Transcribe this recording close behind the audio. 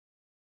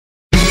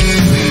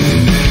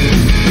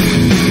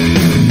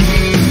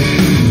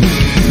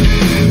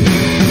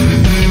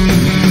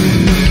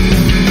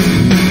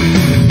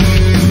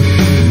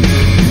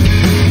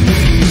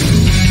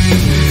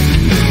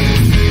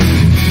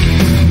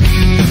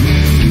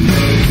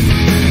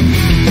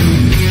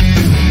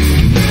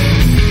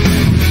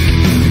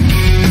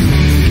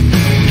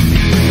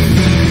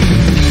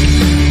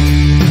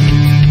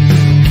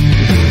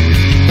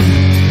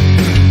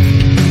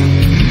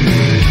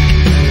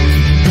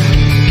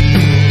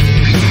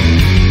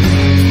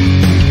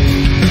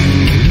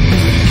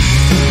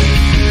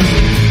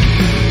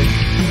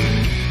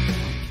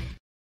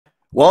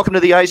Welcome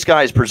to the Ice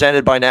Guys,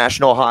 presented by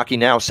National Hockey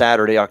Now,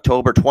 Saturday,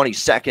 October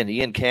 22nd.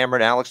 Ian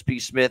Cameron, Alex P.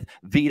 Smith,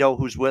 Vito,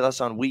 who's with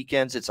us on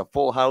weekends. It's a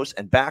full house.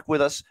 And back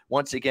with us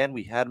once again,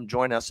 we had him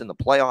join us in the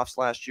playoffs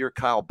last year.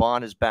 Kyle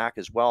Baun is back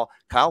as well.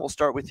 Kyle, we'll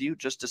start with you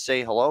just to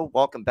say hello.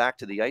 Welcome back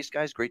to the Ice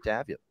Guys. Great to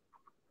have you.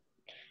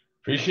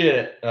 Appreciate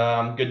it.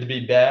 Good to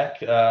be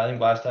back. I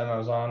think last time I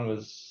was on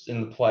was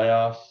in the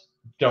playoffs.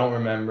 Don't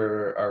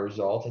remember our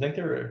results. I think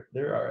they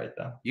were all right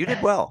though. You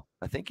did well.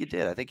 I think you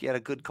did. I think you had a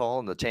good call.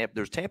 And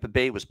Tampa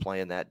Bay was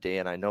playing that day,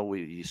 and I know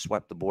you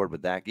swept the board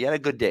with that. You had a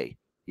good day.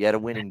 You had a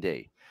winning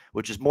day,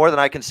 which is more than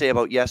I can say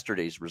about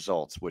yesterday's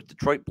results, with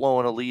Detroit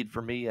blowing a lead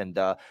for me and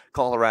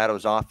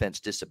Colorado's offense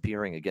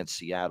disappearing against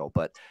Seattle.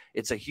 But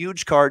it's a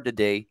huge card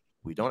today.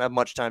 We don't have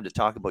much time to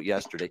talk about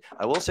yesterday.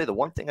 I will say the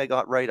one thing I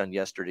got right on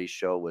yesterday's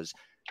show was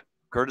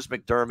Curtis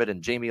McDermott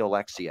and Jamie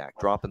Oleksiak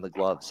dropping the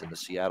gloves in the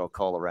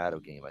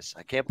Seattle-Colorado game.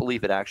 I can't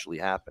believe it actually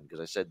happened,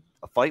 because I said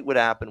a fight would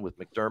happen with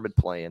McDermott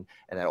playing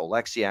and that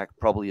Oleksiak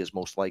probably his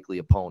most likely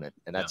opponent.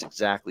 And that's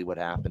exactly what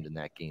happened in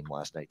that game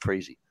last night.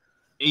 Crazy.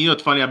 You know,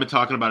 it's funny. I've been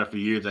talking about it for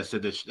years. I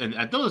said this, and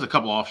I know there's a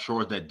couple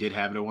offshores that did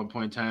have it at one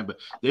point in time, but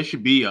there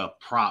should be a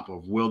prop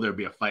of will there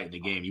be a fight in the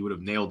game. You would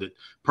have nailed it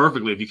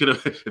perfectly if you could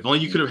have. If only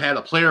you could have had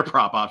a player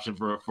prop option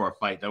for a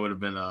fight. That would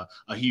have been a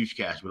huge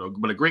cash.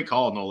 But a great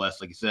call, no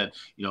less. Like you said,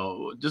 you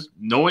know, just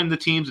knowing the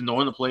teams and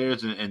knowing the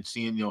players and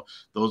seeing, you know,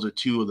 those are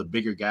two of the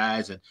bigger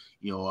guys. And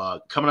you know,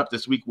 coming up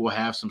this week, we'll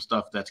have some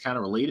stuff that's kind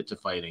of related to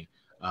fighting.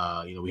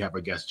 You know, we have our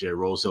guest Jerry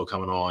Rosehill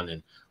coming on,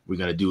 and we're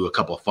going to do a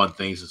couple of fun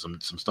things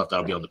and some stuff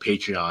that'll be on the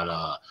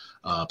Patreon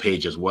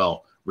page as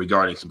well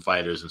regarding some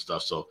fighters and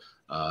stuff. So,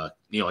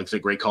 you know, like I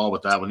said, great call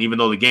with that one, even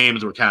though the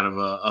games were kind of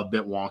a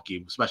bit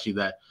wonky, especially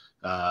that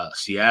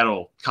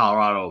Seattle,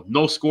 Colorado,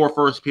 no score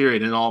first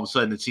period. And all of a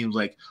sudden it seems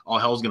like all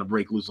hell's going to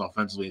break loose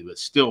offensively, but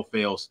still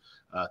fails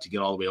to get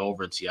all the way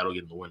over, and Seattle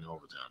getting the win in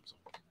overtime. So.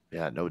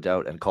 Yeah, no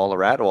doubt. And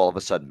Colorado, all of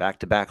a sudden,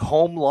 back-to-back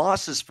home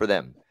losses for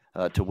them.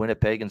 To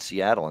Winnipeg and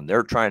Seattle, and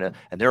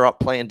they're up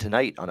playing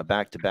tonight on a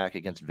back-to-back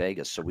against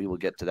Vegas, so we will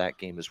get to that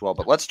game as well.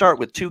 But let's start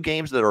with two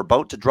games that are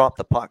about to drop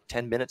the puck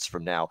 10 minutes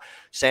from now.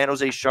 San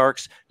Jose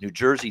Sharks, New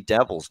Jersey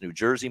Devils. New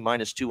Jersey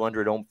minus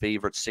 200 home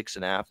favorite,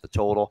 6.5 the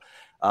total.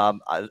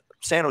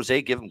 San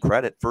Jose, give them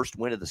credit, first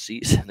win of the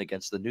season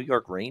against the New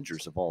York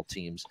Rangers of all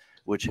teams,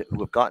 who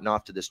have gotten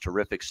off to this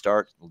terrific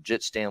start,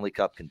 legit Stanley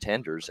Cup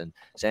contenders, and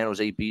San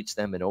Jose beats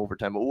them in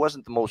overtime. It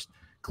wasn't the most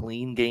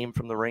clean game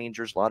from the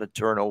Rangers, a lot of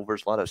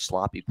turnovers, a lot of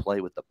sloppy play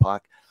with the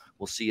puck.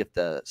 We'll see if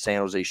the San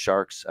Jose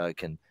Sharks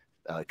can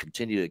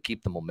continue to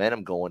keep the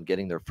momentum going,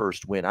 getting their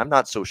first win. I'm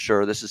not so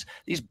sure.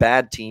 These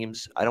bad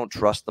teams, I don't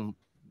trust them,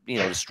 you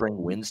know, to string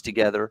wins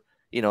together.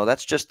 You know,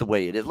 that's just the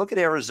way it is. Look at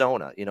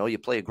Arizona. You know, you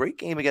play a great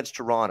game against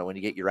Toronto and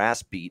you get your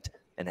ass beat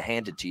and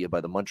handed to you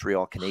by the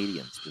Montreal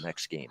Canadiens the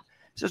next game.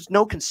 So there's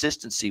no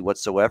consistency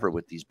whatsoever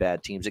with these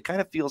bad teams. It kind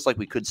of feels like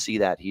we could see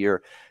that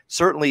here.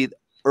 Certainly,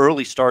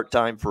 early start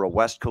time for a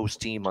West Coast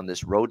team on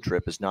this road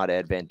trip is not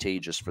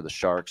advantageous for the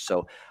Sharks.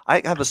 So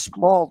I have a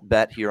small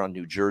bet here on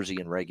New Jersey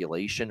in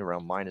regulation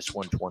around minus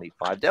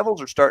 125. Devils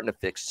are starting to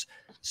fix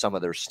some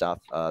of their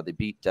stuff. They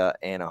beat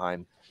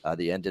Anaheim.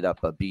 They ended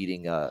up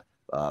beating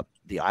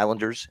the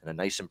Islanders in a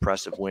nice,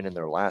 impressive win in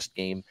their last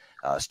game,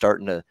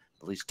 starting to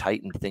at least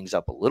tighten things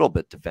up a little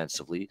bit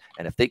defensively.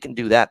 And if they can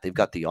do that, they've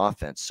got the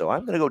offense. So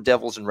I'm going to go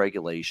Devils in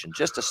regulation,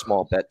 just a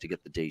small bet to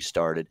get the day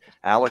started.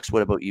 Alex,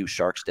 what about you,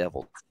 Sharks,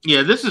 Devils?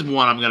 Yeah, this is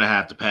one I'm going to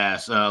have to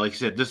pass. Like I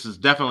said, this is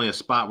definitely a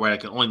spot where I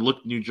can only look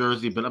at New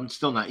Jersey, but I'm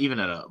still not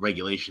even at a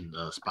regulation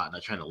spot,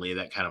 not trying to lay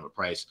that kind of a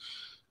price.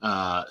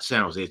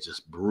 San Jose is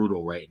just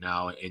brutal right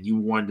now. And you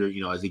wonder,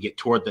 you know, as they get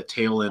toward the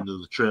tail end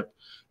of the trip,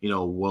 you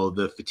know, will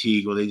the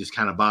fatigue, will they just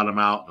kind of bottom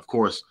out? Of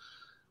course,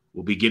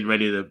 we'll be getting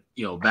ready to,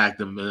 you know, back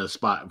them in a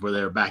spot where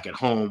they're back at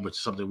home, which is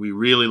something we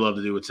really love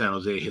to do with San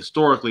Jose.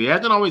 Historically, it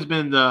hasn't always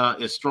been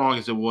as strong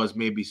as it was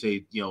maybe,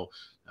 say, you know,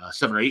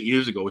 7 or 8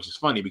 years ago, which is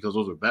funny because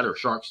those were better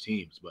Sharks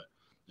teams.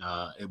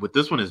 But with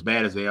this one as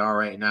bad as they are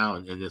right now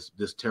and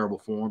this terrible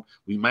form,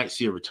 we might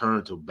see a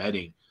return to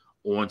betting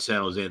on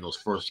San Jose in those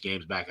first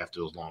games back after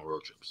those long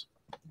road trips.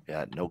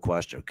 Yeah, no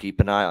question.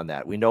 Keep an eye on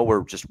that. We know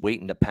we're just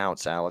waiting to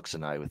pounce, Alex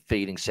and I, with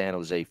fading San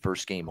Jose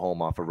first game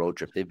home off a road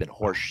trip. They've been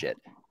horse shit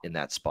in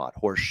that spot,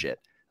 horse shit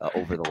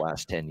over the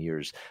last 10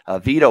 years.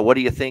 Vito, what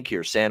do you think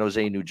here? San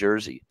Jose, New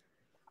Jersey.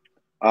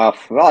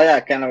 Well, yeah,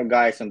 kind of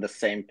guys on the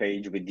same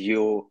page with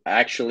you. I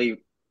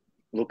actually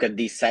look at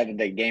these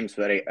Saturday games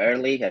very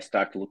early. I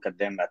start to look at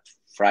them at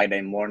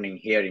Friday morning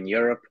here in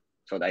Europe.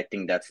 So I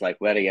think that's like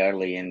very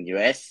early in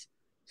US.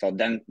 So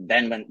then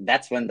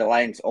that's when the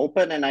lines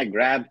open, and I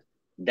grabbed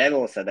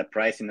Devils at the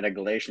price in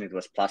regulation. It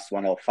was plus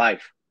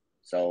 105.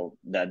 So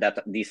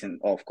that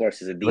decent, of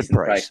course, is a decent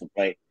price to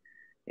play.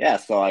 Yeah,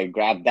 so I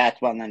grabbed that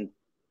one. And,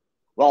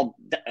 well,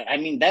 I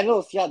mean,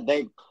 Devils, yeah,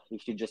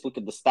 if you just look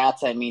at the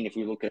stats, I mean, if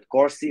you look at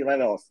Corsi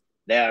levels,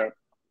 they're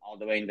all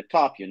the way in the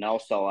top, you know.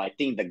 So I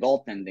think the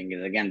goaltending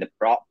is, again, the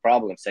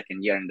problem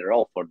second year in a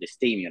row for this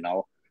team, you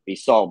know. We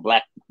saw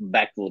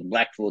Blackwood,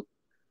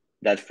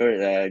 that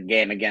first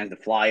game against the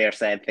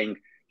Flyers, I think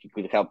he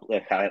could help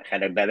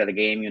had a better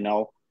game,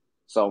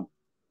 So,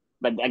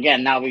 but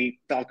again, now we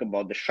talk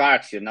about the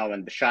Sharks, and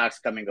the Sharks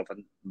coming off a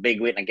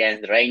big win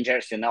against the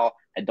Rangers,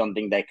 I don't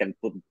think they can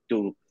put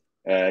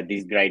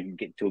these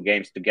great 2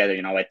 games together.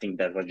 I think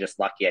that was just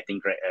lucky. I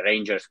think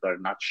Rangers were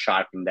not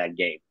sharp in that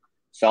game.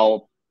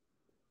 So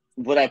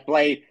would I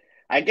play?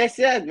 I guess,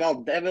 yeah, well,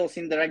 Devils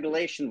in the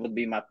regulation would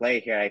be my play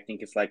here. I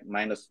think it's like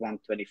minus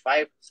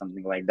 125,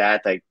 something like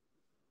that.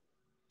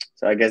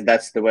 So I guess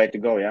that's the way to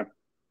go, yeah.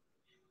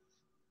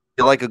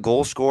 You like a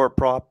goal scorer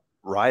prop?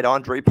 Ride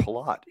Andre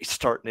Palat. He's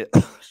starting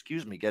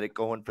to, get it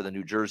going for the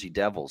New Jersey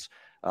Devils.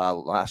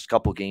 Last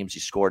couple games he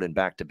scored in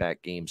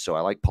back-to-back games. So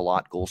I like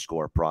Palat goal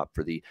scorer prop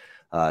for the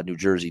New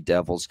Jersey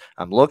Devils.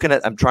 I'm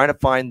trying to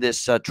find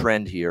this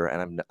trend here,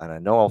 and I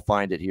know I'll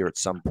find it here at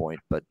some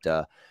point, but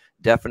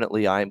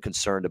definitely I am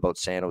concerned about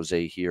San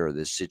Jose here,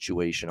 this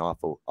situation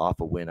off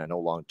a win. I know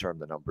long-term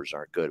the numbers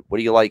aren't good. What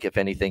do you like, if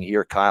anything,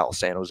 here, Kyle?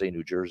 San Jose,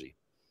 New Jersey.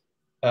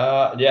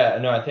 Yeah,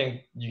 no, I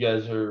think you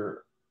guys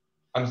are –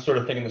 I'm sort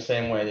of thinking the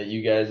same way that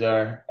you guys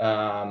are.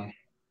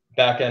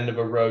 Back end of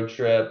a road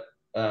trip,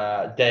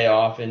 day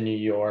off in New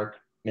York,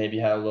 maybe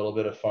had a little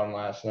bit of fun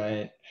last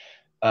night.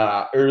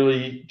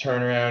 Early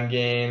turnaround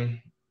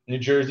game. New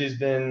Jersey's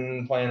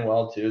been playing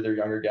well too. Their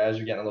younger guys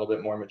are getting a little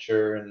bit more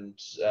mature. And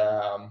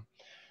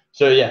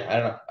so, yeah, I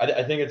don't know.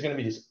 I think it's going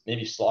to be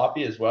maybe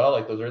sloppy as well,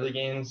 like those early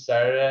games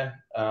Saturday.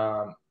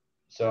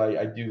 So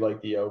I do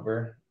like the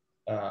over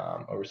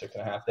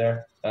 6.5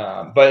 there.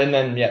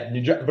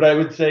 But I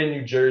would say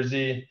New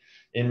Jersey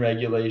in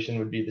regulation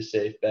would be the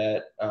safe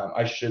bet.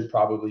 I should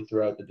probably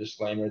throw out the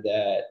disclaimer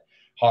that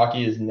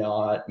hockey is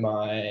not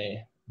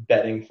my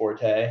betting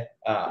forte.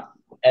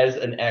 As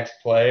an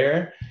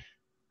ex-player,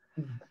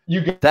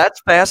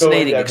 that's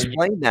fascinating.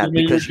 Explain that,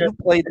 because you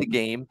played the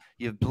game.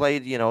 You've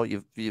played,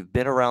 you've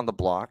been around the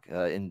block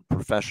in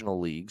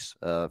professional leagues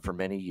for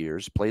many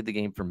years, played the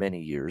game for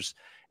many years.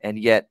 And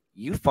yet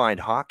you find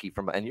hockey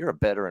and you're a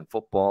better in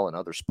football and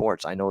other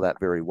sports. I know that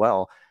very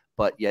well,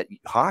 but yet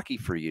hockey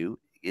for you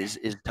is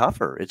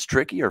tougher. It's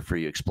trickier for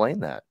you. Explain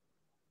that.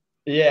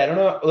 Yeah, I don't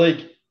know.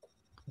 Like,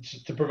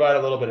 to provide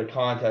a little bit of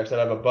context, I'd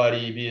have a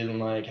buddy being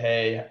like,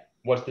 hey,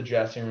 what's the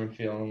dressing room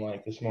feeling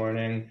like this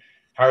morning?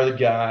 How are the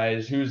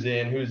guys? Who's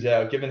in, who's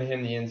out? Giving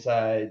him the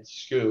inside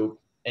scoop.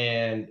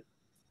 And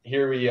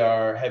here we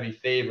are, heavy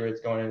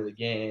favorites going into the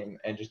game,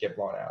 and just get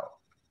blown out.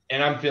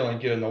 And I'm feeling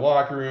good in the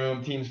locker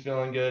room. Team's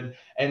feeling good.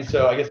 And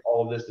so I guess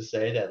all of this to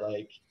say that,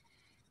 like,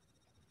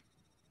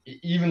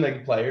 even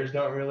the players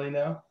don't really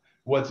know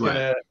what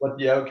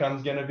the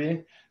outcome's gonna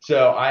be.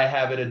 So I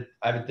have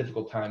a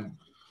difficult time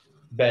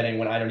betting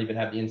when I don't even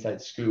have the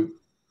inside scoop,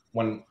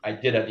 when I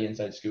did have the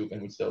inside scoop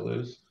and would still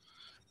lose.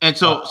 And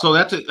so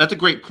that's a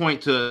great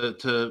point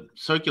to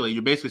circulate.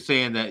 You're basically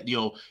saying that,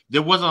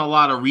 there wasn't a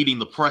lot of reading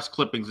the press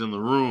clippings in the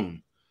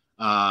room.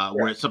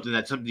 Where it's something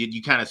that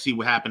you kind of see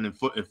what happened in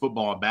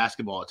football and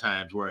basketball at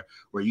times, where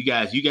you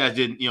guys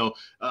didn't,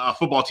 a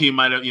football team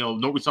might have,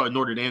 we saw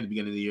Notre Dame at the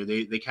beginning of the year.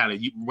 They kind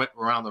of went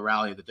around the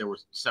rally that there were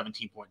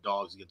 17-point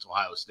dogs against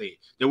Ohio State.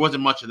 There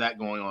wasn't much of that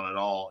going on at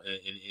all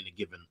in a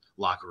given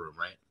locker room,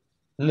 right?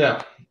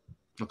 No.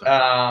 Okay.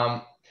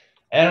 I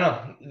don't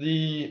know.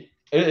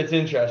 It's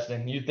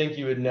interesting. You'd think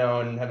you would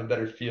know and have a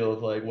better feel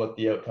of like what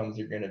the outcomes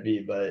are going to be,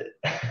 but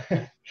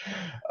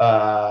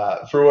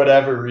for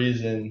whatever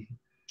reason,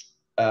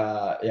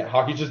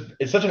 hockey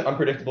it's such an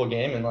unpredictable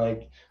game, and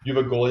like you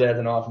have a goalie that has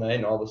an off night,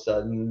 and all of a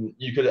sudden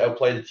you could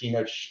outplay the team,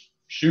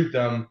 shoot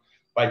them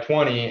by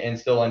 20, and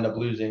still end up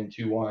losing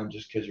 2-1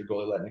 just because your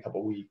goalie let in a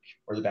couple weak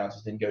or the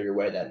bounces didn't go your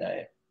way that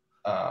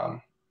night.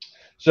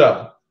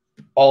 So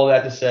all of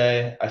that to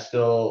say, I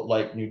still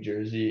like New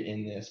Jersey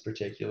in this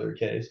particular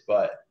case,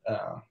 but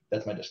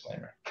that's my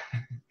disclaimer.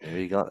 There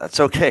you go. That's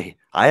okay.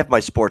 I have my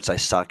sports I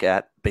suck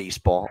at.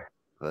 Baseball.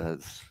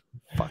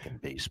 Fucking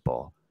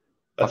baseball.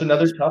 That's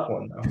another tough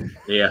one, though.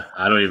 Yeah,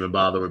 I don't even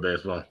bother with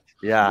baseball.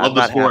 Yeah, love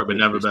the sport, but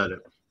never bet it.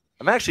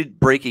 I'm actually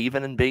break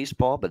even in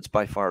baseball, but it's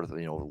by far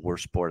the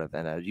worst sport I've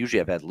had. Usually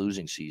I've had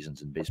losing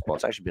seasons in baseball.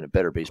 It's actually been a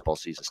better baseball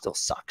season. Still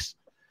sucks.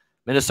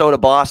 Minnesota,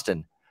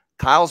 Boston.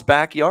 Kyle's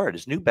backyard,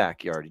 his new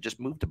backyard. He just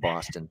moved to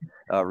Boston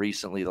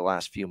recently, the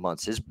last few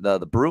months.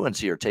 The Bruins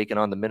here taking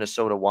on the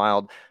Minnesota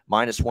Wild,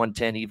 minus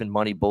 110, even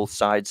money, both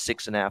sides,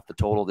 6.5 the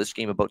total. This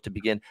game about to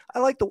begin. I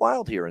like the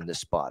Wild here in this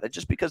spot,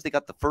 just because they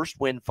got the first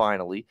win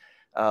finally.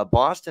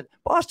 Boston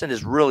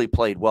has really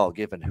played well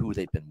given who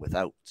they've been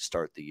without to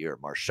start the year.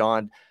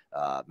 Marchand,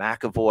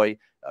 McAvoy,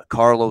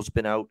 Carlo's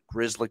been out.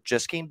 Grzelcyk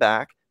just came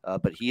back,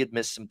 but he had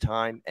missed some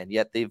time, and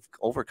yet they've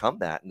overcome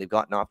that, and they've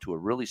gotten off to a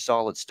really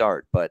solid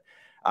start. But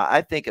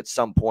I think at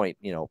some point,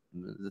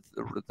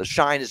 the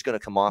shine is going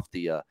to come off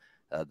the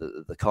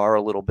car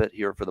a little bit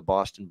here for the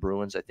Boston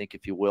Bruins, I think,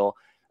 if you will.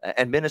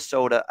 And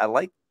Minnesota, I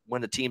like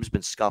when the team's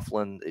been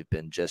scuffling. They've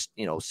been just,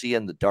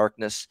 seeing the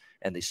darkness,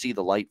 and they see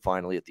the light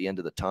finally at the end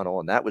of the tunnel.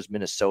 And that was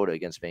Minnesota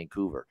against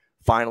Vancouver.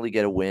 Finally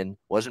get a win.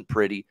 Wasn't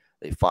pretty.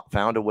 They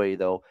found a way,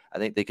 though. I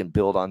think they can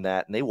build on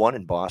that. And they won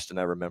in Boston,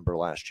 I remember,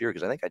 last year,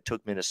 because I think I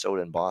took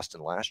Minnesota and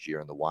Boston last year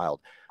in the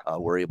Wild.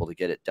 Were able to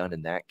get it done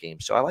in that game.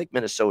 So I like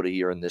Minnesota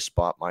here in this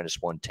spot,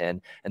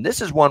 -110. And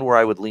this is one where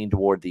I would lean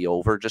toward the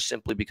over, just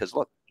simply because,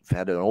 look, we've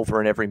had an over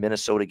in every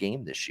Minnesota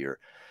game this year.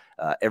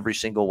 Every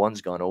single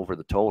one's gone over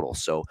the total.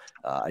 So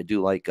I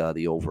do like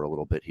the over a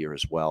little bit here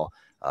as well.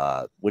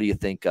 What do you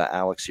think,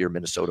 Alex, here,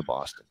 Minnesota,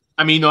 Boston?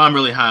 I mean, I'm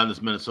really high on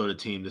this Minnesota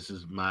team. This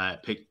is my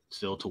pick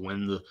still to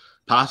win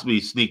possibly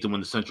sneak to win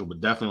the Central,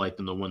 but definitely like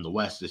them to win the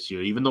West this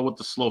year, even though with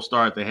the slow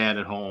start they had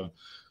at home.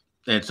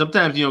 And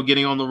sometimes,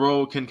 getting on the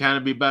road can kind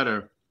of be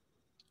better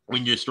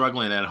when you're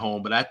struggling at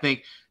home. But I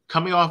think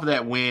coming off of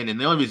that win, and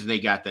the only reason they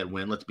got that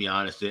win, let's be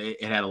honest,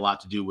 it had a lot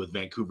to do with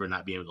Vancouver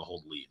not being able to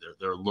hold the lead.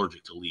 They're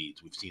allergic to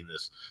leads. We've seen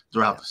this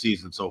throughout the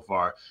season so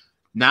far.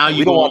 Now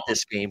we don't want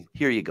this game.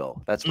 Here you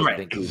go. That's what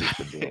Vancouver's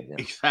been doing. Yeah.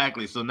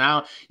 Exactly. So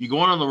now you're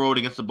going on the road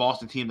against the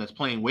Boston team that's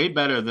playing way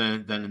better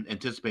than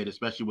anticipated,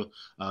 especially with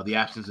the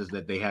absences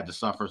that they had to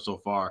suffer so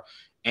far.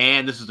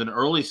 And this is an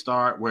early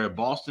start where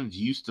Boston's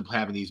used to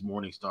having these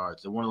morning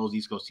starts. They're one of those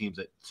East Coast teams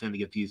that tend to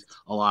get these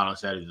a lot on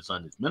Saturdays and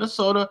Sundays.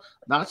 Minnesota,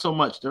 not so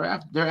much. Their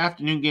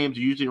afternoon games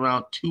are usually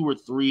around 2 or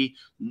 3,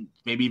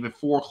 maybe even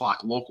 4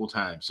 o'clock local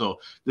time. So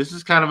this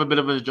is kind of a bit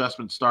of an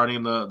adjustment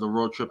starting the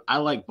road trip. I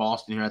like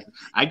Boston here.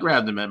 I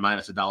grabbed them at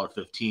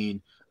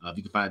 -$1.15. If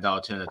you can find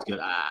 $1.10, that's good.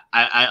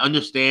 I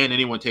understand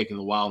anyone taking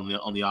the Wild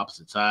on the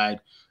opposite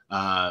side.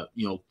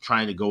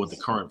 Trying to go with the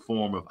current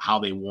form of how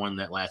they won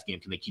that last game.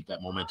 Can they keep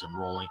that momentum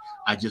rolling?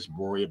 I just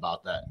worry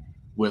about that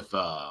with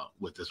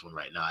this one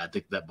right now. I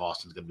think that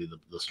Boston's going to be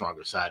the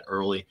stronger side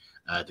early.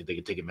 I think they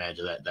can take advantage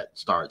of that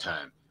start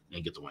time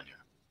and get the win here.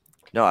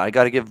 No, I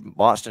got to give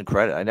Boston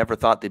credit. I never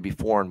thought they'd be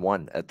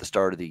 4-1 at the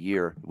start of the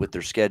year with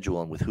their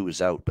schedule and with who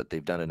is out, but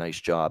they've done a nice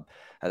job.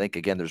 I think,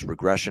 again, there's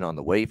regression on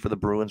the way for the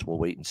Bruins. We'll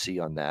wait and see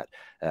on that,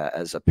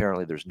 as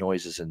apparently there's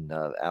noises in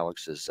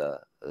Alex's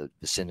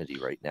vicinity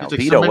right now. It's like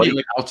Vito,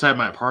 somebody outside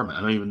my apartment.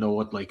 I don't even know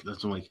what,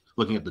 that's like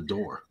looking at the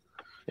door.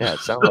 Yeah,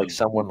 it sounds like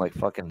someone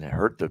fucking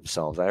hurt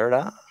themselves. I heard,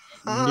 Yeah.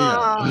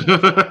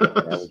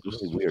 That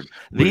was really weird.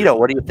 Vito,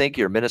 what do you think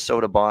here?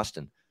 Minnesota,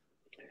 Boston.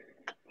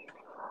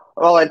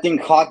 Well, I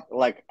think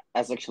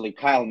as actually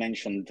Kyle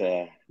mentioned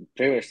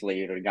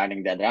previously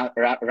regarding that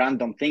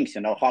random things,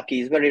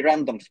 hockey is very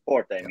random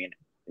sport. I mean,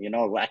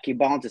 lucky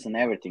bounces and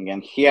everything.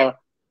 And here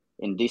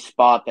in this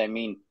spot, I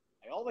mean,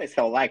 I always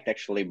have liked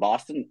actually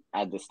Boston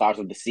at the start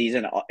of the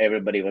season.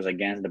 Everybody was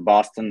against the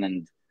Boston,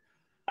 and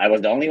I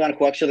was the only one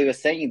who actually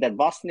was saying that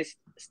Boston is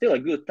still a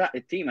good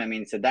team. I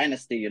mean, it's a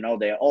dynasty.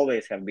 They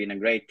always have been a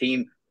great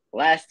team.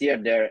 Last year,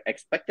 their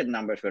expected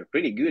numbers were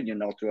pretty good,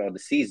 throughout the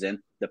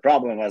season. The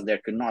problem was they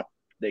couldn't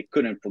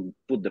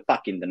put the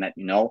puck in the net,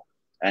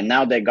 And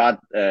now they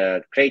got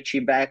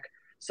Krejci back,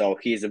 so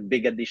he's a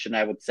big addition,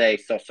 I would say.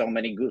 So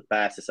many good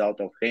passes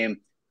out of him,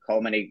 how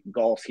many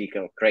goals he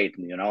can create,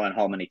 and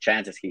how many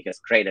chances he has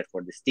created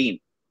for this team.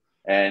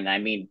 And I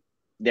mean,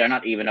 they're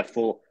not even a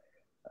full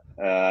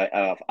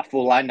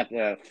lineup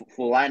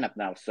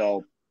now.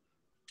 So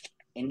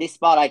in this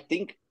spot, I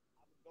think I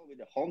would go with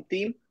the home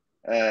team.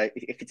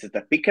 If it's at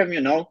the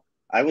pick'em,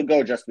 I would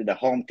go just with the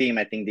home team.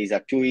 I think these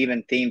are 2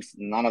 even teams.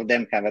 None of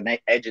them have an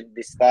edge in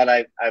this spot,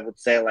 I would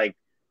say.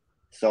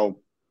 So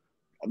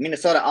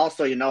Minnesota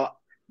also,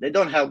 they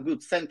don't have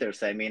good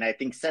centers. I mean, I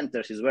think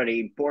centers is very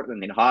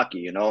important in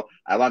hockey,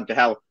 I want to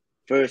have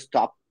first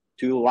top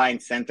 2 line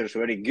centers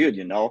very good,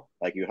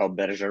 like you have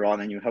Bergeron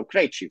and you have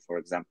Krejci, for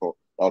example.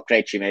 Well,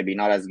 Krejci maybe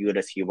not as good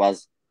as he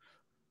was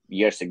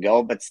years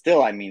ago, but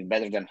still, I mean,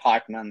 better than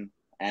Hartman,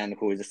 and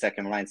who is the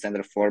second line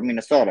center for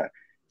Minnesota.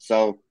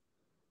 So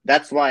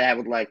that's why I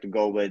would like to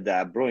go with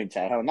Bruins.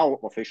 I have no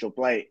official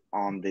play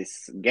on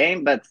this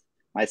game, but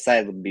my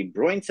side would be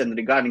Bruins. And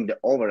regarding the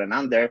over and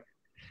under,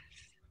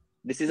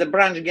 this is a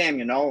branch game,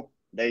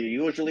 They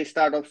usually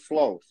start off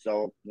slow.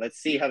 So let's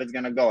see how it's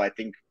going to go. I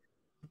think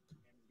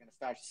it's going to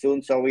start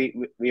soon, so we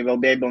will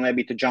be able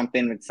maybe to jump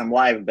in with some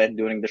live bet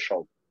during the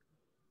show.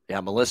 Yeah,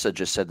 Melissa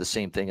just said the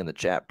same thing in the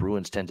chat.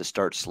 Bruins tend to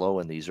start slow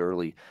in these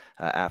early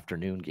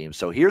afternoon games.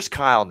 So here's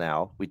Kyle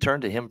now. We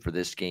turn to him for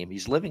this game.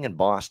 He's living in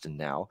Boston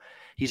now.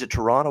 He's a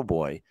Toronto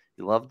boy.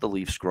 He loved the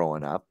Leafs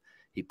growing up.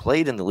 He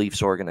played in the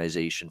Leafs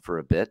organization for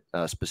a bit,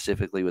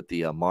 specifically with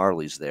the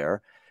Marlies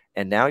there.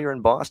 And now you're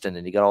in Boston,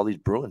 and you got all these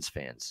Bruins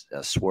fans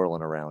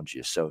swirling around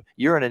you. So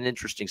you're in an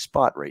interesting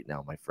spot right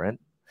now, my friend.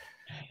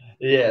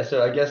 Yeah,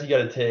 so I guess you got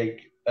to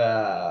take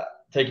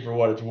it for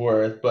what it's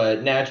worth,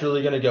 but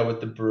naturally going to go with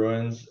the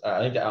Bruins. I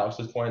think to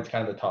Alex's point, it's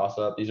kind of a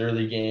toss-up. These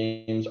early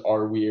games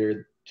are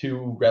weird.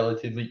 2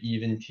 relatively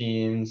even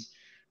teams.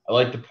 I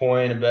like the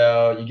point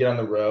about you get on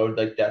the road,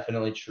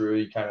 definitely true.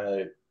 You kind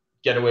of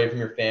get away from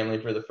your family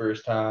for the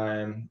first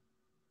time,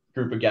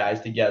 group of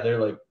guys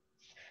together,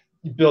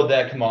 you build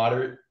that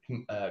camaraderie.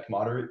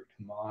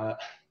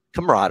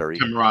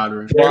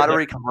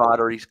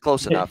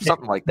 Close enough.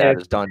 Something like that,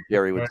 as Don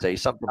Jerry would say.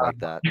 Something like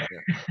that.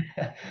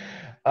 Yeah.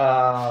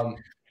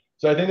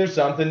 So I think there's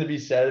something to be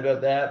said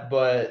about that,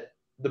 but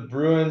the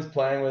Bruins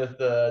playing with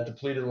the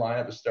depleted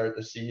lineup to start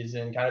the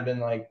season, kind of been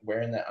like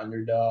wearing that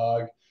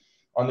underdog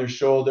on their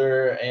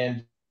shoulder.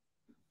 And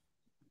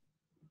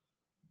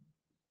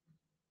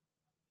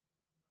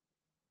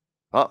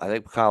Oh, I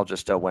think Kyle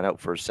just went out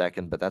for a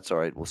second, but that's all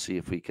right. We'll see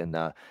if we can.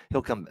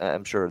 He'll come.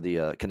 I'm sure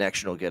the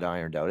connection will get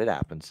ironed out. It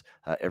happens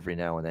every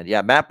now and then.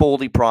 Yeah, Matt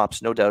Boldy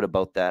props, no doubt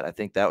about that. I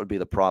think that would be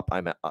the prop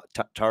I'm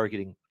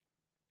targeting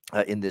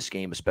in this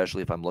game,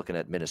 especially if I'm looking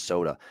at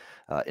Minnesota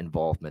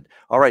involvement.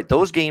 All right,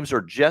 those games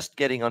are just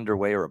getting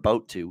underway or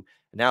about to.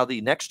 Now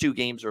the next two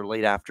games are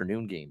late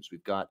afternoon games.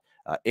 We've got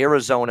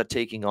Arizona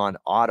taking on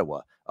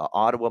Ottawa.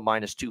 Ottawa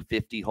minus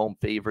 250 home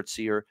favorites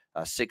here,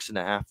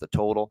 6.5 the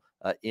total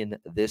in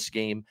this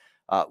game.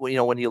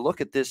 Well, when you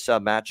look at this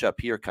matchup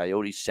here,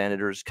 Coyotes,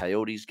 Senators,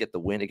 Coyotes get the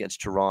win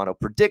against Toronto.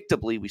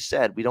 Predictably, we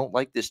said we don't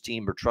like this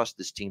team or trust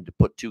this team to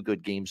put two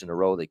good games in a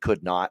row. They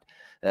could not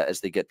as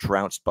they get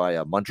trounced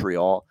by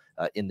Montreal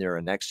in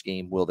their next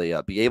game. Will they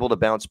be able to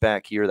bounce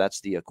back here?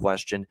 That's the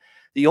question.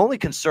 The only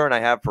concern I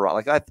have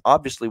I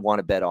obviously want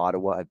to bet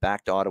Ottawa. I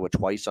backed Ottawa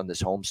twice on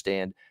this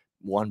homestand,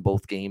 won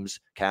both games,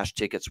 cash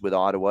tickets with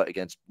Ottawa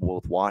against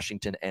both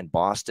Washington and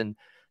Boston.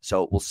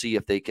 So we'll see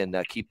if they can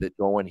keep it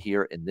going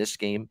here in this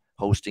game,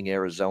 hosting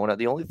Arizona.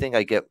 The only thing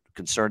I get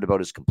concerned about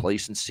is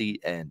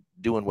complacency and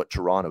doing what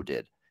Toronto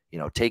did,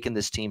 taking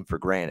this team for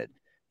granted.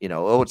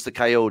 It's the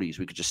Coyotes.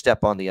 We could just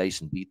step on the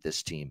ice and beat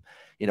this team.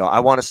 I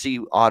want to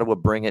see Ottawa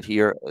bring it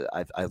here.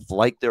 I've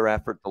liked their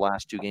effort the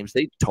last two games.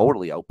 They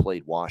totally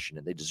outplayed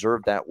Washington. They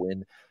deserved that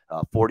win.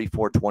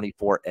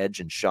 44-24 edge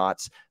and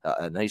shots.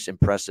 A nice,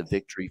 impressive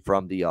victory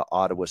from the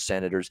Ottawa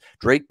Senators.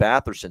 Drake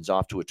Batherson's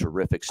off to a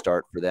terrific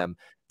start for them.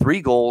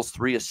 3 goals,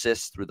 3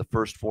 assists through the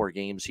first 4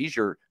 games. He's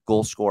your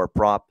goal scorer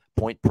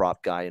point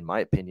prop guy, in my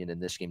opinion, in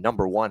this game.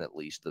 Number 1, at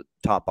least, the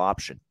top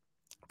option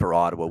for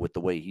Ottawa with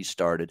the way he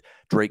started.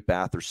 Drake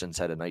Batherson's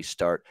had a nice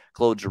start.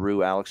 Claude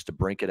Giroux, Alex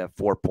DeBrincat have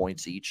 4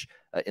 points each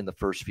in the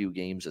first few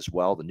games as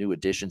well. The new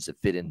additions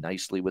that fit in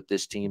nicely with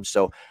this team.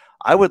 So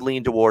I would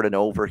lean toward an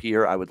over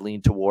here. I would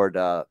lean toward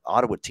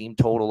Ottawa team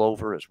total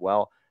over as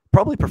well.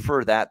 Probably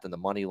prefer that than the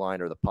money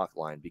line or the puck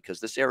line, because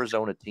this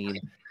Arizona team,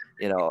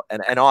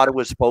 and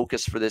Ottawa's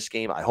focus for this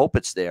game, I hope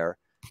it's there.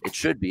 It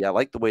should be. I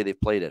like the way they've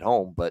played at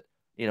home, but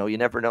you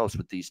never know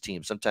with these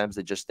teams. Sometimes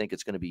they just think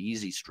it's going to be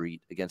easy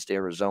street against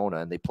Arizona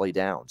and they play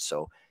down.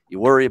 So you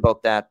worry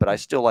about that, but I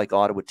still like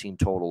Ottawa team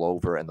total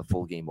over and the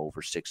full game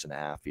over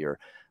 6.5 here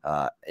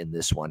in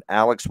this one.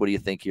 Alex, what do you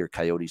think here,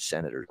 Coyotes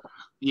Senators?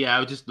 Yeah, I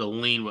would just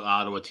lean with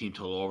Ottawa team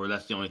total over.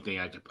 That's the only thing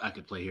I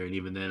could play here, and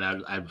even then,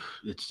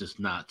 it's just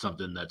not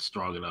something that's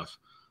strong enough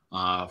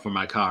for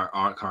my card.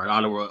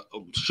 Ottawa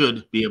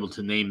should be able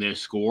to name their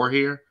score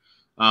here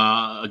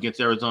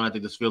against Arizona. I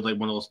think this feels like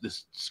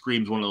this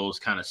screams one of those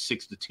kind of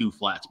 6-2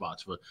 flat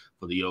spots for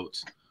the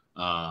Yotes.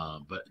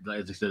 But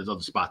as I said, there's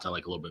other spots I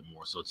like a little bit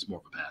more, so it's more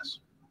of a pass.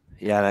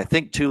 Yeah, and I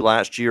think too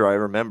last year I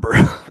remember,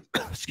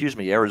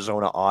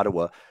 Arizona,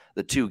 Ottawa,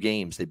 the 2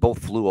 games they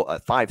both flew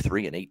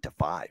 5-3 and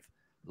 8-5.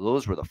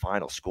 Those were the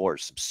final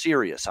scores. Some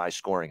serious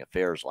high-scoring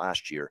affairs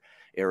last year,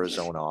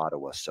 Arizona,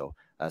 Ottawa. So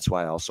that's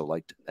why I also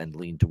liked and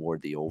leaned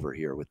toward the over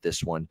here with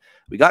this one.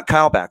 We got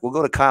Kyle back. We'll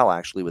go to Kyle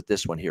actually with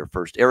this one here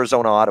first.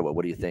 Arizona, Ottawa.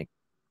 What do you think?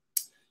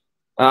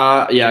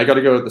 Yeah, I got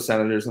to go with the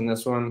Senators in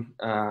this one.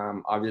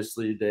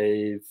 Obviously,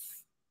 they've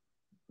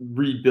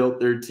rebuilt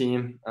their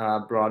team,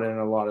 brought in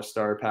a lot of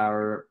star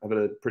power, have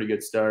a pretty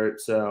good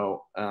start.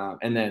 So,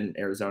 and then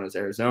Arizona's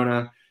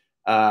Arizona.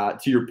 To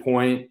your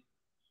point,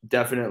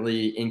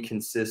 definitely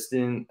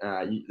inconsistent.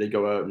 They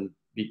go out and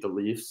beat the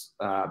Leafs.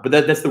 But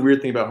that's the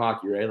weird thing about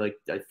hockey, right? Like,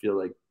 I feel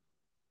like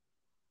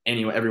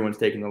everyone's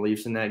taking the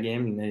Leafs in that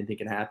game, and anything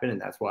can happen,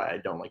 and that's why I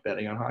don't like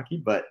betting on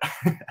hockey. But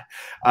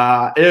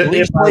the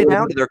Leafs play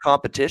down to their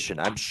competition.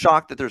 I'm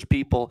shocked that there's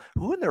people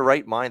who in their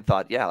right mind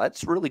thought, yeah,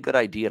 that's a really good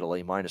idea to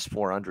lay minus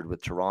 400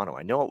 with Toronto.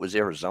 I know it was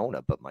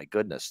Arizona, but my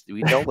goodness,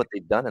 we know what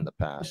they've done in the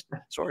past.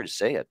 Sorry to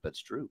say it, but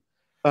it's true.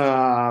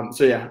 So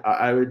yeah,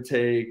 I would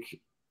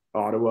take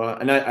Ottawa,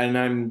 and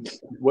I'm.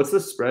 What's the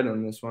spread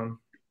on this one?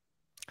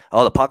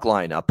 Oh, the puck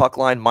line. Puck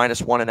line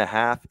minus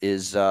 1.5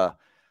 is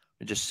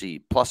just see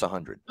plus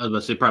 100. I was about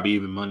to say probably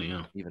even money.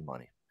 Yeah, even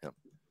money. Yep.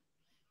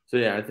 So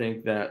yeah, I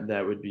think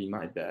that would be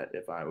my bet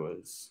if I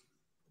was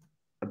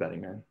a betting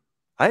man.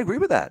 I agree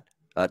with that.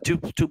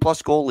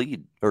 2+ goal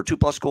lead or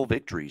 2+ goal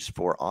victories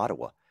for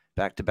Ottawa,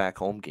 back-to-back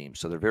home games.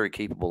 So they're very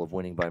capable of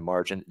winning by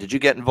margin. Did you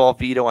get involved,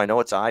 Vito? I know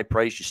it's a high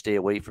price. You stay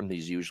away from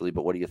these usually,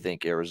 but what do you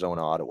think,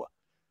 Arizona, Ottawa?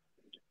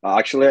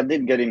 Actually, I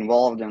did get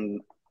involved in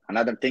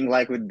another thing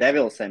like with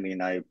Devils. I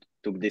mean, I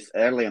took this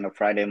early on a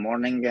Friday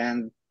morning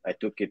and I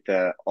took it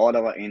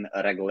Ottawa in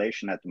a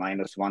regulation at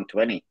minus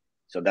 120.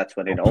 So that's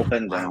when it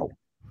opened. Wow.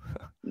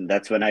 And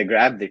that's when I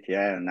grabbed it.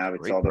 Yeah. And now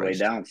it's all the way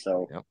down.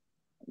 So,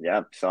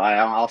 yeah. So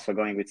I'm also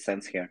going with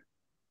sense here.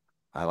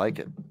 I like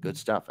it. Good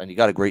stuff. And you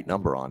got a great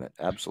number on it.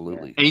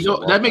 Absolutely. And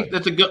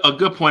that's a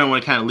good point I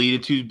want to kind of lead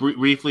into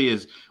briefly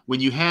is when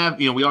you have,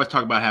 we always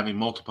talk about having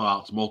multiple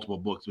outs, multiple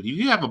books, but if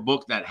you have a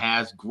book that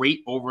has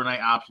great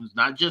overnight options,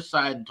 not just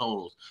side and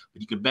totals,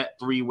 but you can bet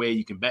 3-way,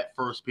 you can bet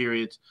first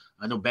periods,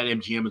 I know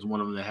BetMGM is one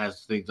of them that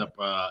has things up,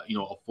 a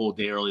full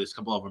day early. There's a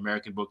couple of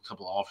American books, a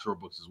couple of offshore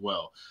books as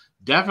well.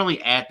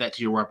 Definitely add that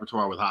to your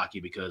repertoire with hockey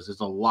because there's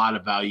a lot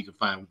of value you can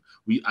find.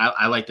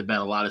 I like to bet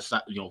a lot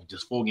of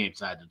just full game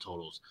side and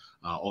totals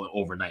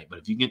overnight. But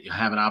if you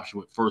have an option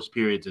with first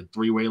periods and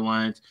three-way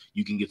lines,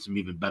 you can get some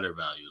even better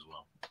value as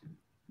well.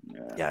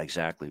 Yeah,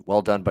 exactly.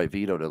 Well done by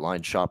Vito to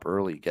line shop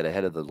early, get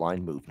ahead of the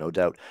line move, no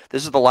doubt.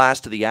 This is the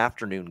last of the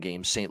afternoon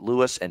games, St.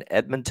 Louis and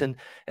Edmonton.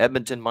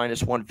 Edmonton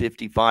minus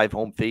 155,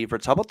 home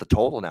favorites. How about the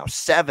total now?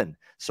 7.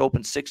 It's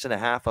open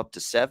 6.5 up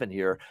to 7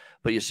 here.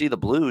 But you see the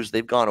Blues,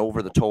 they've gone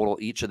over the total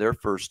each of their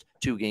first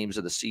 2 games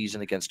of the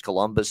season against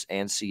Columbus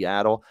and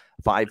Seattle,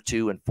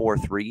 5-2 and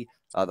 4-3,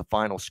 the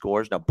final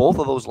scores. Now, both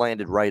of those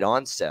landed right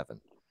on 7.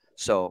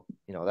 So,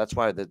 that's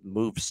why the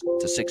moves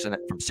to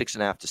from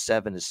 6.5 to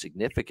 7 is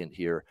significant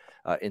here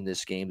in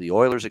this game. The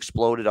Oilers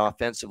exploded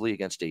offensively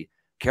against a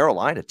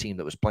Carolina team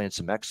that was playing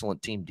some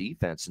excellent team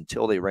defense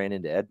until they ran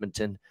into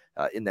Edmonton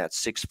in that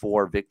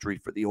 6-4 victory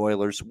for the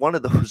Oilers. One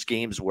of those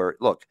games where,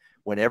 look,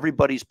 when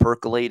everybody's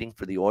percolating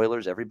for the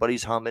Oilers,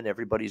 everybody's humming,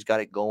 everybody's got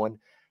it going.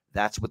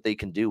 That's what they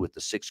can do with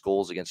the 6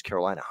 goals against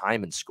Carolina.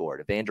 Hyman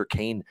scored. Evander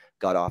Kane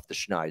got off the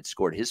schneid,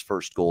 scored his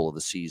first goal of the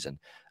season.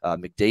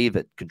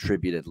 McDavid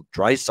contributed.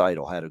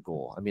 Draisaitl had a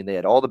goal. I mean, they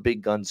had all the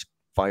big guns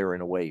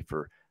firing away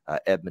for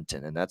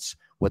Edmonton, and that's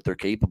what they're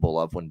capable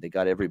of when they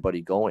got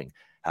everybody going.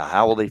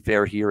 How will they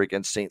fare here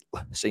against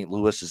St.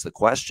 Louis is the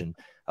question.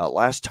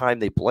 Last time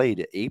they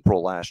played,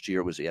 April last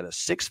year, was at a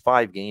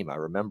 6-5 game. I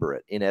remember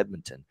it in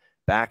Edmonton.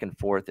 Back and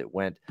forth it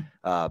went.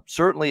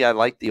 Certainly, I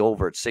like the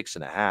over at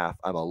 6.5.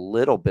 I'm a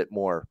little bit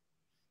more,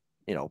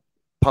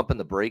 pumping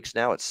the brakes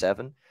now at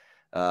 7.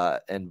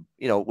 And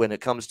when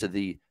it comes to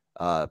the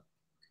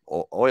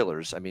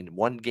Oilers, I mean,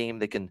 one game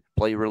they can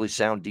play really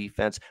sound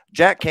defense.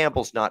 Jack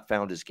Campbell's not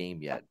found his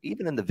game yet.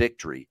 Even in the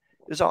victory,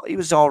 he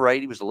was all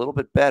right. He was a little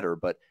bit better,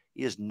 but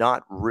he has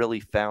not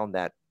really found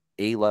that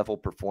A-level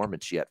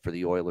performance yet for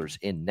the Oilers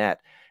in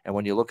net. And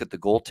when you look at the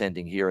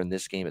goaltending here in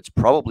this game, it's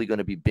probably going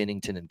to be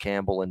Binnington and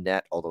Campbell in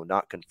net, although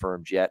not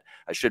confirmed yet.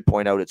 I should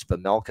point out it's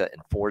Vejmelka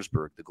and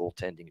Forsberg, the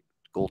goaltending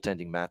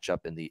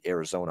matchup in the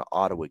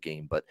Arizona-Ottawa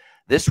game. But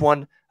this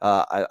one,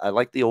 I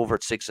like the over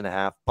at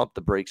 6.5. Pump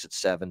the brakes at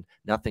 7.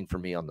 Nothing for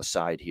me on the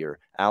side here.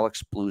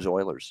 Alex, Blues,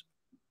 Oilers.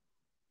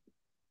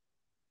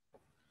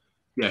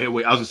 Yeah, hey,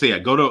 wait. I was gonna say, yeah,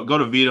 go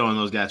to Vito and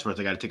those guys first.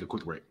 I got to take a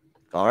quick break.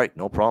 All right,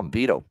 no problem.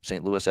 Vito,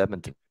 St. Louis,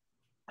 Edmonton.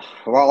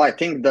 Well, I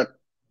think that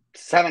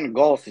 7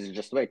 goals is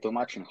just way too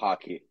much in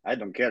hockey. I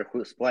don't care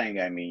who's playing.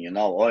 I mean,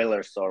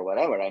 Oilers or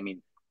whatever. I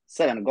mean,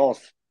 7 goals,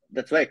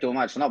 that's way too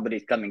much.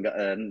 Nobody's coming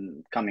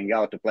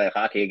out to play a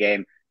hockey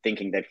game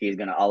thinking that he's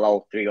going to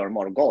allow 3 or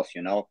more goals,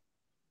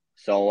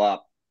 So,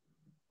 only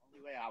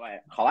way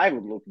how I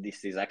would look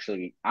this is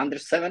actually under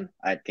 7.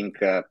 I think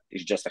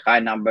it's just a high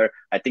number.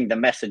 I think the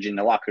message in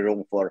the locker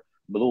room for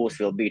Blues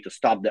will be to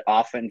stop the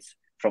offense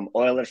from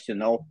Oilers,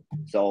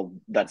 So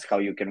that's how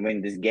you can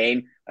win this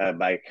game,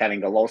 by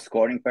having a low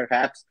scoring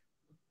perhaps.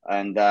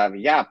 And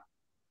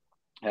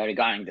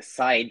regarding the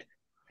side,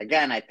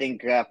 again, I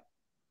think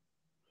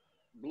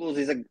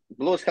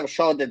Blues have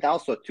showed that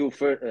also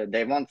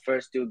they won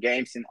first 2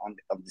 games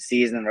of the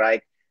season,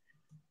 right?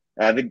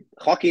 With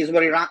hockey is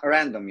very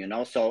random,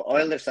 So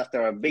Oilers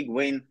after a big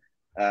win,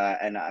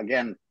 and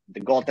again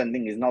the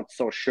goaltending is not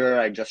so sure.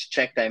 I just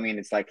checked. I mean,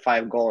 it's like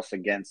 5 goals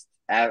against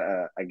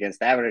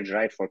average,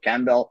 right, for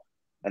Campbell,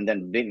 and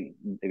then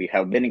we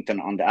have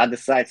Binnington on the other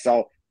side.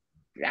 So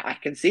yeah, I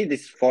can see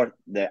this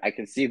I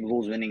can see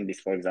Blues winning this,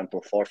 for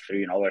example,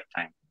 4-3 in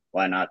overtime.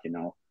 Why not,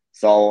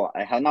 So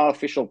I have no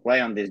official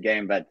play on this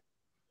game, but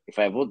if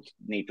I would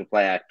need to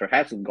play, I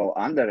perhaps would go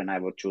under, and I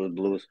would choose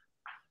Blues.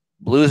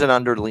 Blues and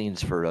under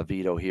leans for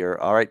Vito here.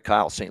 All right,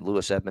 Kyle, St.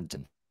 Louis,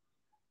 Edmonton.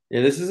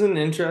 Yeah, this is an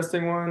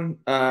interesting one.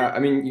 I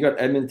mean, you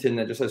got Edmonton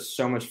that just has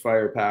so much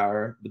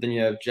firepower, but then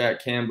you have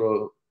Jack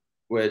Campbell,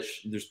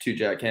 which there's 2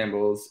 Jack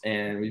Campbells,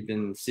 and we've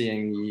been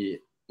seeing the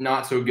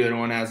not so good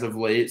one as of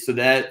late. So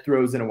that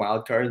throws in a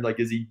wild card. Like,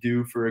 is he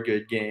due for a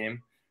good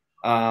game?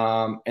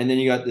 And then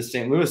you got the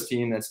St. Louis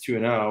team that's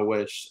 2-0,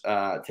 which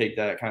take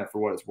that kind of for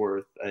what it's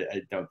worth.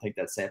 I don't think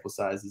that sample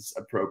size is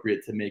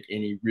appropriate to make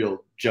any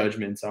real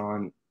judgments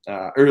on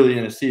early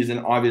in the season.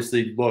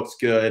 Obviously looks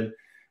good.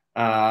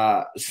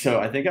 So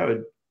I think I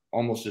would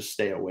almost just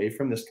stay away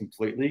from this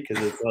completely,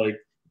 because it's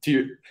like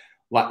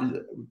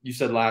you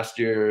said last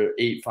year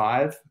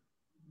 8-5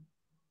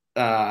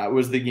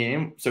 was the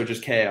game, so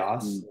just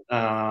chaos.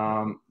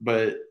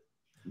 But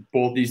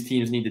both these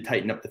teams need to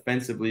tighten up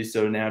defensively.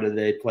 So now do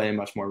they play a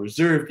much more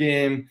reserve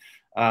game?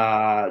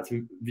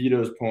 To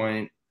Vito's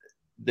point,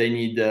 they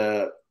need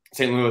to.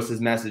 St. Louis's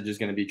message is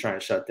going to be trying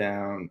to shut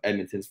down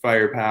Edmonton's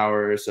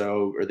firepower.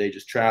 So are they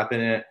just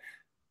trapping it?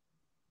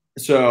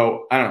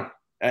 So I don't know.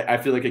 I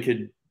feel like it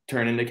could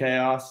turn into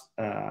chaos.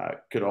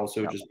 Could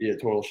also just be a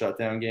total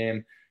shutdown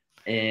game.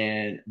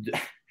 And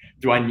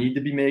do I need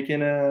to be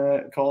making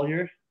a call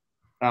here?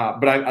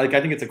 But I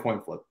think it's a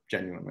coin flip,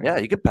 genuinely. Yeah,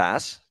 you could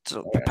pass.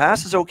 So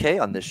pass is okay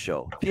on this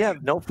show. If you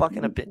have no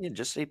fucking opinion,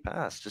 just say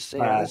pass. Just say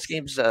this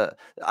game's. I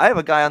have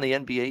a guy on the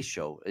NBA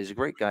show. He's a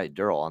great guy,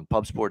 Daryl, on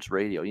Pub Sports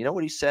Radio. You know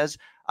what he says?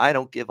 I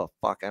don't give a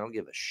fuck. I don't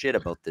give a shit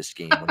about this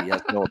game when he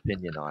has no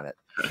opinion on it,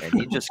 and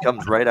he just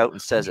comes right out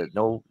and says it.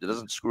 No, it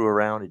doesn't screw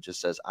around. He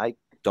just says, I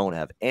don't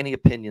have any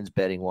opinions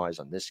betting wise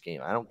on this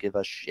game. I don't give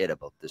a shit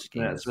about this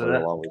game. That's what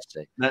he'll always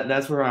say.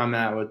 That's where I'm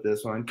at with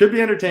this one. Could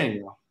be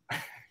entertaining though.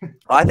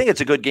 I think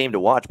it's a good game to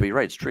watch, but you're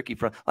right. It's tricky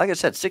for, like I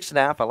said,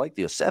 6.5. I like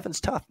the 7's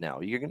tough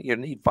now. You're gonna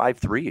need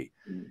 5-3,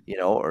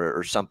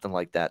 or something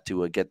like that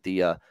to get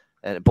the.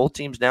 And both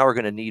teams now are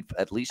going to need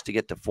at least to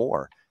get to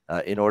 4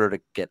 in order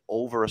to get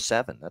over a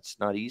 7. That's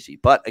not easy.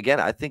 But again,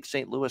 I think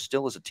St. Louis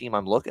still is a team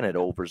I'm looking at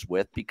overs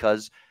with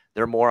because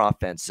they're more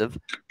offensive.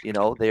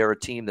 They are a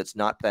team that's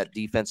not that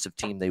defensive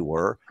team they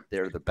were.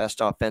 They're the best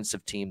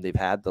offensive team they've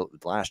had the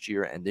last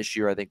year, and this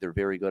year I think they're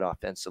very good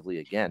offensively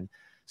again.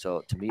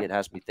 So to me, it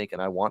has me thinking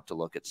I want to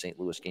look at St.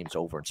 Louis games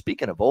over. And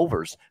speaking of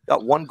overs,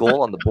 got 1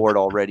 goal on the board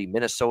already.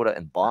 Minnesota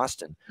and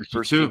Boston.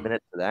 First 2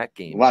 minutes of that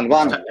game.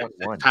 1-1.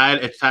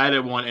 It's tied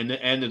at 1,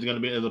 and there's going to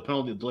be a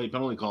delayed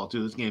penalty call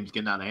too. This game's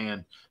getting out of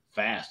hand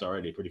fast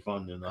already. Pretty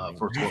fun in the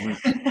first 4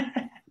 minutes.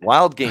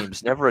 Wild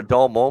games, never a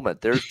dull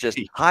moment. There's just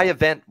high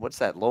event. What's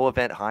that? Low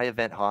event, high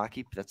event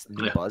hockey. That's the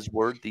new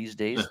buzzword these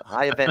days.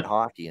 High event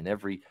hockey in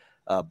every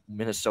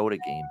Minnesota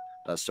game.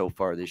 So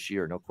far this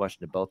year, no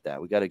question about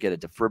that. We got to get a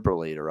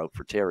defibrillator out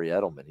for Terry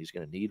Edelman. He's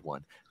going to need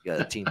one.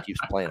 The team keeps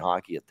playing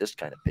hockey at this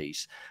kind of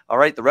pace. All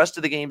right, the rest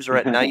of the games are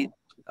at night.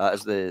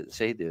 As they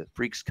say, the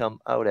freaks come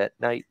out at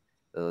night.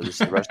 This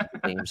is the rest of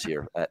the games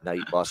here at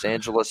night. Los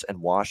Angeles and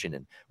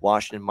Washington.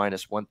 Washington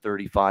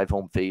 -135,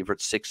 home favorite,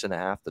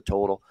 6.5 the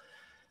total.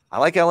 I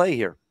like LA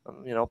here.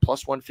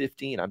 Plus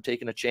 115. I'm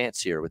taking a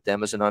chance here with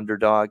them as an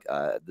underdog.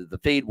 The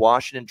fade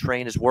Washington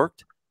train has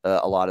worked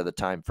a lot of the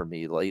time for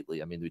me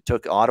lately. I mean, we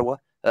took Ottawa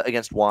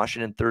against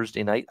Washington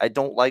Thursday night. I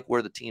don't like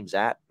where the team's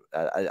at.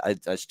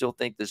 I still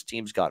think this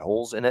team's got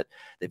holes in it.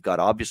 They've got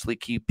obviously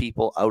key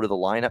people out of the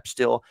lineup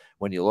still.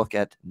 When you look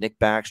at Nick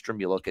Backstrom,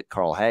 you look at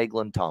Carl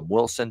Hagelin, Tom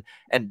Wilson,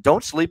 and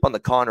don't sleep on the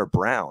Connor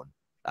Brown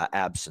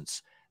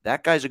absence.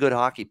 That guy's a good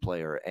hockey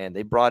player, and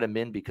they brought him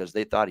in because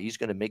they thought he's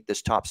going to make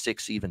this top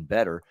 6 even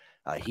better.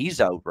 He's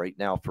out right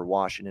now for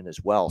Washington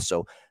as well.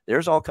 So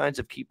there's all kinds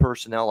of key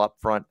personnel up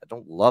front. I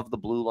don't love the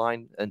blue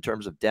line in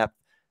terms of depth.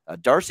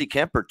 Darcy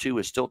Kemper, too,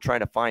 is still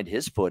trying to find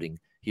his footing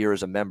here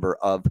as a member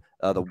of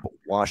the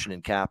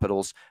Washington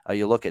Capitals.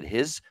 You look at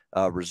his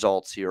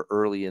results here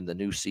early in the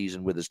new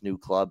season with his new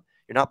club.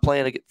 You're not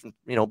playing,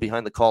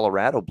 behind the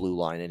Colorado blue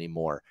line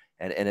anymore.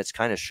 And it's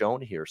kind of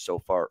shown here so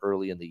far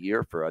early in the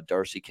year for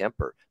Darcy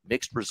Kemper.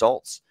 Mixed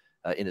results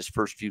in his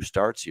first few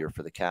starts here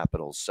for the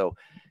Capitals. So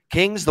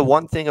Kings, the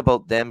one thing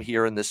about them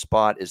here in this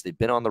spot is they've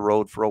been on the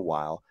road for a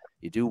while.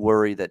 You do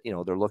worry that,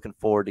 they're looking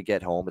forward to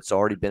get home. It's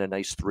already been a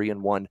nice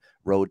 3-1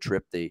 road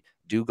trip. They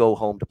do go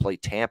home to play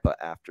Tampa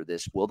after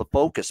this. Will the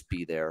focus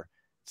be there?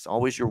 It's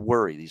always your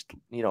worry. These,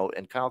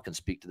 and Kyle can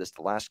speak to this,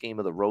 the last game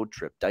of the road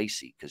trip,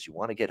 dicey, because you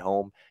want to get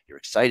home. You're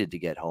excited to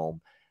get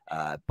home.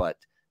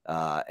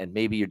 And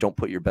maybe you don't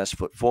put your best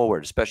foot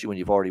forward, especially when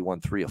you've already won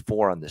 3 of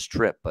 4 on this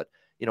trip. But,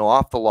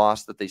 off the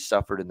loss that they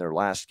suffered in their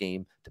last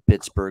game to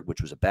Pittsburgh,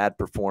 which was a bad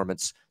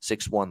performance,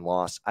 6-1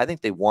 loss, I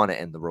think they want to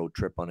end the road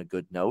trip on a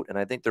good note. And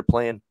I think they're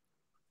playing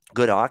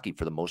good hockey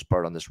for the most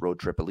part on this road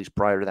trip, at least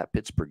prior to that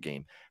Pittsburgh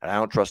game. And I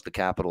don't trust the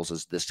Capitals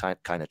as this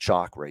kind of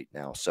chalk right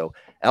now. So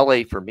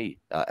LA for me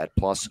at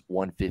plus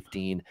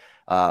 115.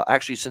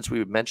 Actually, since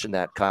we mentioned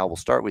that, Kyle, we'll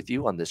start with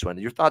you on this one.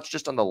 Your thoughts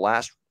just on the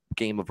last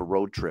game of a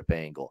road trip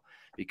angle,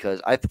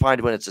 because I find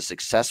when it's a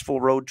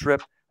successful road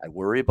trip, I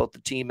worry about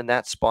the team in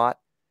that spot.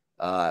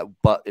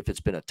 But if it's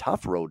been a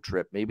tough road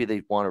trip, maybe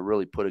they want to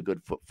really put a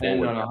good foot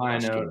forward. And on a high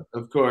note,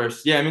 of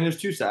course. Yeah, I mean,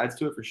 there's 2 sides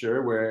to it for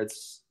sure, where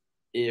it's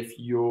if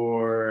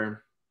I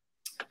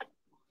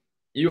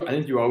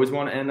think you always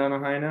want to end on a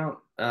high note.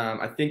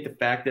 I think the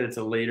fact that it's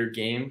a later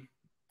game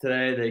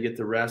today, they get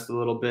to rest a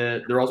little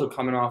bit. They're also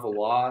coming off a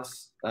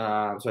loss.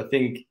 So I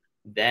think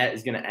that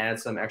is going to add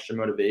some extra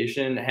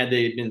motivation. Had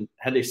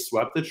they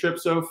swept the trip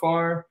so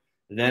far,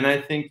 then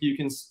I think you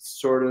can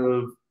sort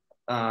of,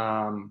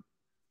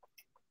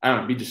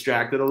 be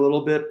distracted a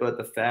little bit. But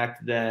the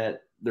fact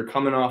that they're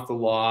coming off the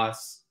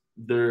loss,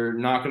 they're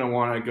not going to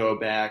want to go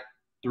back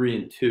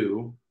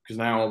 3-2 because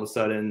now all of a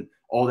sudden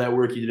all that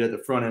work you did at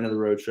the front end of the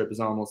road trip is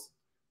almost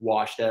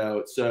washed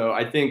out. So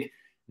I think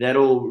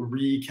that'll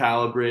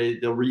recalibrate,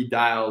 they'll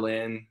redial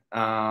in.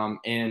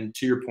 And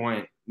to your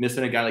point,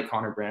 missing a guy like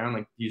Connor Brown,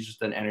 like he's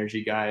just an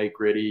energy guy,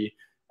 gritty.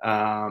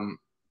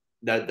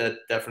 That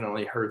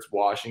definitely hurts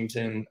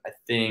Washington. I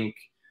think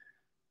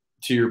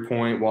to your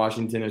point,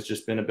 Washington has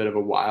just been a bit of a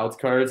wild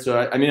card. So,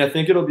 I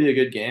think it'll be a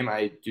good game.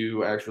 I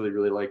do actually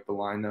really like the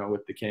line, though,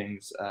 with the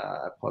Kings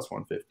at plus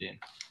 115.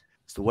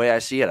 It's the way I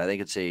see it. I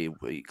think it's a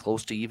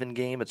close to even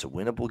game. It's a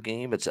winnable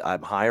game.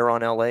 I'm higher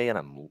on LA and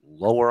I'm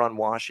lower on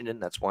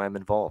Washington. That's why I'm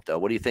involved.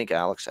 What do you think,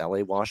 Alex? LA,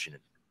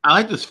 Washington? I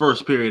like this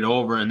first period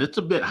over, and it's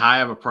a bit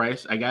high of a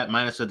price. I got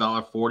minus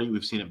 $1.40.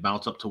 We've seen it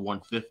bounce up to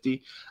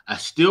 150. I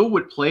still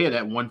would play it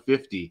at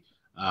 150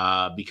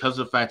 because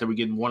of the fact that we're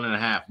getting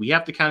 1.5. We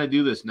have to kind of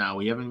do this now.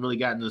 We haven't really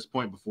gotten to this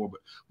point before, but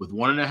with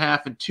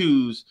 1.5 and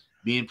 2s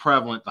being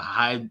prevalent, the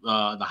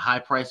high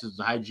prices,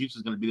 the high juice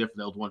is going to be there for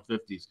those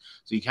 150s.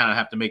 So you kind of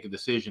have to make a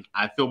decision.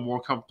 I feel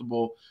more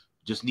comfortable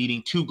just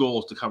needing 2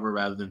 goals to cover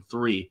rather than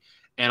 3.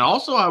 And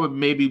also, I would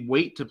maybe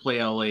wait to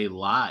play LA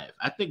live.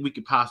 I think we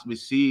could possibly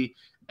see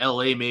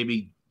LA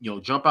maybe,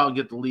 jump out and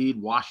get the lead,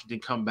 Washington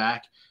come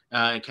back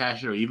and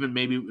cash it, or even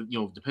maybe,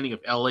 depending if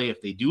LA,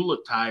 if they do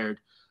look tired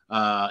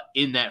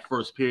in that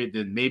first period,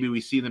 then maybe we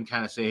see them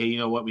kind of say, hey, you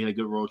know what, we had a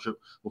good road trip,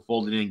 we'll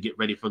fold it in and get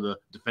ready for the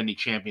defending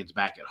champions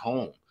back at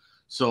home.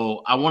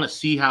 So I want to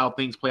see how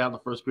things play out in the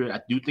first period.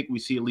 I do think we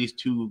see at least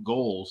 2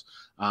 goals,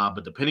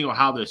 but depending on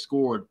how they're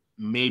scored,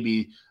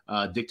 maybe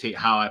dictate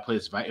how I play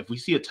this. If we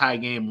see a tie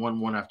game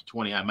 1-1 after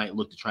 20, I might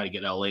look to try to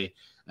get LA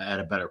at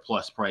a better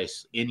plus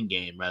price in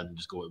game rather than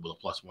just go with a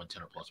plus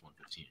 110 or plus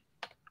 115.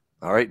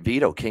 All right,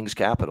 Vito, Kings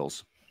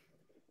Capitals.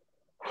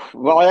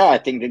 Well, yeah, I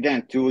think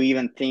again 2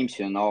 even teams,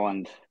 and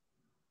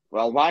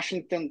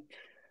Washington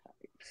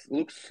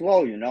looks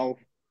slow,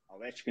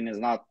 Ovechkin is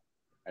not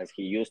as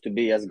he used to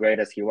be, as great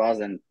as he was,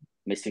 and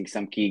missing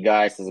some key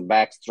guys as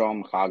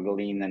Backstrom,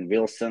 Hagelin, and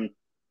Wilson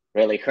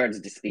really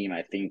hurts this team,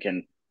 I think.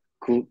 And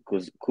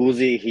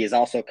Kuzi, he's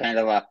also kind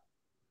of a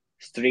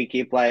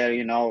streaky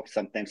player,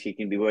 Sometimes he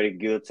can be very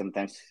good,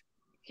 sometimes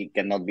he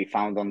cannot be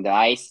found on the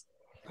ice.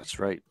 That's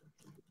right.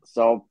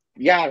 So,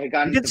 yeah. You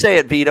can say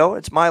it, Vito.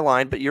 It's my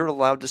line, but you're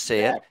allowed to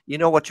say it. You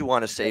know what you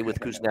want to say with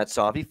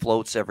Kuznetsov. He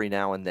floats every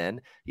now and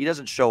then. He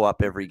doesn't show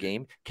up every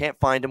game. Can't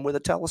find him with a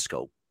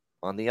telescope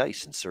on the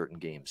ice in certain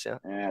games.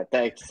 Yeah,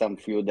 take some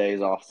few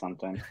days off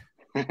sometimes.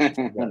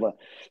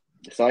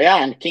 So,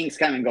 yeah, and Kings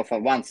coming off a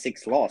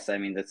 1-6 loss. I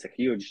mean, that's a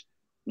huge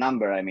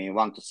number.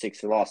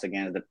 1-6 loss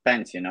against the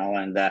Pens,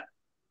 and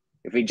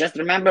if we just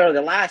remember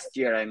the last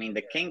year,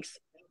 the Kings,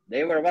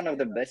 they were one of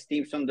the best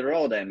teams on the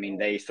road.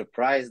 They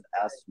surprised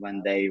us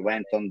when they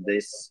went on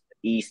this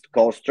East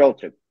Coast road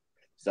trip.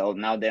 So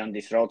now they're on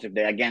this road trip.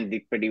 They again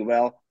did pretty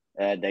well.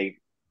 They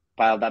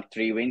piled up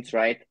 3 wins,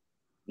 right?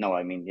 No,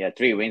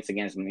 3 wins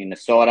against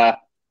Minnesota,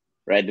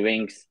 Red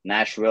Wings,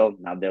 Nashville.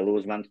 Now they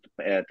lose one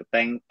to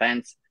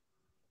Pens.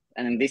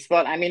 And in this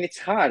spot, it's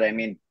hard.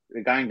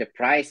 Regarding the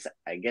price,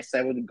 I guess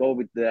I would go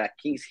with the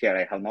Kings here.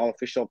 I have no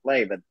official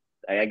play, but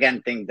I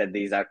again think that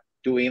these are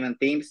 2 even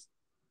teams.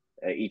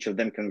 Each of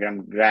them can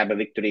grab a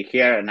victory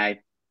here, and I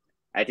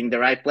think the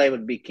right play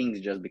would be Kings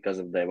just because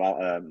of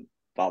the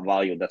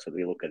value. That's what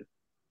we look at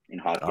in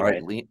hockey. All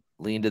right,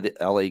 lean to the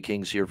LA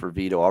Kings here for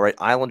Vito. All right,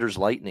 Islanders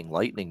Lightning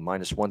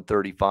minus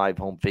 135,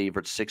 home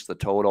favorite, 6 the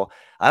total.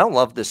 I don't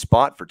love this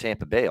spot for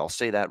Tampa Bay. I'll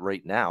say that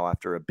right now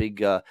after a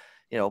big,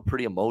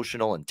 pretty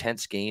emotional,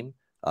 intense game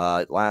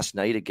last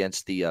night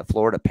against the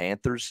Florida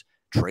Panthers,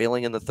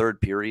 trailing in the 3rd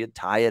period,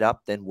 tie it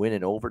up, then win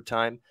in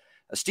overtime.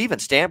 Steven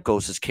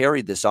Stamkos has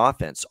carried this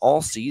offense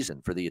all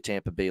season for the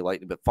Tampa Bay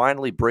Lightning, but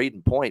finally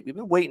Braden Point, we've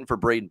been waiting for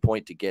Braden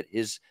Point to get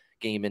his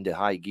game into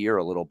high gear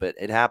a little bit.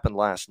 It happened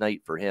last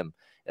night for him,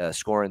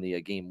 scoring the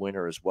game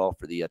winner as well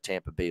for the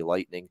Tampa Bay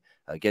Lightning,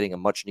 getting a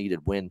much-needed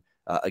win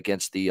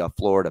against the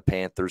Florida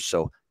Panthers.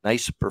 So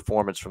nice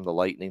performance from the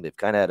Lightning. They've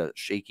kind of had a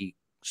shaky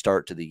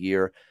start to the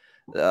year.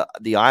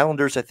 The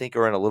Islanders, I think,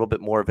 are in a little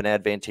bit more of an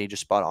advantageous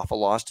spot off a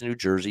loss to New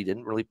Jersey.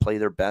 Didn't really play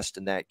their best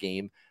in that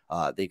game.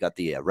 They got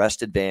the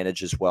rest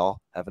advantage as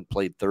well. Haven't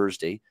played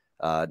Thursday.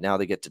 Now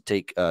they get to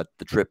take the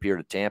trip here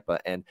to Tampa.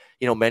 And,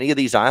 many of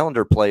these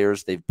Islander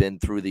players, they've been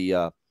through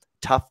the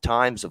tough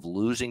times of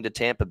losing to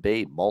Tampa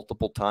Bay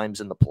multiple times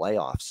in the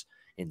playoffs,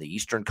 in the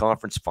Eastern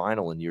Conference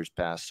Final in years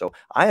past. So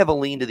I have a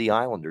lean to the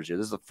Islanders here.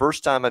 This is the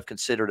first time I've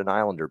considered an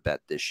Islander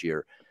bet this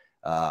year.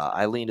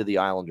 I lean to the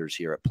Islanders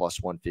here at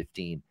plus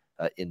 115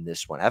 in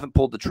this one. I haven't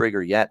pulled the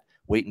trigger yet.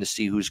 Waiting to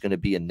see who's going to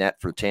be in net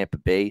for Tampa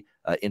Bay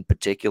in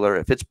particular.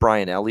 If it's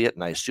Brian Elliott,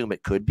 and I assume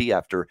it could be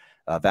after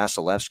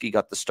Vasilevsky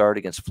got the start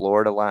against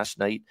Florida last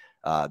night,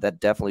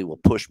 that definitely will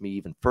push me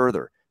even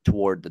further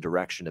toward the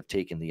direction of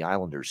taking the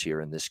Islanders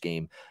here in this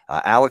game.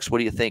 Alex, what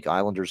do you think?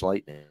 Islanders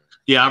Lightning?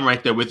 Yeah, I'm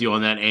right there with you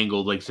on that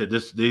angle. Like I said,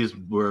 these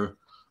were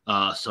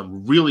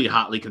some really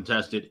hotly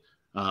contested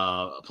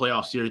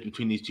playoff series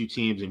between these 2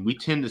 teams, and we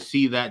tend to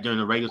see that during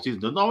the regular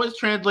season. Doesn't always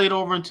translate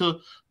over into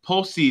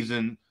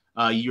postseason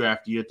year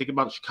after year. Think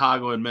about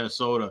Chicago and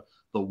Minnesota.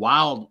 The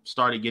Wild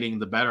started getting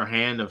the better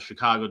hand of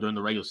Chicago during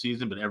the regular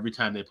season, but every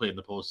time they played in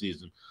the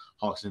postseason,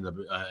 Hawks ended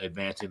up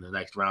advancing the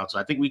next round. So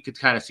I think we could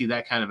kind of see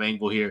that kind of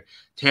angle here.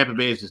 Tampa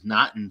Bay is just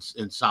not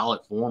in solid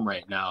form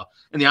right now.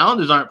 And the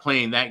Islanders aren't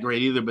playing that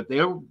great either, but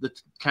they're the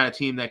kind of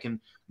team that can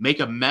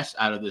make a mess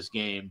out of this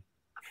game,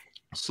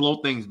 slow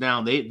things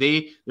down.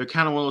 They're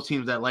kind of one of those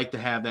teams that like to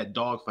have that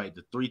dogfight.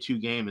 The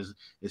 3-2 game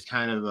is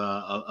kind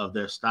of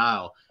their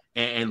style.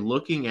 And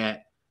looking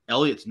at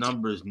Elliott's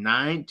numbers,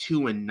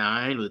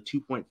 9-2-9 with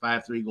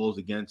 2.53 goals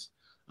against,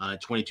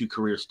 22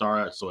 career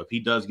starts. So if he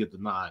does get the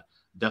nod,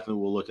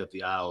 definitely we'll look at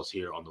the Isles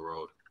here on the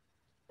road.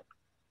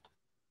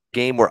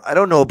 game where I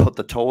don't know about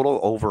the total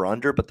over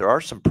under, but there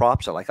are some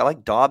props I like. I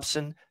like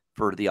Dobson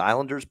for the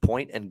Islanders,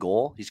 point and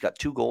goal. He's got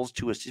 2 goals,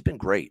 2 assists. He's been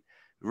great.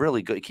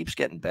 Really good. He keeps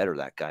getting better,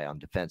 that guy on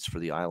defense for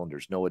the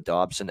Islanders. Noah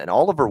Dobson and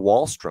Oliver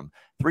Wahlstrom,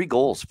 3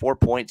 goals, 4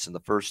 points in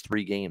the first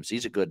 3 games.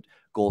 He's a good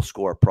goal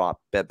scorer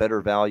prop, better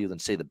value than,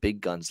 say, the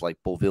big guns like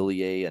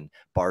Beauvillier and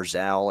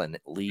Barzal and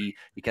Lee.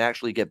 You can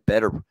actually get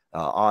better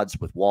odds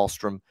with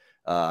Wahlstrom,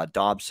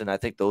 Dobson. I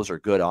think those are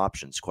good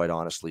options, quite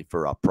honestly,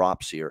 for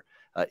props here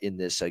in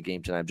this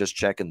game tonight. I'm just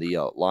checking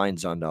the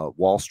lines on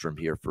Wahlstrom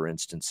here, for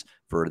instance,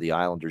 for the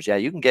Islanders. Yeah,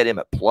 you can get him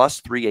at plus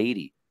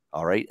 380.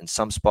 All right, in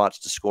some spots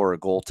to score a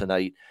goal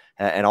tonight.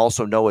 And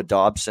also Noah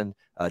Dobson,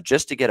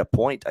 just to get a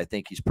point, I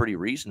think he's pretty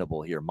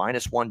reasonable here.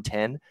 Minus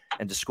 110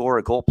 and to score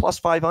a goal, plus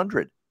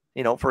 500,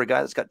 for a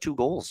guy that's got 2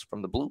 goals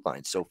from the blue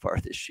line so far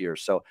this year.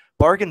 So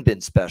bargain bin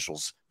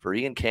specials for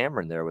Ian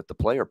Cameron there with the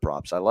player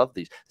props. I love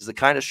these. This is the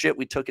kind of shit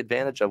we took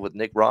advantage of with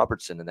Nick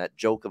Robertson and that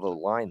joke of a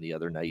line the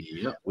other night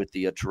with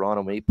the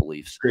Toronto Maple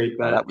Leafs. Great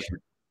bet.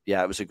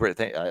 It was a great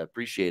thing. I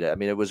appreciate it. I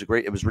mean, it was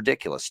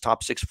ridiculous.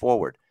 Top 6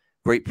 forward,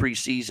 great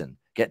preseason.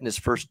 Getting his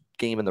first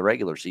game in the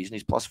regular season,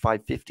 he's plus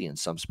 550 in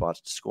some spots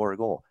to score a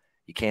goal.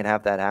 You can't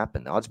have that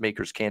happen. Odds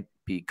makers can't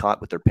be caught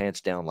with their pants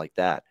down like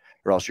that,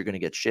 or else you're going to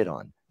get shit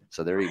on.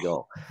 So there you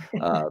go.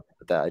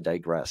 I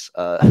digress.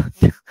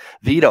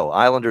 Vito,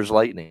 Islanders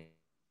Lightning.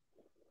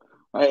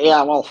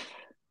 Yeah, well,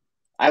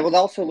 I would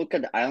also look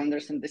at the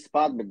Islanders in this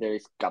spot, but there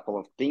is a couple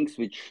of things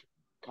which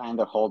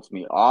kind of holds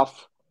me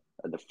off.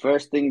 The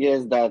first thing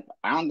is that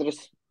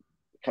Islanders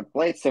have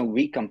played some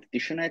weak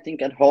competition, I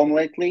think, at home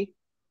lately.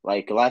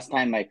 Like last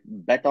time I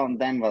bet on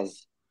them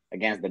was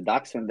against the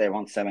Ducks when they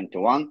won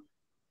 7-1.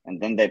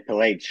 And then they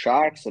played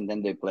Sharks and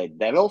then they played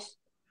Devils.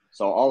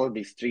 So all of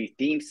these 3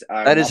 teams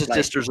are that is the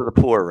sisters of the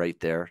poor right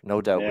there. No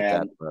doubt with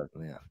that. But,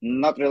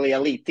 not really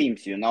elite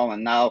teams, and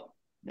now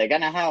they're going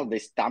to have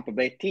this Tampa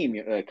Bay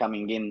team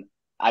coming in.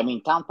 I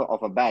mean, Tampa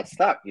off a bad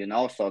start,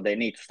 so they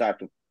need to start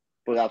to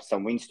put up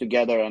some wins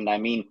together. And I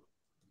mean,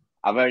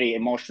 a very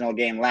emotional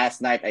game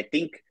last night. I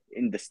think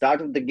in the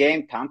start of the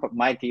game, Tampa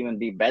might even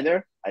be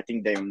better. I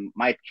think they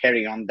might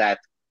carry on that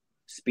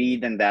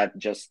speed and that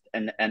just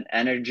an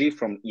energy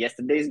from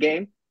yesterday's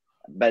game.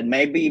 But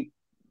maybe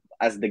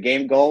as the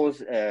game goes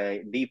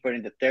deeper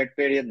in the third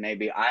period,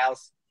 maybe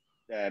Isles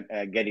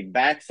get it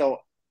back. So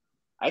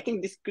I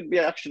think this could be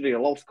actually a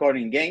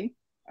low-scoring game.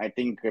 I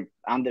think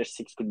under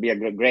 6 could be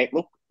a great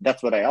look.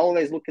 That's what I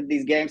always look at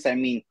these games. I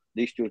mean,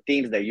 these 2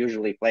 teams, they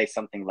usually play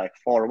something like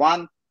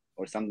 4-1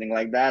 or something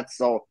like that.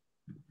 So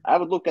I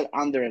would look at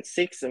under at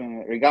 6.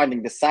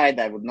 Regarding the side,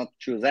 I would not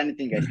choose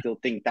anything. I still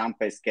think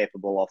Tampa is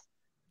capable of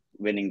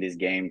winning this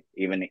game,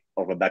 even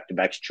of a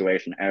back-to-back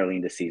situation early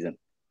in the season.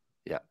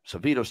 Yeah. So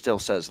Vito still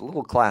says a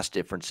little class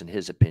difference in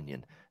his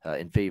opinion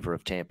in favor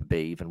of Tampa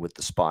Bay, even with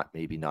the spot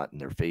maybe not in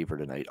their favor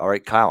tonight. All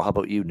right, Kyle, how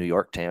about you? New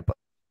York, Tampa.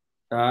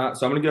 So I'm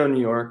going to go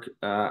New York.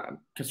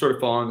 Sort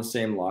of following the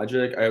same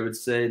logic. I would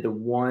say the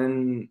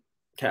one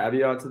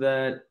caveat to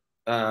that,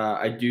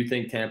 I do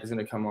think Tampa's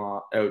going to come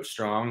out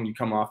strong. You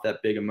come off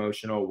that big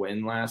emotional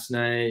win last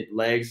night.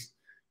 Legs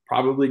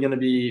probably going to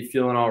be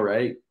feeling all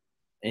right.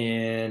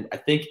 And I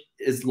think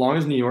as long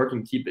as New York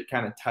can keep it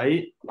kind of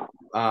tight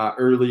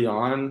early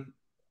on,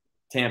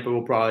 Tampa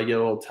will probably get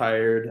a little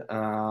tired.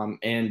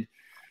 And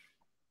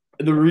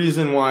the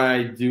reason why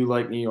I do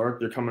like New York,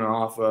 they're coming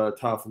off a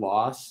tough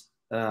loss.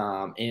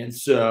 And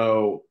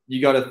so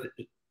you got to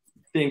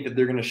think that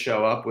they're going to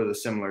show up with a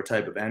similar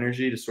type of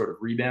energy to sort of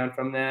rebound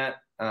from that.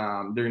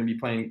 They're going to be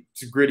playing –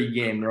 it's a gritty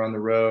game. They're on the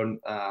road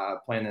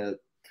playing a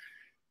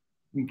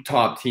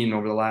top team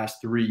over the last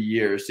 3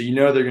 years. So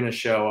they're going to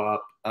show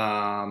up.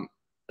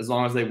 As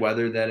long as they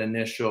weather that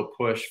initial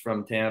push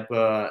from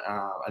Tampa,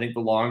 I think the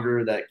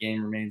longer that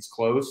game remains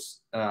close,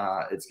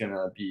 it's going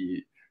to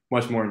be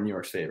much more in New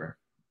York's favor.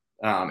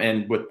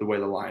 And with the way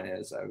the line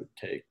is, I would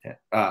take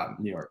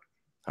New York.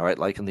 All right,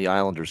 liking the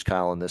Islanders,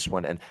 Kyle, in this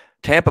one. And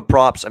Tampa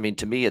props, I mean,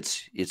 to me,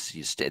 it's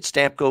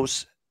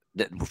Stamkos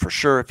for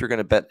sure. If you're going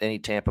to bet any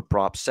Tampa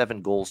props,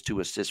 7 goals, 2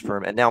 assists for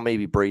him. And now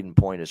maybe Braden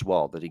Point as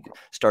well, that he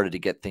started to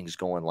get things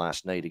going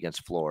last night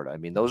against Florida. I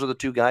mean, those are the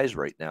 2 guys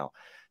right now.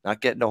 Not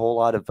getting a whole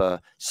lot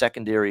of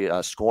secondary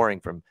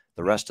scoring from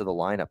the rest of the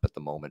lineup at the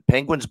moment.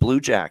 Penguins, Blue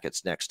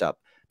Jackets next up.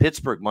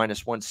 Pittsburgh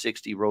minus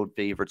 160 road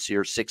favorites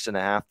here,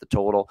 6.5 the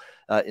total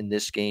in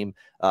this game.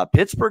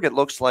 Pittsburgh, it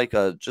looks like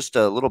just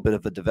a little bit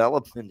of a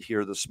development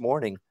here this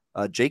morning.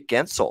 Jake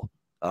Gensel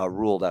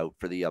ruled out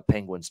for the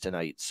Penguins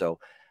tonight. So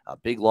a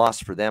big loss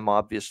for them,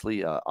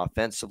 obviously,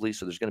 offensively.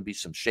 So there's going to be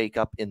some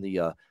shakeup in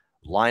the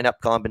lineup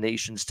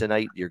combinations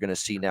tonight. You're going to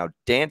see now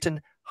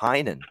Danton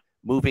Heinen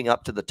moving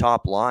up to the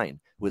top line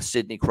with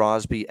Sidney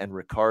Crosby and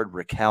Rickard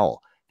Rakell.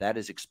 That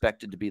is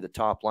expected to be the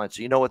top line.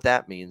 So you know what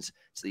that means.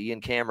 It's the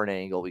Ian Cameron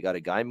angle. We got a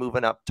guy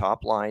moving up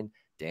top line.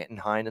 Danton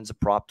Heinen's a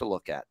prop to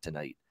look at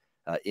tonight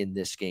in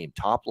this game.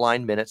 Top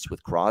line minutes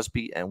with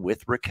Crosby and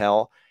with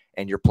Rakell.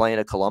 And you're playing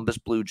a Columbus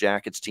Blue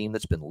Jackets team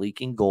that's been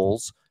leaking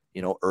goals,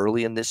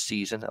 early in this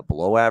season, a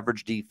below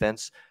average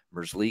defense.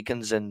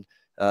 Merzlikins and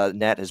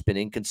net has been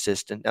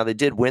inconsistent. Now, they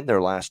did win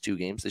their last 2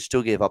 games. They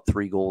still gave up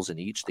 3 goals in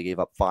each. They gave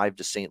up 5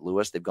 to St.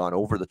 Louis. They've gone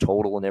over the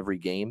total in every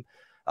game.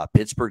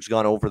 Pittsburgh's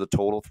gone over the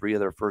total 3 of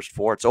their first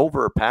 4. It's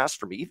over or past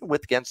for me, even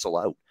with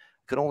Gensel out.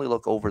 Could only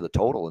look over the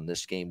total in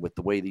this game with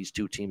the way these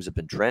 2 teams have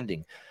been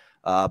trending.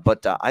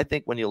 But I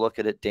think when you look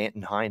at it,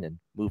 Danton Heinen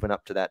moving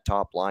up to that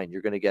top line,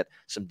 you're going to get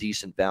some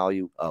decent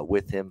value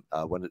with him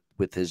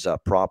with his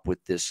prop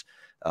with this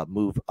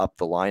move up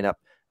the lineup.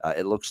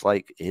 It looks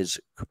like his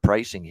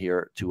pricing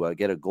here to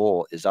get a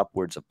goal is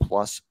upwards of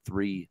plus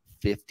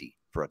 350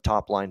 for a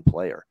top line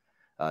player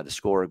to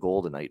score a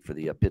goal tonight for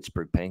the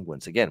Pittsburgh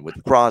Penguins. Again,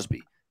 with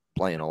Crosby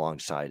playing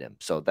alongside him.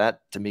 So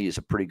that, to me, is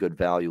a pretty good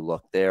value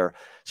look there.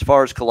 As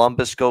far as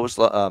Columbus goes,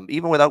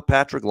 even without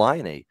Patrick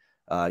Laine,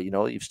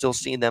 you've still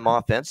seen them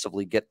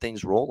offensively get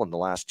things rolling the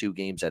last 2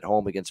 games at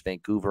home against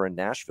Vancouver and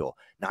Nashville.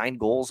 9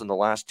 goals in the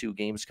last 2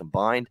 games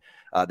combined.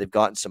 They've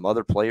gotten some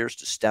other players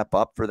to step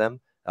up for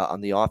them on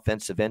the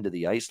offensive end of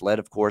the ice, led,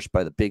 of course,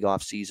 by the big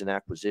offseason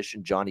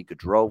acquisition, Johnny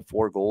Gaudreau,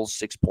 4 goals,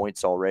 6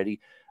 points already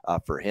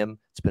for him.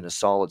 It's been a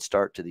solid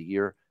start to the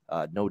year,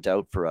 no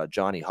doubt, for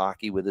Johnny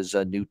Hockey with his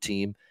new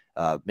team.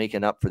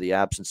 Making up for the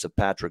absence of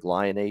Patrick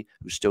Laine,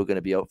 who's still going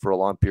to be out for a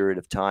long period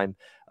of time.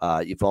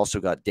 You've also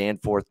got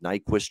Danforth,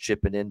 Nyquist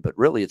chipping in, but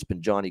really it's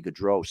been Johnny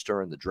Gaudreau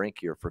stirring the drink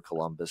here for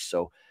Columbus.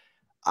 So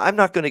I'm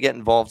not going to get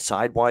involved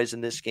sidewise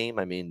in this game.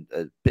 I mean,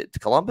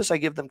 Columbus, I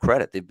give them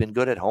credit. They've been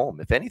good at home.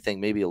 If anything,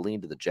 maybe a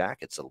lean to the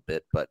Jackets a little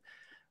bit, but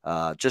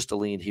just a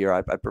lean here.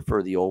 I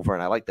prefer the over,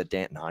 and I like the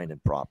Danton Heinen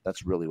prop.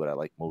 That's really what I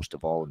like most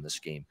of all in this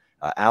game.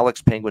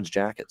 Alex, Penguins,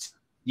 Jackets.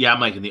 Yeah,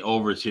 I'm liking the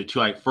overs here too.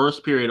 Like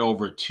first period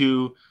over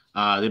 2.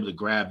 They're able to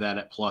grab that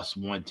at plus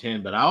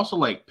 110. But I also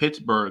like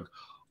Pittsburgh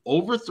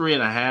over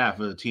 3.5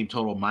 of the team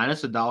total,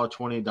 minus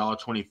 $1.20,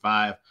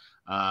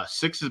 $1.25.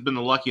 6 has been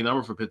the lucky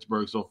number for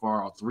Pittsburgh so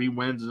far. 3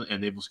 wins,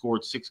 and they've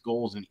scored 6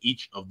 goals in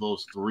each of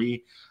those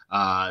 3.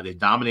 They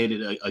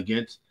dominated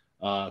against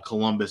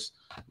Columbus.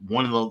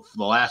 One of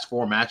the last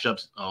 4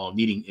 matchups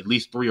needing at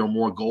least 3 or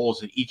more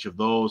goals in each of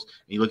those.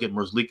 And you look at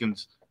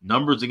Merzlikins'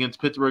 numbers against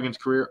Pittsburgh in his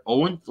career,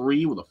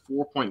 0-3 with a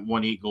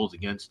 4.18 goals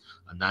against,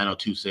 a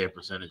 .902 save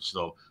percentage.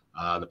 So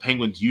the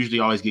Penguins usually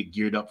always get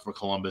geared up for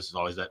Columbus. It's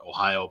always that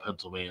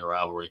Ohio-Pennsylvania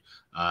rivalry.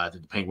 I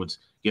think the Penguins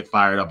get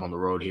fired up on the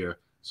road here.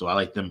 So I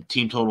like them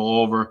team total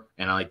over,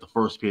 and I like the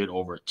first period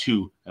over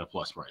 2 at a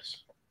plus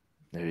price.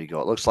 There you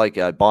go. It looks like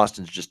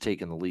Boston's just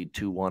taken the lead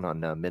 2-1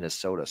 on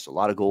Minnesota. So a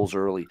lot of goals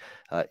early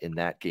in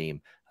that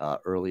game,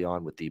 early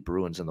on with the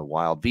Bruins and the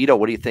Wild. Vito,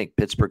 what do you think?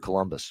 Pittsburgh,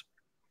 Columbus.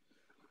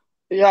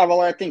 Yeah,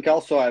 well, I think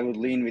also I would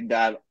lean with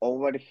that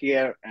over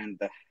here. And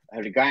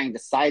regarding the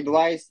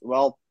sidewise,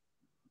 well,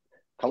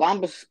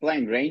 Columbus is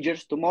playing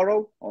Rangers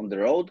tomorrow on the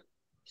road.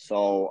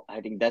 So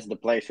I think that's the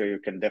place where you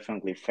can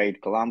definitely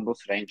fade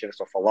Columbus. Rangers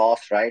of a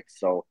loss, right?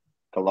 So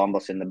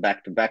Columbus in the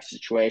back-to-back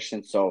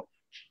situation. So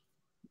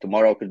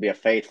tomorrow could be a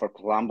fade for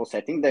Columbus.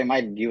 I think they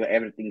might give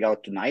everything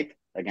out tonight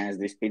against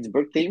this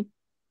Pittsburgh team.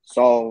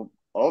 So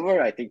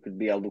over, I think, could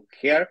be a look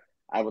here.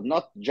 I would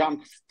not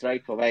jump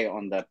straight away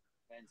on the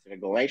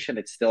regulation.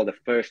 It's still the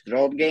first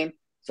road game.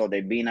 So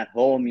they've been at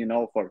home,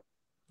 for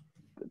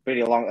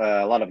pretty long,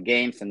 a lot of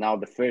games. And now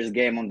the first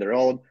game on the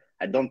road.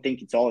 I don't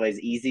think it's always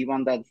easy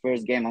on that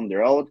first game on the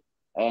road.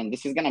 And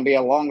this is going to be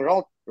a long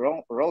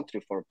road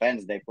trip for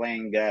Pens. They're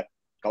playing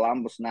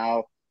Columbus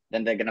now.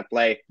 Then they're going to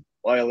play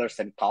Oilers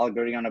and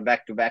Calgary on a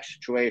back-to-back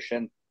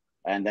situation.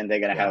 And then they're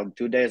going to have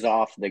 2 days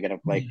off. They're going to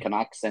play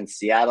Canucks and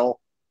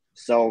Seattle.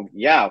 So,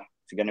 yeah,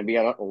 it's going to be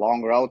a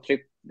long road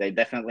trip. They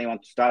definitely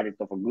want to start it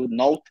off a good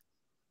note.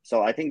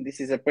 So I think this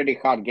is a pretty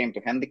hard game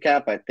to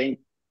handicap. I think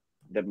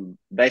the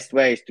best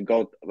way is to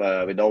go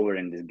with over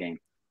in this game.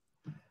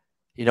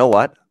 You know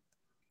what?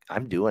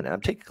 I'm doing it.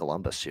 I'm taking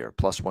Columbus here,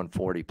 plus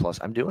 140 plus.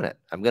 I'm doing it.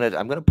 I'm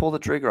gonna pull the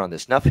trigger on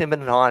this. Enough him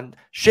and Han.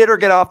 Shit or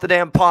get off the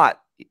damn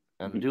pot.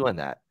 I'm doing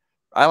that.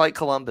 I like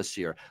Columbus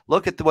here.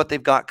 Look at what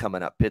they've got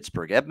coming up.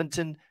 Pittsburgh,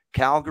 Edmonton,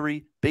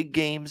 Calgary, big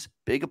games,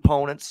 big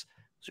opponents.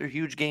 Those are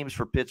huge games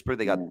for Pittsburgh.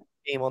 They got a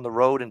game on the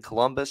road in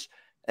Columbus.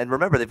 And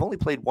remember, they've only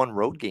played 1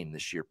 road game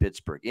this year,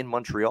 Pittsburgh, in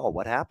Montreal.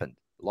 What happened?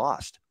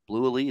 Lost.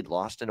 Blew a lead.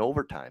 Lost in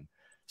overtime.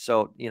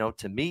 So,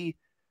 to me,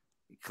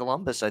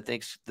 Columbus, I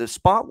think the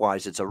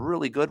spot-wise, it's a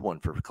really good one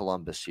for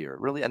Columbus here.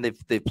 Really, and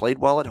they've played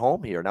well at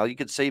home here. Now, you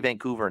could say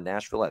Vancouver and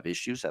Nashville have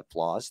issues, have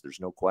flaws. There's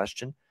no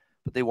question.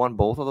 But they won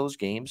both of those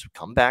games,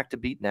 come back to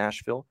beat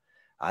Nashville.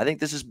 I think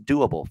this is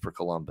doable for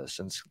Columbus.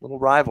 And it's a little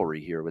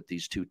rivalry here with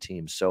these 2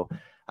 teams. So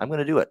I'm going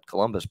to do it.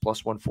 Columbus,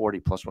 plus 140,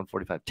 plus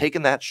 145.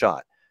 Taking that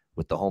shot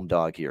with the home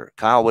dog here.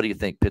 Kyle, what do you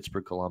think?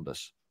 Pittsburgh,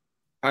 Columbus.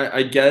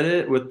 I get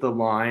it with the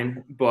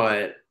line,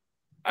 but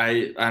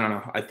I don't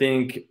know. I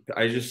think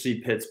I just see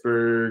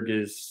Pittsburgh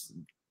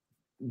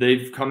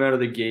they've come out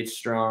of the gate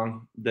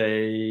strong.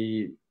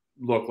 They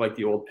look like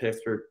the old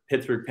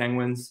Pittsburgh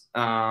Penguins.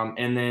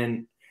 And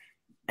then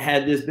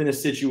had this been a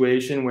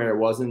situation where it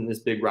wasn't this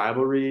big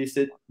rivalry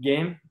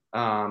game,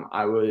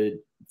 I would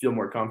feel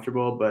more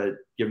comfortable. But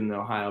given the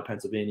Ohio,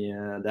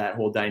 Pennsylvania, that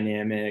whole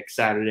dynamic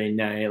Saturday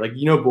night,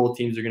 both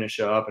teams are going to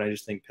show up. And I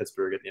just think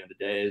Pittsburgh at the end of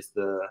the day is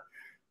the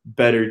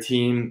better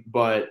team,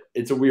 but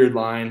it's a weird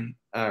line,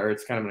 or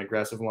it's kind of an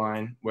aggressive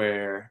line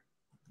where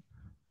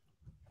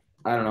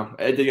I don't know.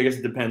 I guess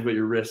it depends what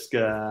your risk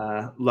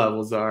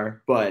levels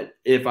are. But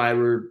if I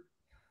were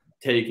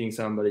taking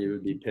somebody, it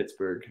would be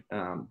Pittsburgh.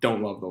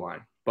 Don't love the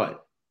line,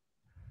 but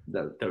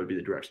that would be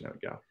the direction I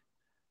would go.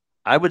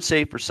 I would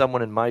say for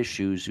someone in my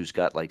shoes who's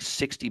got like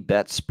 60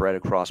 bets spread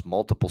across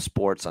multiple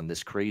sports on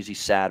this crazy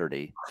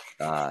Saturday,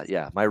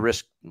 my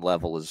risk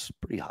level is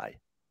pretty high.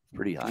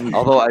 Pretty high.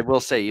 Although I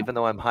will say, even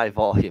though I'm high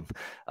volume,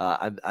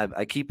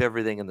 I keep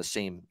everything in the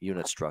same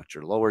unit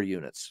structure, lower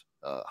units,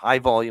 high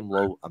volume,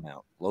 low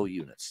amount, low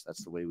units.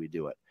 That's the way we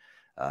do it.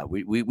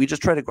 We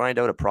just try to grind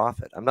out a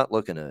profit. I'm not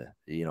looking to,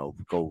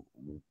 go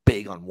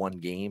big on one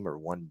game or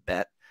one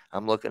bet.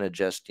 I'm looking to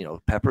just,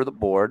 pepper the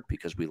board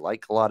because we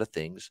like a lot of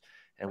things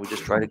and we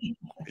just try to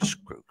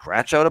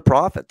scratch out a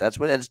profit. That's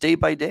what it's day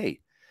by day.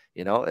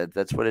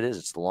 That's what it is.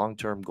 It's the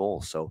long-term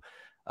goal. So,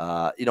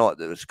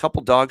 there's a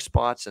couple dog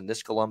spots, and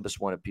this Columbus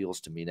one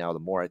appeals to me now the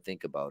more I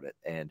think about it.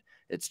 And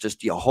it's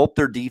just, you hope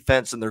their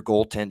defense and their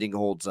goaltending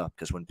holds up,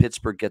 because when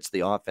Pittsburgh gets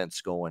the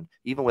offense going,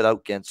 even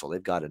without Gensel,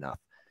 they've got enough.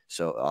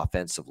 So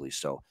offensively,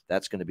 so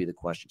that's going to be the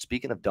question.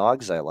 Speaking of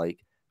dogs,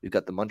 we've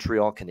got the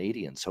Montreal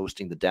Canadiens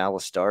hosting the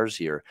Dallas Stars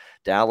here.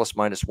 Dallas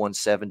minus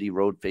 170,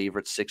 road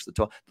favorites,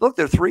 6-12. Look,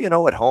 they're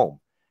 3-0 at home.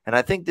 And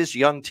I think this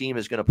young team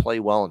is going to play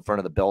well in front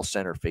of the Bell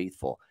Center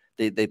faithful.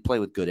 They play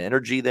with good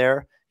energy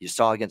there. You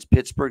saw against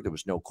Pittsburgh, there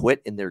was no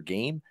quit in their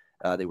game.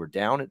 They were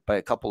down by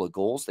a couple of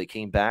goals. They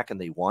came back and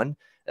they won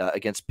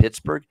against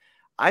Pittsburgh.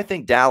 I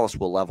think Dallas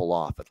will level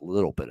off a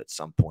little bit at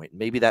some point.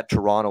 Maybe that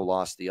Toronto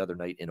loss the other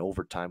night in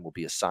overtime will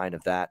be a sign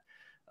of that.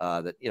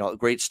 A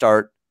great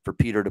start for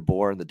Peter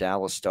DeBoer and the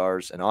Dallas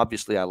Stars. And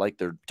obviously I like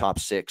their top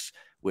six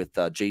with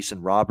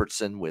Jason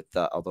Robertson,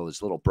 although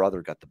his little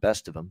brother got the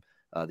best of him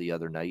the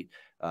other night.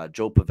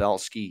 Joe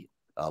Pavelski,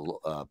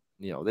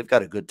 they've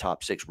got a good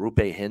top six. Rupe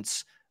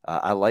Hintz.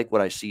 I like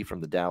what I see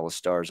from the Dallas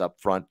Stars up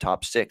front,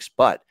 top six.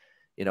 But,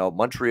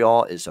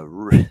 Montreal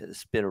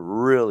it's been a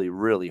really,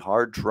 really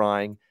hard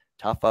trying,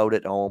 tough out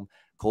at home.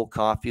 Cole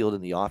Caulfield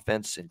in the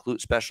offense,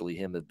 especially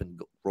him, have been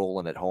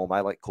rolling at home.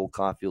 I like Cole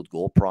Caulfield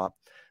goal prop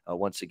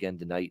once again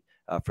tonight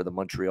for the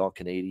Montreal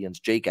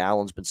Canadiens. Jake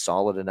Allen's been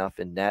solid enough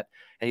in net.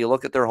 And you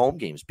look at their home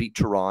games, beat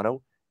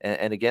Toronto,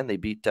 and again, they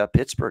beat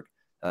Pittsburgh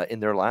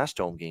in their last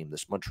home game,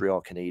 this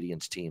Montreal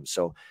Canadiens team.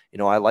 So,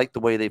 I like the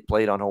way they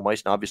played on home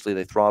ice. And obviously,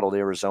 they throttled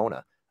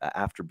Arizona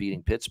after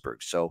beating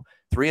Pittsburgh. So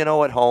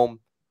 3-0 at home,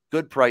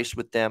 good price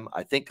with them.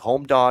 I think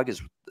home dog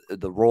is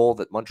the role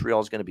that Montreal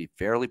is going to be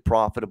fairly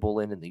profitable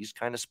in these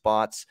kind of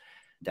spots.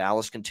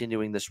 Dallas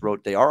continuing this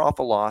road. They are off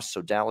a loss,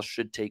 so Dallas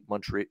shouldn't take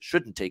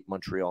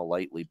Montreal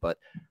lightly, but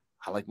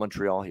I like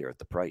Montreal here at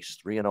the price.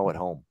 3-0 at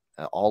home.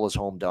 All as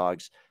home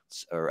dogs,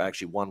 or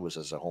actually one was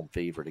as a home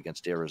favorite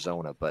against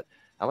Arizona, but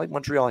I like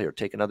Montreal here.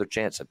 Take another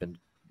chance. I've been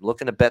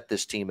looking to bet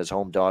this team as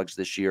home dogs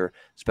this year,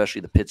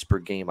 especially the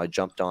Pittsburgh game. I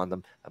jumped on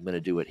them. I'm going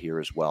to do it here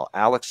as well.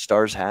 Alex,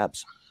 Stars,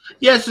 Habs.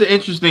 Yeah, it's an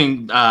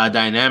interesting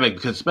dynamic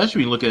because especially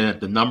when you're looking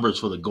at the numbers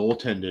for the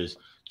goaltenders,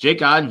 Jake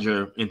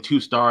Ottinger in 2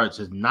 starts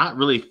has not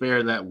really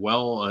fared that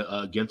well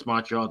against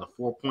Montreal, the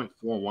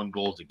 4.41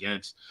 goals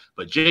against.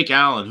 But Jake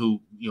Allen, who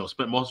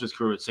spent most of his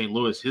career at St.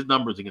 Louis, his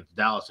numbers against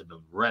Dallas have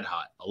been red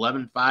hot.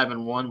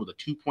 11-5-1 with a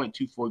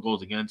 2.24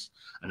 goals against,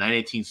 a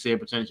 .918 save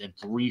percentage, and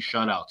 3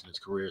 shutouts in his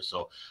career.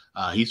 So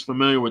he's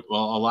familiar with a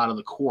lot of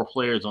the core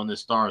players on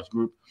this Stars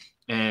group.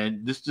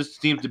 And this just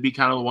seems to be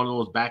kind of one of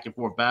those back and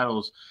forth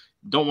battles.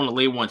 Don't want to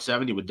lay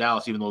 170 with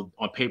Dallas, even though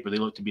on paper they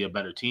look to be a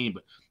better team,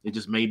 but it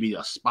just may be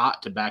a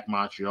spot to back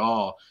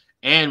Montreal.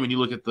 And when you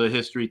look at the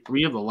history,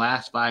 3 of the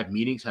last 5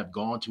 meetings have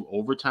gone to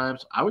overtime.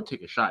 So I would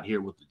take a shot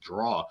here with the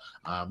draw.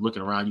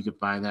 Looking around, you can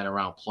find that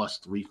around plus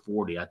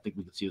 340. I think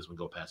we can see this one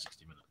go past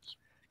 60 minutes.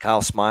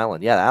 Kyle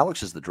smiling. Yeah,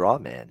 Alex is the draw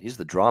man. He's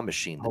the draw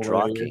machine, the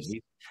draw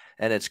king.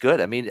 And it's good.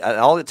 I mean,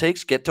 all it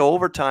takes, get to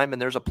overtime,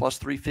 and there's a plus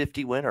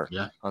 350 winner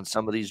on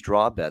some of these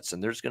draw bets.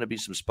 And there's going to be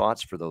some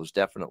spots for those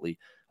definitely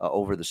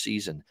over the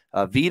season.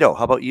 Vito,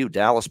 how about you?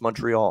 Dallas,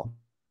 Montreal.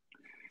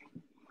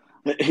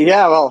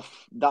 Yeah, well,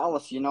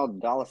 Dallas,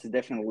 Dallas is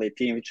definitely a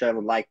team which I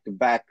would like to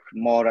back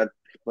more at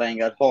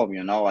playing at home.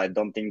 I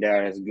don't think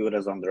they're as good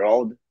as on the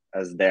road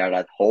as they are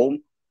at home.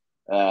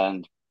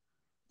 And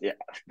yeah,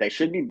 they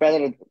should be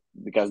better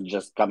because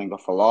just coming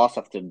off a loss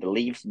after the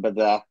Leafs. But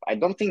I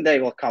don't think they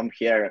will come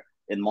here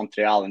in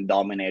Montreal and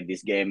dominate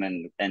this game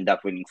and end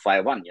up winning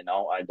 5-1.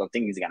 I don't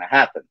think it's going to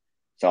happen.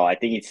 So I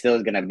think it's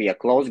still going to be a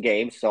close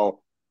game.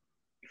 So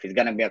if it's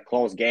going to be a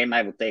close game,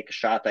 I will take a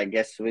shot, I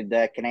guess, with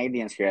the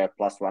Canadiens here at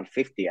plus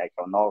 150. I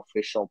have no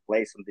official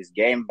place on this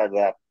game. But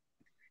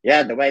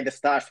the way the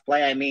Stars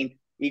play, I mean,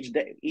 each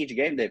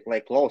game they play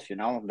close,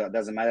 That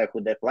doesn't matter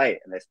who they play.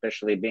 And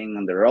especially being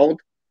on the road,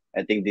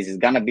 I think this is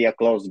going to be a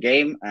close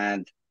game.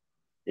 And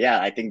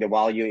yeah, I think the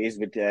value is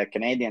with the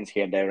Canadiens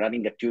here. They're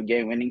running a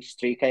 2-game winning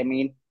streak, I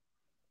mean.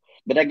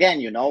 But again,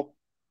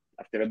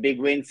 after a big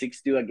win,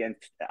 6-2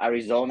 against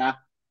Arizona,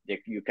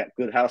 you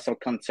could have some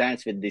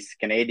concerns with this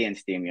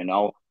Canadiens team,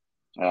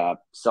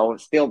 So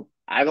still,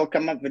 I will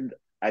come up with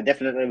I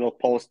definitely will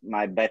post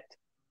my bet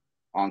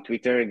on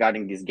Twitter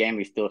regarding this game.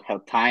 We still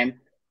have time.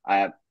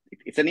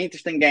 It's an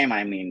interesting game.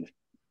 I mean,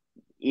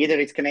 either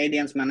it's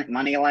Canadiens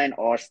money line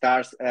or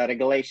Stars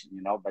regulation,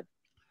 but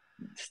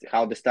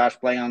how the Stars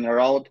play on the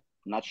road,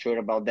 not sure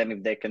about them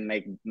if they can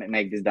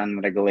make this done in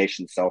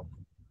regulation. So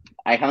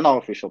I have no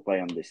official play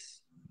on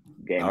this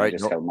game. I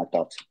just have my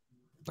thoughts.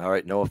 All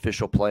right, no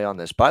official play on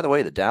this. By the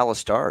way, the Dallas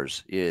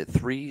Stars,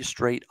 3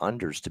 straight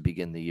unders to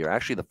begin the year.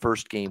 Actually, the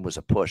first game was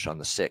a push on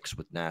the 6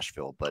 with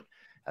Nashville, but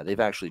they've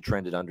actually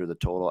trended under the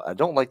total. I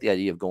don't like the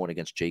idea of going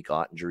against Jake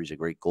Ottinger. He's a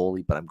great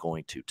goalie, but I'm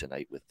going to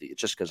tonight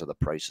just because of the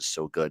price is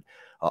so good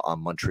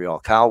on Montreal.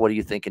 Kyle, what are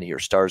you thinking here?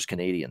 Stars,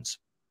 Canadiens.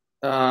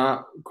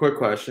 Quick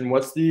question.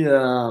 What's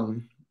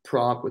the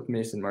prop with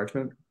Mason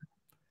Marchment?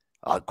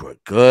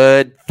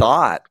 Good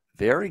thought.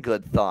 Very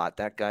good thought.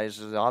 That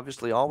guy's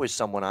obviously always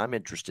someone I'm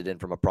interested in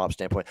from a prop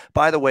standpoint.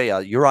 By the way,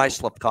 Juraj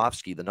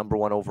Slafkovsky, the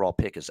 #1 overall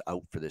pick, is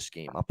out for this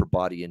game. Upper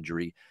body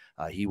injury.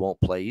 He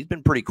won't play. He's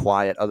been pretty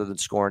quiet other than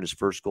scoring his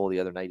first goal the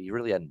other night. He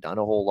really hadn't done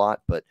a whole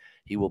lot, but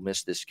he will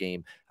miss this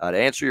game. To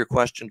answer your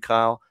question,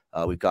 Kyle,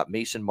 we've got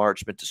Mason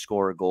Marchment to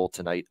score a goal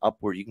tonight.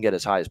 Upward, you can get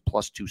as high as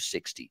plus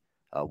 260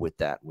 with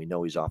that. We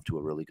know he's off to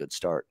a really good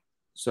start.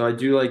 So I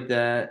do like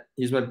that.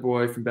 He's my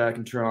boy from back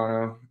in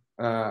Toronto.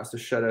 So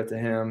shout out to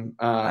him.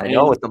 I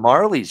know with the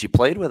Marlies, you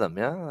played with him.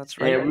 Yeah, that's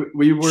right. Yeah,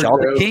 we were.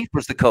 Sheldon Keefe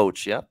was the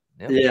coach. Yeah.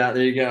 Yeah,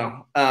 there you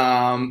go.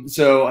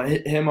 So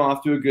him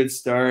off to a good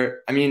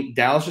start. I mean,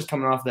 Dallas just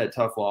coming off that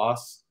tough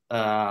loss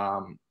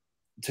to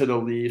the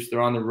Leafs.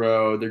 They're on the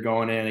road. They're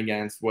going in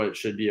against what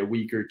should be a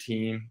weaker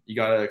team. You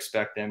got to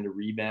expect them to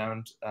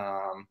rebound.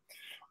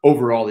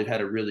 Overall, they've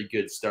had a really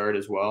good start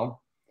as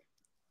well.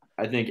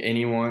 I think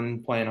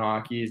anyone playing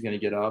hockey is going to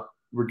get up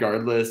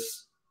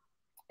regardless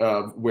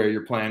of where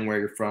you're playing, where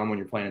you're from, when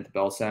you're playing at the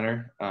Bell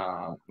Center.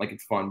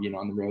 It's fun being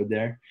on the road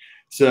there.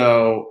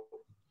 So,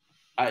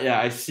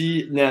 I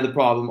see now the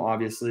problem,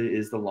 obviously,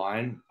 is the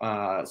line.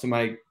 So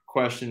my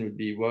question would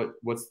be,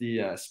 what's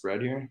the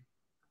spread here?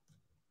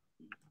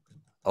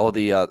 Oh,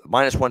 the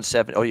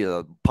 -170. Oh, yeah,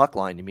 the puck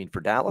line, you mean for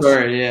Dallas?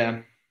 Sorry,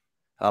 yeah.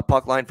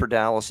 Puck line for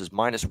Dallas is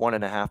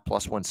 -1.5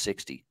 plus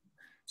 160.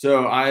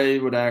 So I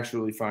would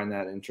actually find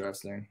that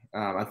interesting.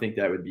 I think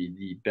that would be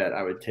the bet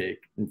I would take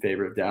in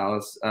favor of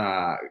Dallas.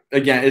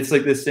 Again, it's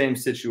like the same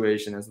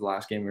situation as the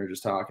last game we were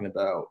just talking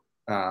about,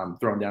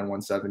 throwing down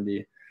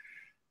 170.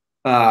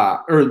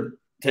 Or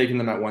taking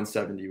them at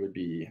 170 would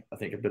be, I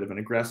think, a bit of an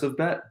aggressive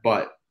bet,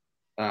 but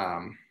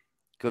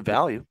good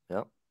value.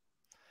 Yeah.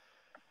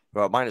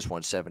 Well,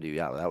 -170,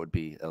 yeah, that would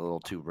be a little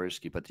too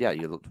risky. But yeah,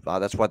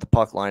 that's what the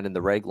puck line and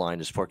the reg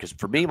line is for. Because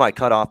for me, my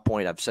cutoff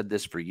point, I've said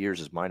this for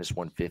years, is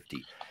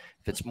 -150.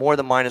 If it's more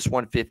than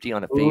 -150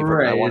 on a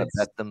favorite, I want to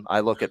bet them. I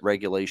look at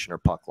regulation or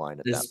puck line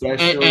at that point.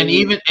 And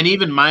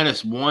even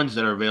 -1s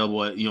that are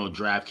available at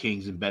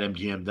DraftKings and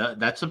BetMGM,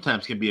 that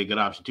sometimes can be a good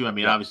option too. I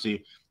mean,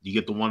 Obviously, you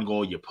get the one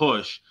goal, you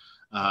push,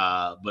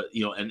 but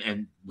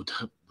and with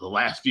the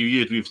last few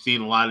years, we've seen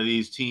a lot of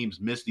these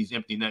teams miss these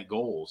empty net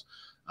goals.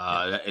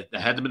 That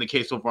hasn't been the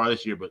case so far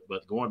this year, but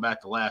going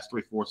back the last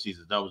 3-4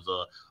 seasons, that was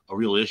a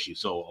real issue.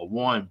 So a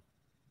 1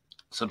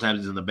 sometimes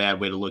isn't a bad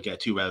way to look at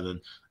too, rather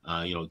than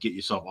get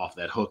yourself off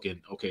that hook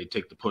and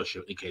take the push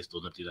in case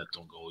those empty nets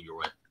don't go your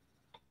way.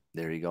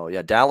 There you go.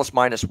 Yeah, Dallas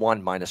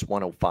 -1,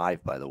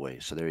 -105, by the way.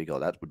 So there you go.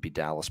 That would be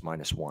Dallas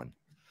 -1.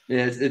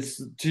 Yeah, it's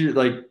too,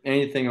 like,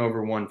 anything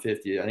over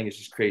 150. I think it's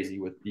just crazy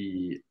with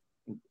the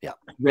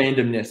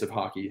randomness of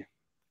hockey.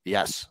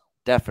 Yes.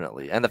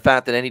 Definitely. And the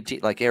fact that any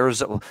team like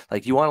Arizona,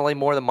 like you want to lay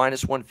more than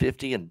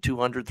 -150 and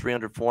 200,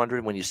 300,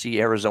 400 when you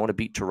see Arizona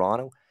beat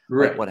Toronto,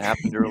 right? Like what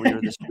happened earlier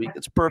this week.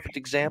 It's a perfect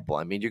example.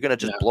 I mean, you're going to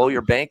just blow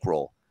your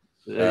bankroll,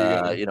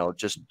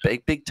 just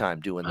big time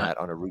doing that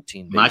on a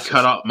routine basis.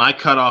 My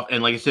cutoff.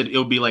 And like I said,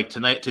 it'll be like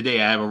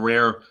today, I have a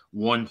rare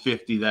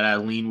 150 that I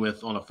lean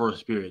with on a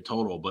first period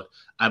total, but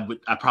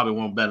I probably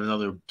won't bet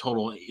another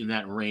total in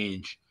that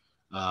range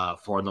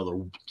for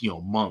another,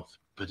 month.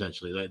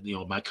 Potentially,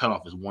 my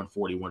cutoff is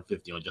 140,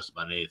 150 on just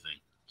about anything.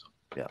 So.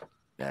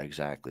 Yeah,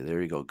 exactly.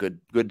 There you go.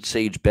 Good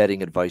sage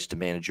betting advice to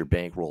manage your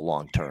bankroll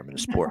long term in a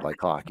sport like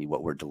hockey.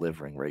 What we're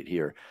delivering right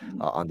here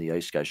on the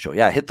Ice Guys Show.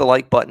 Yeah, hit the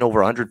like button.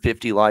 Over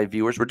 150 live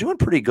viewers. We're doing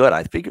pretty good.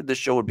 I figured this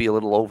show would be a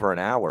little over an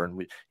hour, and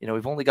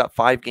we've only got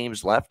 5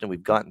 games left, and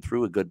we've gotten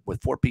through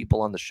with 4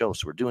 people on the show,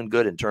 so we're doing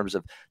good in terms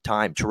of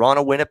time.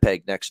 Toronto,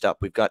 Winnipeg next up.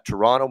 We've got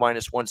Toronto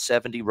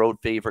 -170 road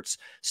favorites,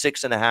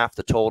 6.5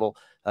 the total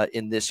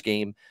in this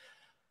game.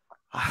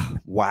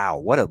 Wow,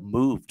 what a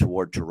move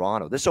toward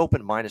Toronto. This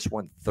opened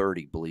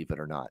 -130, believe it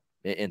or not,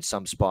 in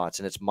some spots,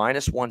 and it's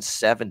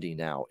 -170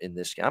 now in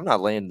this game. I'm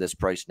not laying this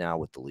price now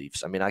with the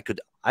Leafs. I mean, I could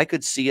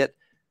see it.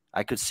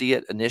 I could see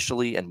it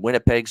initially, and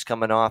Winnipeg's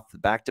coming off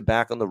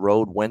back-to-back on the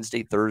road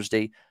Wednesday,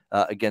 Thursday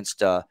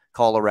against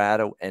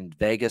Colorado and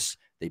Vegas.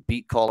 They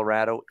beat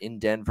Colorado in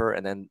Denver,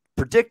 and then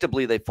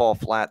predictably they fall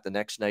flat the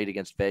next night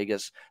against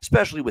Vegas,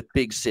 especially with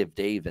Big Siv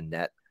Dave in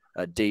net,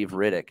 Dave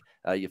Riddick.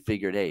 You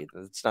figured, hey,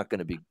 it's not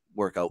going to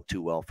work out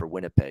too well for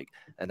Winnipeg,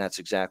 and that's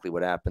exactly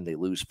what happened. They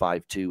lose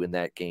 5-2 in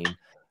that game.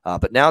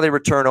 But now they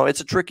return. Oh,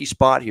 it's a tricky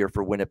spot here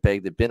for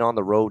Winnipeg. They've been on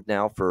the road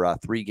now for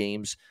 3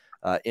 games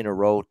in a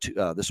row.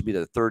 This will be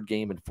their 3rd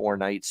game in 4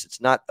 nights.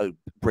 It's not a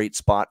great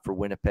spot for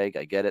Winnipeg.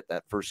 I get it.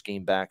 That first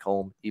game back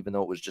home, even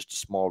though it was just a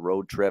small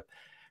road trip.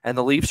 And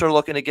the Leafs are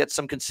looking to get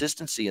some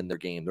consistency in their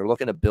game. They're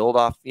looking to build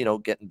off,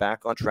 getting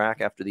back on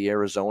track after the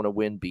Arizona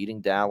win,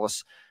 beating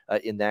Dallas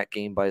in that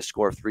game by a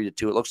score of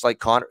 3-2. It looks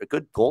like a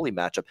good goalie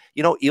matchup.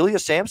 Ilya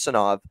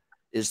Samsonov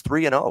is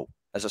 3-0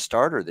 as a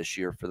starter this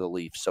year for the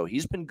Leafs. So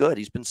he's been good.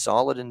 He's been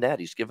solid in net.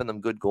 He's given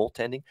them good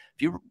goaltending.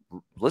 If you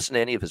listen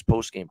to any of his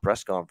post-game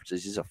press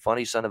conferences, he's a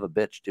funny son of a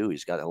bitch, too.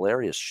 He's got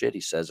hilarious shit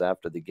he says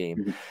after the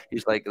game.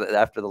 He's like,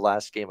 after the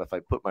last game, if I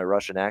put my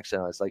Russian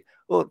accent on, I was like,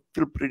 oh, I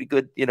feel pretty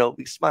good. He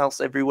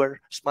smiles everywhere,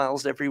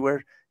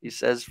 he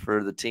says,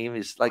 for the team.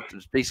 He's like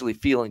basically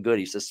feeling good.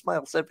 He says,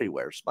 smiles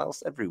everywhere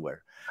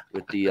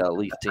with the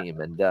Leaf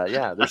team. And,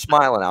 they're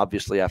smiling,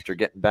 obviously, after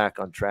getting back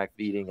on track,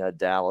 beating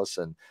Dallas.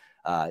 And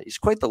he's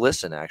quite the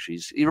listen, actually.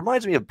 He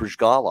reminds me of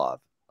Brizgalov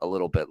a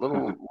little bit,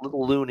 little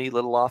loony,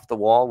 little off the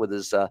wall with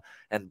his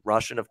and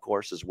Russian, of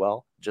course, as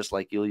well, just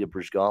like Ilya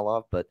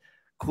Brizgalov. But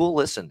cool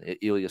listen,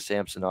 Ilya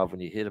Samsonov,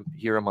 when you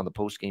hear him on the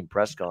post-game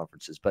press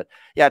conferences. But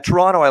yeah,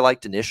 Toronto I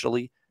liked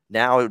initially.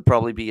 Now it would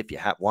probably be, if you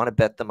want to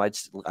bet them, I'd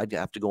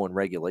have to go in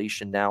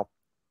regulation now.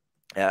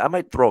 I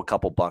might throw a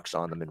couple bucks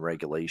on them in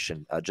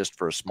regulation just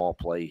for a small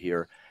play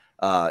here.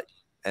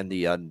 And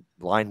the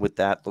line with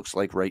that looks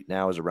like right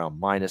now is around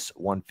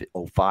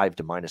 -105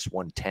 to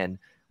 -110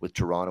 with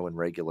Toronto in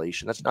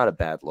regulation. That's not a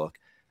bad look.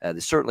 They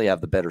certainly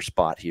have the better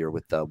spot here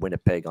with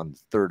Winnipeg on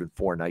 3rd and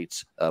 4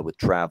 nights with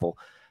travel.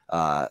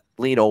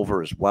 Lean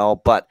over as well.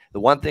 But the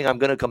one thing I'm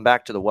going to come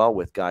back to the well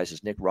with, guys,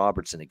 is Nick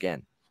Robertson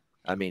again.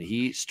 I mean,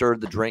 he stirred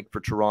the drink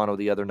for Toronto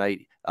the other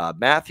night.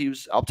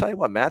 Matthews, I'll tell you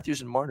what, Matthews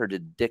and Marner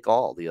did dick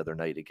all the other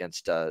night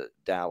against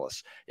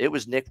Dallas. It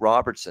was Nick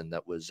Robertson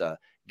that was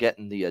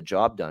getting the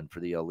job done for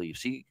the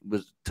Leafs. He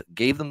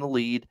gave them the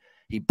lead.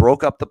 He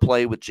broke up the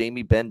play with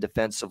Jamie Benn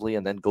defensively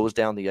and then goes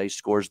down the ice,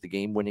 scores the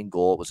game-winning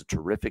goal. It was a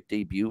terrific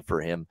debut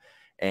for him.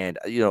 And,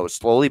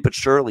 slowly but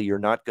surely, you're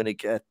not going to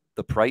get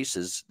the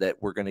prices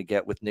that we're going to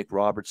get with Nick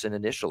Robertson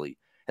initially.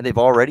 And they've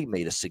already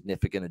made a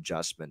significant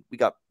adjustment. We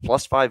got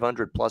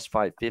 +500,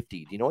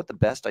 +550. Do you know what the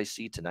best I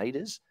see tonight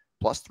is?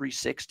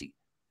 +360.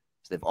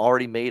 So they've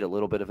already made a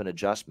little bit of an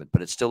adjustment,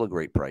 but it's still a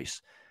great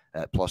price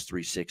at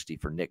 +360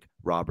 for Nick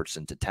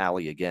Robertson to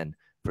tally again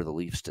for the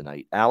Leafs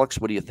tonight. Alex,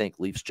 what do you think?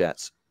 Leafs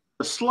Jets.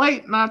 A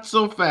slight, not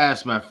so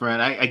fast, my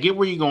friend. I get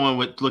where you're going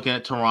with looking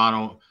at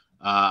Toronto.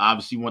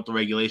 Obviously, you want the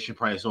regulation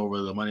price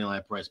over the money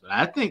line price, but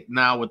I think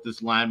now with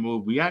this line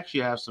move, we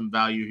actually have some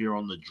value here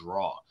on the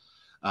draw.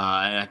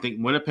 And I think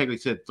Winnipeg, like I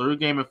said, 3rd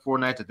game in 4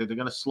 nights. I think they're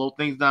going to slow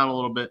things down a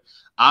little bit.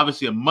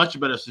 Obviously, a much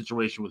better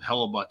situation with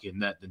Hellebuck in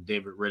net than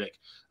David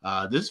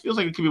Riddick. This feels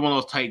like it could be one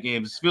of those tight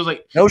games. It feels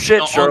like no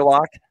shit,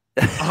 Sherlock.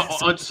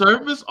 on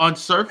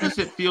surface,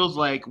 it feels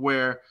like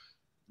where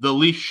the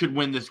Leafs should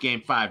win this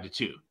game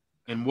 5-2.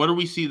 And what do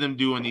we see them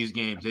do in these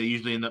games? They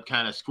usually end up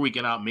kind of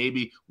squeaking out,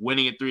 maybe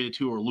winning it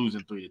 3-2 or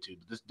losing 3-2.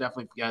 But this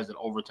definitely has an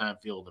overtime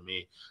feel to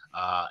me.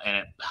 And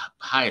at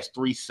high as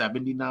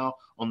 370 now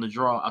on the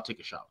draw, I'll take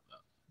a shot with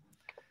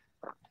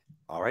that.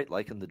 All right,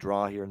 liking the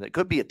draw here. And it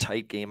could be a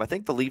tight game. I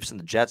think the Leafs and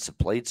the Jets have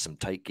played some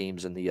tight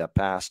games in the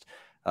past.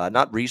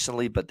 Not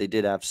recently, but they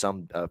did have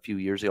some a few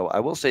years ago. I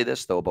will say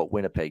this, though, about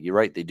Winnipeg. You're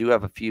right. They do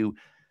have a few.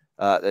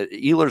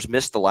 Ehlers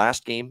missed the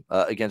last game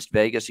against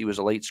Vegas. He was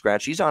a late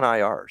scratch. He's on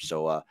IR.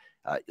 So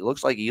it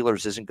looks like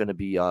Ehlers isn't going to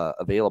be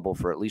available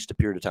for at least a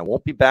period of time.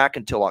 Won't be back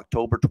until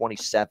October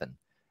 27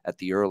 at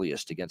the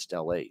earliest against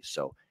LA.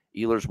 So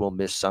Ehlers will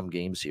miss some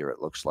games here,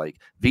 it looks like.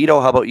 Vito,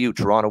 how about you?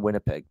 Toronto,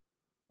 Winnipeg.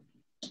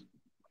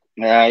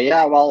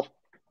 Well,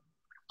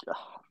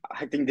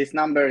 I think this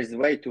number is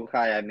way too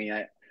high. I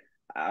mean,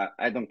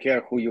 I don't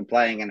care who you're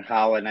playing and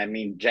how. And I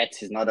mean,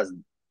 Jets is not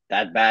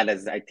that bad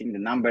as I think the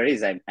number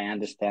is. I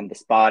understand the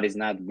spot is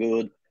not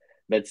good,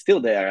 but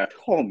still they are at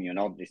home,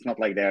 It's not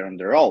like they're on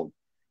the road.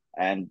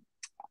 And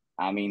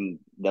I mean,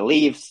 the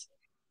Leafs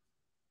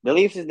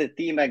is the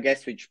team, I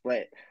guess, which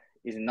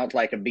is not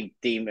like a big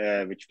team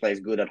which plays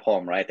good at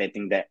home, right? I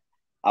think that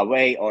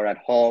away or at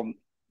home,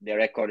 their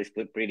record is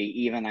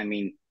pretty even. I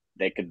mean,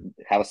 they could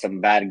have some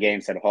bad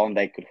games at home.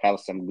 They could have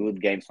some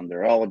good games on the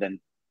road and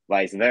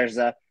vice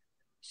versa.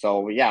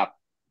 So, yeah,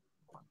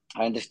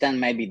 I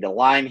understand maybe the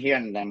line here.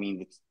 And, I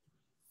mean,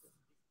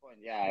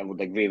 I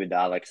would agree with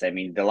Alex. I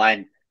mean, the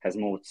line has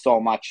moved so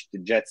much to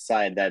Jets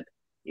side that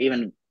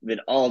even with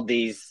all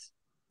these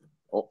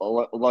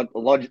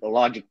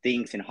logic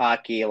things in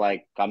hockey,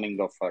 like coming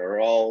off a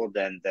road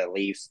and the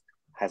Leafs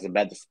has a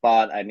better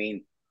spot, I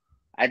mean,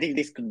 I think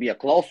this could be a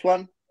close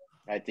one.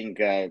 I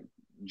think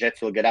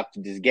Jets will get up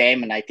to this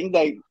game, and I think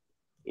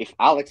if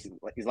Alex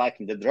is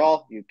liking the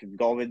draw, you could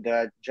go with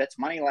the Jets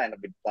money line a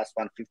bit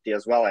 +150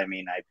 as well. I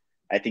mean,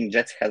 I think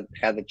Jets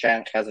has a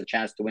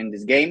chance to win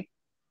this game.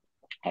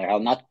 I'll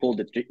not pull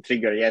the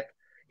trigger yet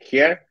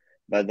here,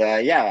 but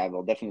I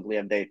will definitely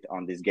update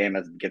on this game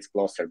as it gets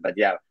closer. But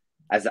yeah,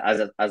 as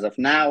of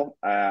now,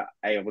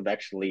 I would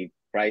actually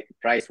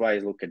price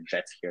wise look at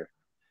Jets here.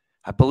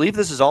 I believe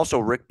this is also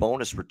Rick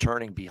Bowness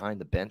returning behind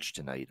the bench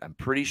tonight. I'm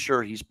pretty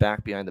sure he's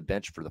back behind the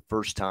bench for the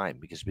first time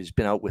because he's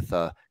been out with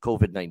a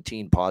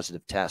COVID-19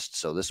 positive test.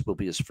 So this will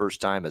be his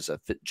first time as a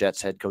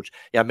Jets head coach.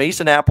 Yeah,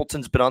 Mason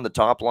Appleton's been on the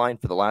top line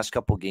for the last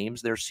couple of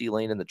games there.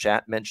 C-Lane in the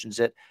chat mentions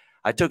it.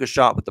 I took a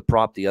shot with the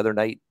prop the other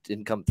night.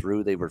 Didn't come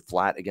through. They were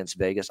flat against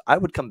Vegas. I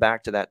would come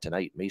back to that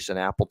tonight. Mason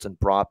Appleton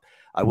prop.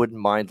 I wouldn't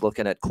mind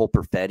looking at Cole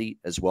Perfetti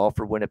as well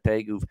for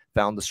Winnipeg, who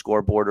found the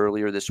scoreboard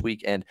earlier this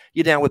week. And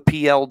you down with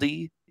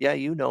PLD? Yeah,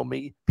 you know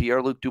me,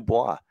 Pierre-Luc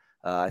Dubois.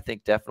 I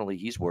think definitely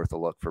he's worth a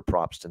look for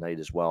props tonight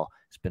as well.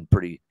 It's been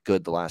pretty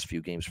good the last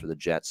few games for the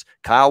Jets.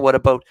 Kyle, what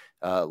about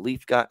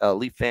Leaf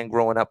fan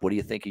growing up? What do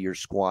you think of your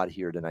squad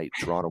here tonight,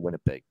 Toronto,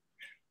 Winnipeg?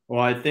 Well,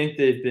 I think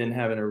they've been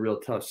having a real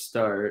tough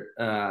start,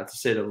 to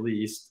say the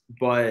least.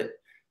 But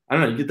I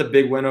don't know. You get the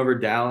big win over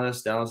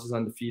Dallas. Dallas is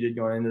undefeated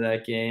going into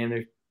that game.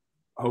 They're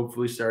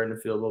hopefully starting to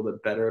feel a little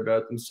bit better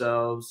about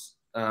themselves.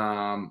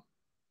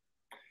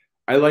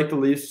 I like the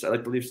Leafs. I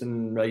like the Leafs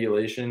in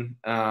regulation.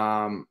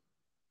 I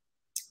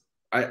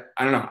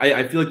don't know.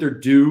 I feel like they're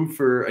due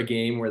for a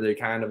game where they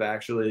kind of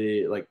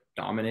actually like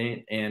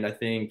dominate. And I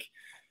think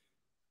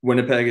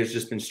Winnipeg has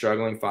just been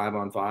struggling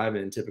 5-on-5,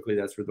 and typically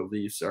that's where the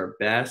Leafs are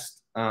best.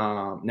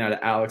 Now,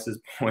 to Alex's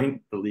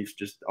point, the Leafs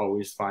just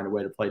always find a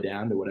way to play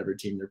down to whatever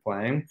team they're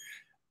playing.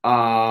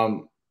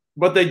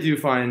 But they do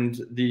find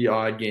the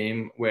odd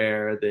game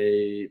where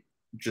they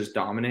just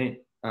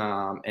dominate.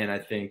 And I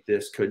think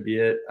this could be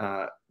it.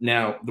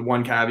 Now, the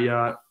one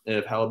caveat,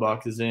 if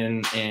Hellebuck is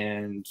in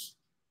and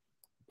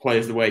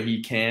plays the way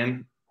he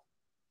can,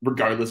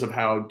 regardless of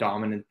how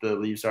dominant the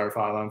Leafs are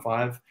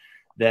 5-on-5,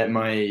 that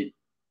might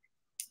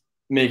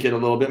make it a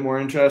little bit more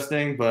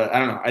interesting. But I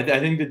don't know. I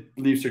think the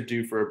Leafs are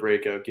due for a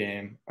breakout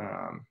game.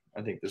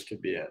 I think this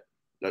could be it.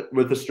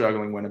 With the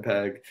struggling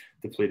Winnipeg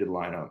depleted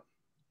lineup.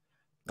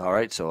 All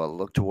right, so I'll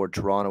look toward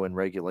Toronto in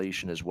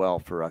regulation as well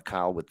for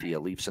Kyle with the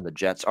Leafs and the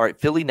Jets. All right,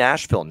 Philly,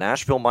 Nashville.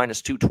 Nashville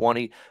minus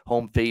 220,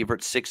 home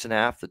favorite,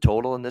 6.5, the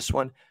total in this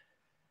one.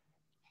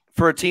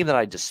 For a team that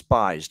I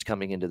despised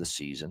coming into the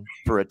season,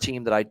 for a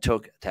team that I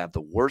took to have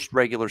the worst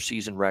regular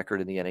season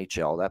record in the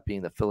NHL, that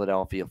being the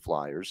Philadelphia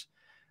Flyers,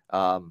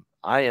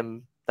 I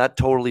am not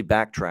totally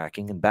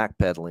backtracking and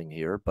backpedaling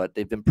here, but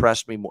they've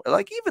impressed me more.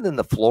 Like even in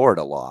the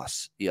Florida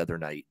loss the other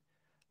night,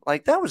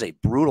 like that was a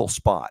brutal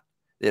spot.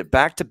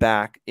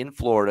 Back-to-back in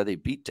Florida, they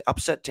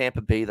upset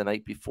Tampa Bay the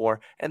night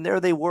before, and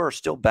there they were,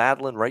 still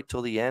battling right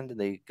till the end, and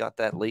they got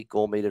that late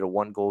goal, made it a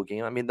one-goal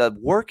game. I mean, the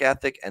work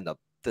ethic and the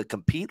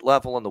compete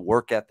level and the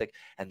work ethic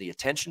and the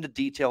attention to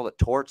detail that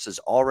Torts has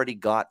already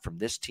got from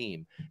this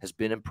team has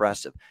been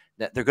impressive.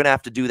 They're going to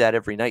have to do that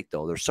every night,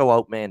 though. They're so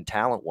outmanned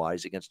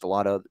talent-wise against a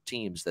lot of other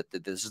teams that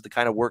this is the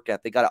kind of work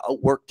ethic. They got to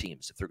outwork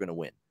teams if they're going to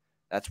win.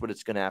 That's what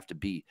it's going to have to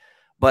be.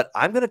 But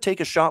I'm going to take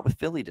a shot with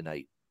Philly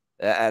tonight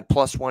at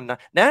 +1.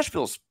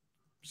 Nashville's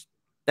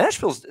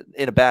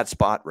in a bad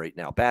spot right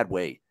now, bad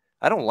way.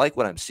 I don't like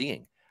what I'm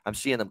seeing. I'm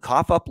seeing them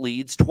cough up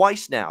leads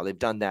twice now. They've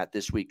done that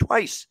this week,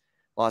 twice.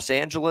 Los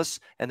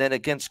Angeles and then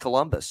against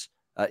Columbus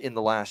in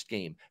the last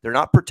game. They're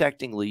not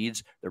protecting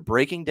leads. They're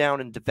breaking down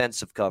in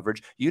defensive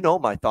coverage. You know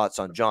my thoughts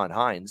on John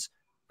Hines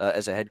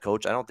as a head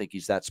coach. I don't think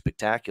he's that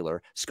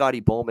spectacular. Scotty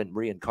Bowman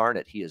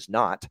reincarnate, he is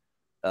not.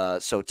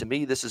 So to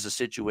me, this is a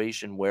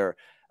situation where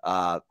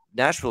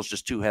Nashville's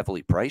just too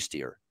heavily priced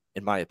here,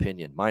 in my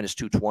opinion. Minus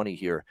 220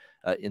 here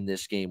in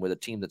this game with a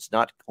team that's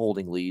not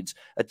holding leads,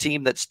 a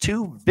team that's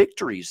 2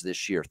 victories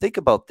this year. Think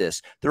about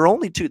this. They're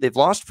only 2. They've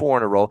lost 4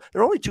 in a row.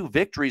 Their only 2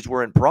 victories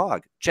were in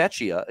Prague,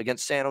 Czechia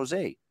against San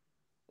Jose.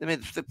 I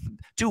mean,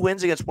 2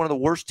 wins against one of the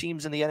worst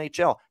teams in the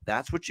NHL.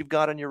 That's what you've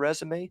got on your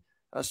resume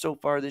so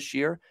far this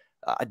year.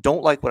 I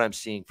don't like what I'm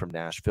seeing from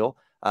Nashville.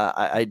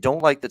 I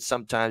don't like that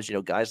sometimes,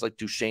 guys like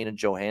Duchesne and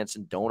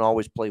Johansson don't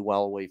always play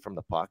well away from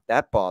the puck.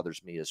 That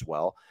bothers me as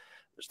well.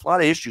 There's a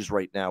lot of issues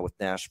right now with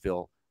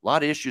Nashville. A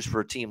lot of issues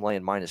for a team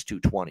laying minus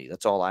 220.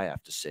 That's all I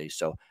have to say.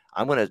 So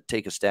I'm going to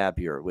take a stab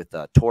here with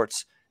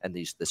Torts and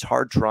this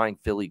hard-trying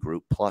Philly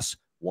group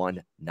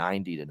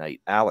 +190 tonight.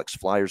 Alex,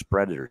 Flyers,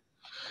 Predators.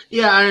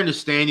 Yeah, I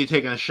understand you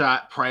taking a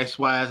shot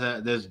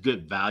price-wise. There's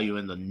good value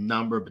in the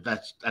number,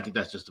 but I think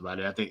that's just about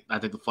it. I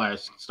think the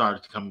Flyers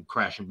started to come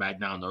crashing back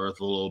down to earth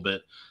a little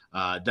bit.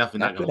 Definitely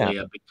not going to lay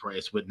a big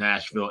price with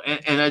Nashville.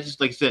 And I just,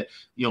 like I said,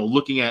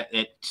 looking at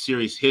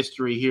series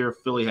history here,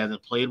 Philly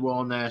hasn't played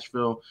well in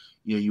Nashville.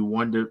 You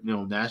wonder,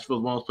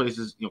 Nashville's one of those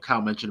places,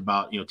 Kyle mentioned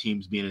about,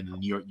 teams being in the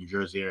New York, New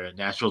Jersey area.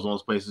 Nashville's one of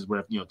those places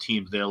where,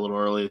 teams there a little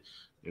early,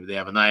 maybe they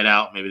have a night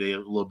out, maybe they're a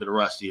little bit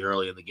rusty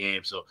early in the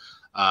game. So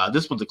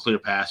this one's a clear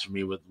pass for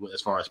me with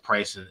as far as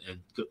price and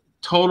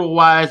total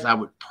wise. I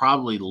would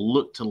probably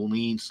look to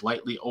lean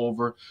slightly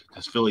over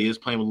because Philly is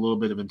playing with a little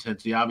bit of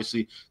intensity.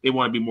 Obviously, they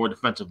want to be more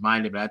defensive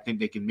minded, but I think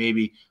they can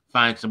maybe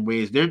find some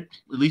ways. At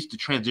least the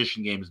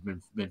transition game has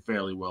been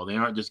fairly well. They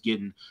aren't just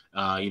getting,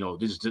 they're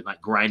just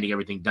like grinding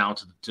everything down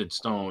to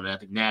stone. And I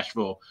think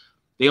Nashville,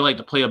 they like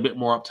to play a bit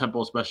more up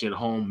tempo, especially at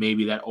home.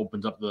 Maybe that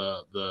opens up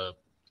the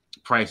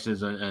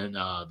prices and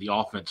the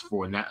offense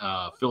for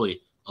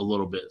Philly a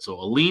little bit. So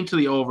a lean to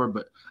the over,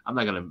 but I'm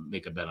not going to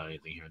make a bet on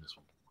anything here in this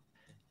one.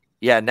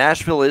 Yeah,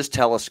 Nashville is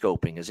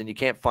telescoping, as in you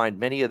can't find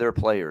many of their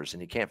players,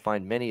 and you can't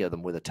find many of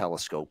them with a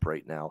telescope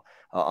right now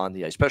on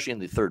the, especially in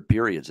the third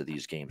periods of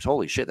these games.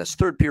 Holy shit, that's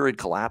third period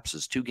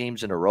collapses, 2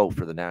 games in a row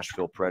for the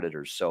Nashville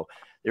Predators. So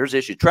there's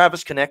issue.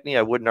 Travis Konechny,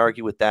 I wouldn't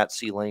argue with that.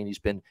 C-Lane, he's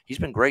been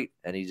Great,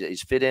 and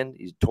he's fit in.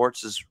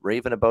 Torts is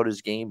raving about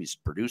his game. He's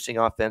producing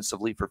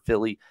offensively for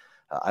Philly.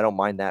 I don't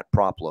mind that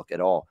prop look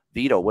at all.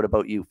 Vito, what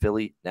about you?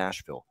 Philly,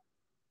 Nashville.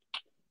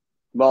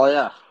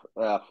 Well,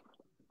 yeah.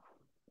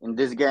 In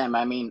this game,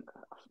 I mean,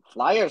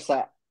 Flyers,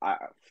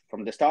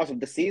 from the start of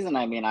the season,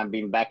 I mean, I've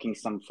been backing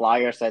some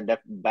Flyers. I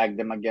backed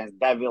them against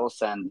Devils,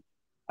 and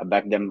I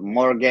backed them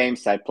more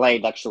games. I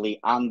played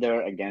actually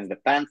under against the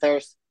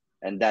Panthers,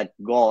 and that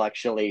goal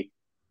actually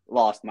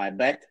lost my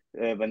bet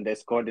when they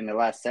scored in the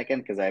last second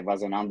because I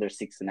was on under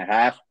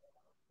 6.5.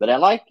 But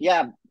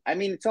I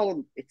mean,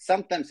 it's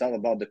sometimes all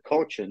about the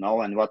coach, and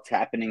what's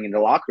happening in the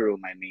locker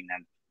room. I mean,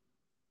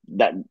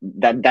 and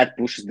that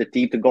pushes the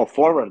team to go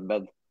forward.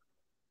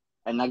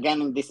 And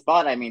again, in this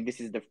spot, I mean,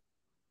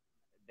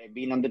 they've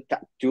been on the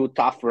 2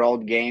 tough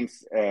road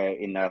games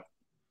in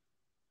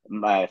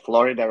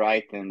Florida,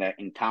 right, and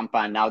in Tampa,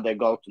 and now they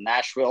go to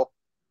Nashville.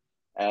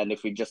 And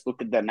if we just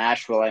look at the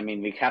Nashville, I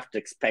mean, we have to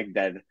expect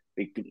that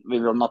we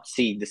will not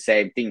see the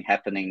same thing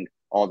happening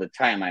all the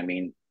time. I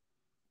mean,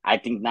 I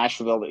think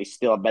Nashville is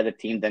still a better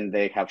team than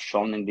they have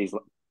shown in these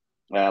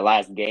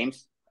last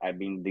games. I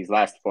mean, these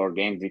last 4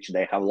 games, which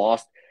they have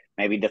lost.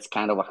 Maybe that's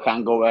kind of a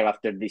hangover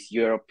after this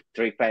Europe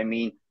trip, I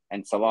mean,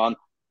 and so on.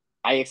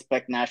 I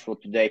expect Nashville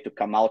today to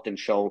come out and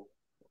show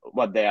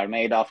what they are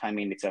made of. I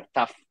mean, it's a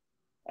tough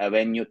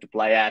venue to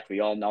play at. We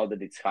all know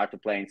that it's hard to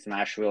play in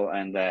Nashville.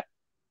 And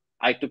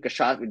I took a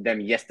shot with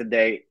them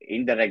yesterday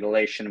in the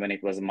regulation when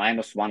it was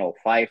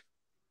 -105.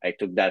 I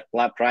took that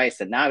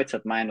price, and now it's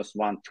at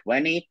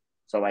 -120.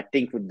 So I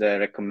think would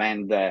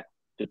recommend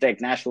to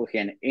take Nashville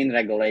here in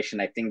regulation.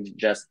 I think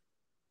just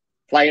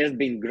Flyers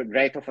been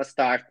great of a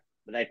start,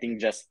 but I think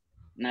just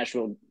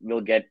Nashville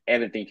will get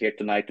everything here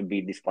tonight to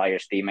beat this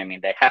Flyers team. I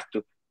mean, they have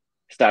to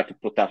start to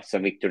put up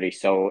some victory.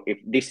 So if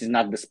this is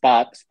not the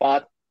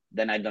spot,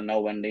 then I don't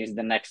know when is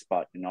the next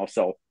spot,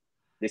 So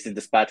this is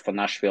the spot for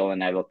Nashville,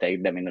 and I will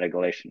take them in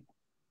regulation.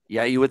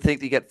 Yeah, you would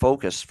think they get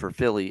focused for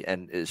Philly.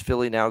 And is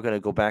Philly now going to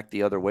go back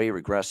the other way,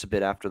 regress a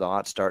bit after the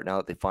hot start now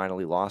that they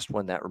finally lost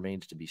one? That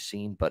remains to be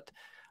seen. But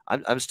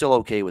I'm still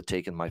okay with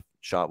taking my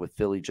shot with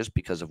Philly just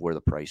because of where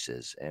the price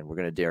is. And we're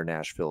going to dare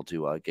Nashville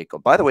to get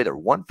going. By the way, they're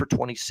 1 for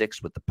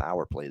 26 with the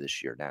power play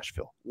this year,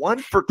 Nashville. 1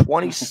 for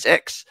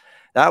 26.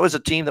 That was a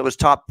team that was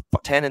top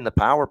 10 in the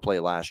power play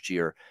last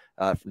year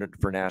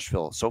for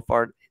Nashville. So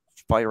far,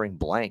 firing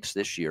blanks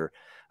this year.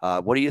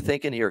 What are you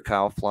thinking here,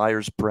 Kyle?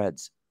 Flyers,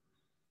 Preds?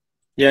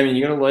 Yeah, I mean,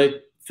 you're going to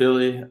like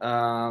Philly.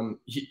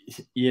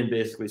 Ian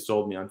basically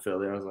sold me on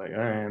Philly. I was like, all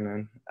right,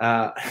 man.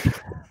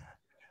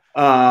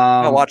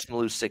 I watched them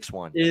lose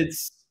 6-1.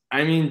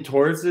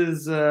 Torts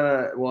is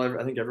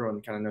I think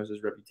everyone kind of knows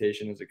his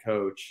reputation as a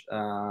coach.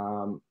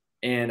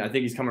 And I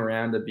think he's come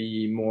around to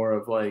be more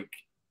of like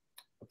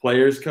a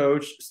player's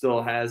coach,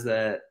 still has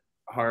that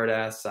hard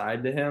ass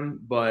side to him,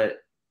 but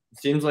it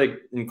seems like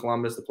in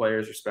Columbus the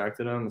players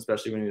respected him,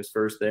 especially when he was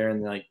first there,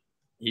 and like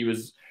he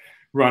was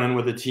running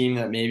with a team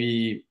that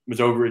maybe was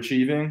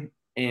overachieving,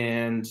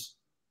 and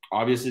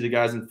obviously the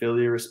guys in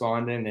Philly are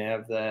responding. They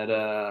have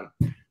that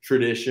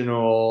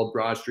traditional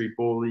Broad Street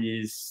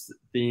Bullies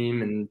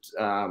theme, and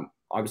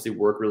obviously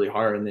work really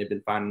hard, and they've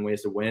been finding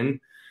ways to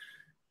win.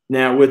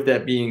 Now, with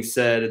that being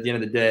said, at the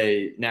end of the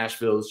day,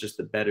 Nashville is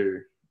just a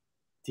better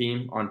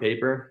team on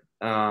paper.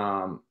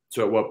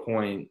 So at what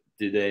point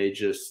do they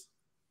just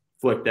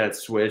flick that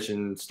switch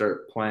and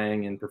start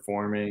playing and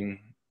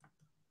performing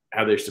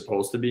how they're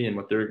supposed to be and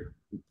what they're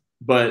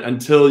 – but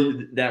until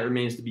that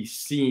remains to be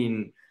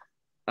seen,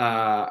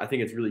 I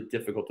think it's really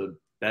difficult to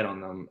bet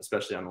on them,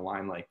 especially on a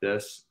line like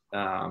this.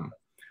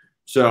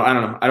 So I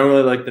don't know. I don't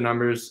really like the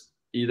numbers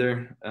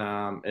either.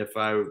 If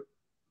I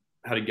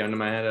had a gun to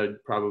my head,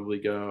 I'd probably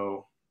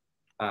go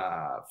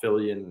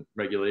Philly in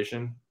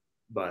regulation,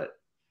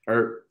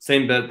 or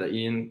same bet that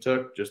Ian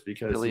took, just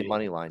because Philly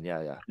money line.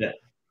 Yeah.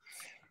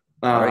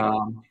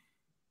 Right.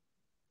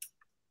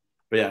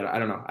 But yeah, I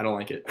don't know. I don't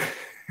like it.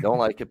 Don't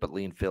like it, but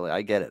lean Philly.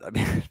 I get it. I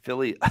mean,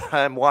 Philly,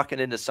 I'm walking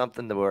into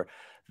something where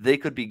they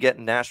could be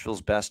getting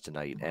Nashville's best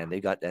tonight, and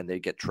they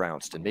get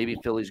trounced. And maybe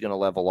Philly's going to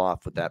level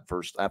off with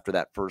after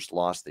that first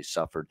loss they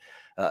suffered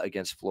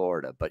against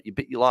Florida. But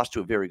you lost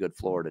to a very good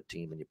Florida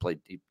team, and you played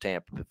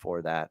Tampa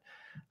before that.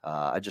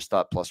 I just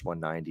thought plus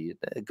 190,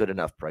 a good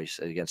enough price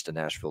against a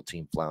Nashville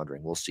team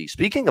floundering. We'll see.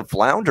 Speaking of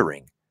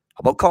floundering, how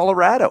about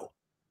Colorado?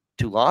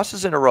 2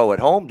 losses in a row at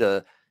home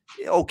to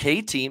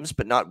okay teams,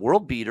 but not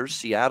world beaters,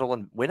 Seattle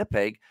and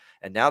Winnipeg.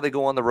 And now they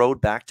go on the road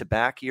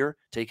back-to-back here,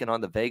 taking on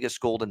the Vegas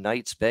Golden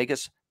Knights.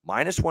 Vegas,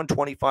 minus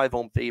 125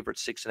 home favorite,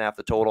 6.5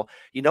 the total.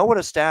 You know what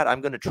a stat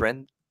I'm going to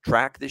trend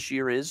track this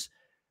year is?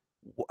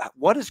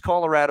 What is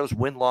Colorado's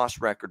win-loss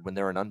record when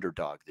they're an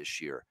underdog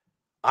this year?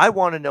 I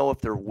want to know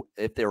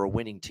if they're a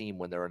winning team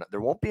when there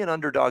won't be an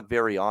underdog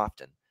very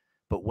often,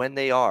 but when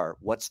they are,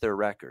 what's their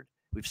record?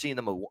 We've seen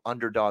them an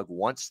underdog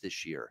once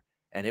this year,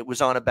 and it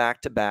was on a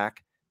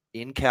back-to-back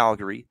in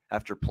Calgary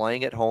after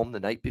playing at home the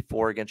night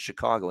before against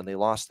Chicago, and they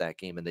lost that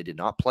game, and they did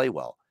not play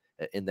well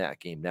in that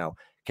game. Now,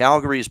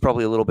 Calgary is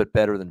probably a little bit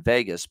better than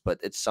Vegas, but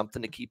it's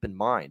something to keep in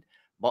mind.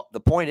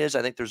 The point is,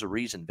 I think there's a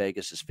reason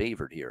Vegas is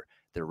favored here.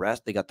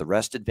 They got the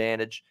rest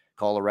advantage.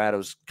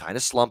 Colorado's kind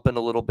of slumping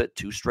a little bit,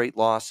 2 straight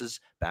losses,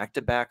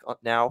 back-to-back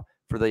now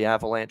for the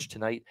Avalanche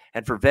tonight.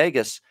 And for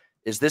Vegas,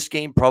 is this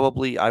game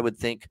probably, I would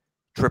think,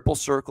 triple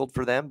circled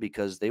for them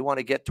because they want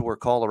to get to where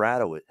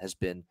Colorado has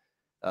been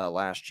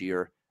last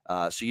year.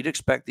 So you'd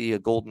expect the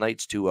Golden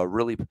Knights to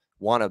really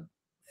want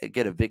to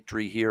get a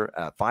victory here.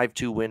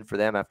 5-2 win for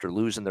them after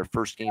losing their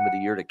first game of the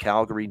year to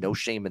Calgary. No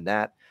shame in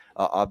that.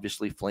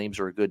 Obviously, Flames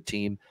are a good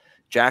team.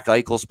 Jack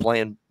Eichel's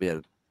playing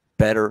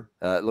better.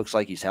 It looks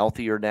like he's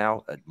healthier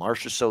now.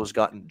 Marchessault's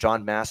gotten,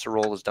 John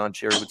Masserole, as Don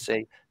Cherry would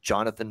say,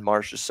 Jonathan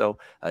Marchessault.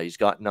 He's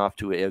gotten off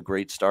to a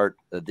great start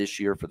this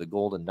year for the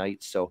Golden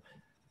Knights. So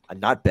I'm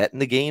not betting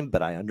the game,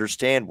 but I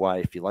understand why,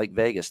 if you like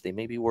Vegas, they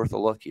may be worth a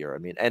look here. I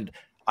mean, and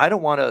I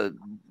don't want to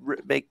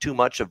make too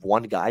much of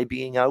one guy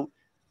being out,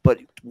 but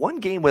one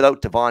game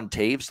without Devon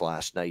Taves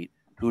last night,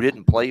 who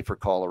didn't play for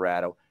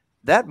Colorado,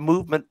 that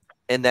movement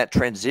and that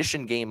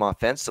transition game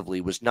offensively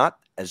was not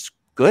as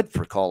good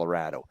for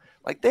Colorado.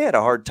 Like, they had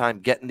a hard time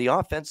getting the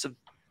offensive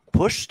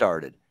push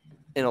started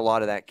in a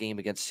lot of that game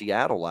against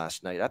Seattle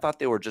last night. I thought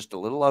they were just a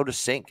little out of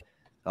sync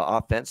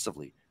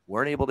offensively.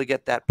 Weren't able to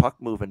get that puck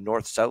moving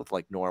north-south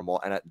like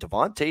normal. And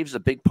Devon Taves is a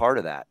big part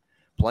of that,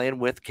 playing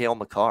with Cale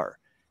Makar.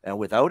 And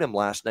without him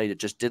last night, it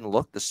just didn't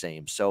look the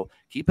same. So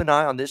keep an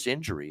eye on this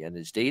injury. And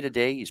his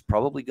day-to-day, he's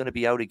probably going to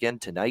be out again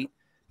tonight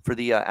for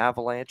the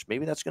Avalanche.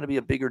 Maybe that's going to be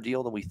a bigger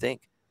deal than we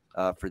think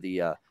for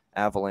the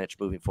Avalanche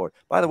moving forward.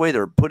 By the way,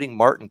 they're putting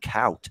Martin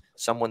Kaut,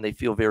 someone they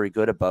feel very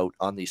good about,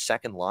 on the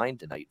second line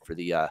tonight for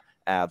the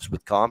Avs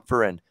with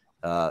Comfer and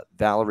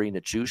Valerie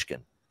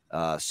Nichushkin.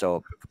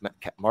 So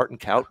Martin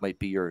Kaut might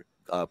be your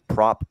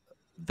prop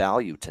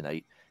value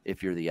tonight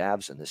if you're the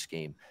Avs in this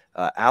game.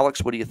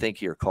 Alex, what do you think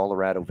here?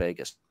 Colorado,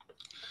 Vegas.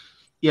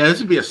 Yeah, this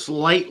would be a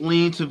slight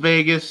lean to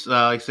Vegas.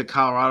 Like I said,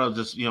 Colorado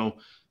just,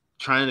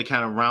 trying to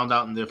kind of round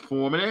out in their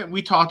form. And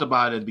we talked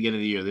about it at the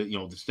beginning of the year that,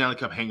 the Stanley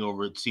Cup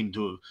hangover, it seemed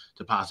to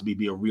possibly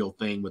be a real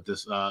thing with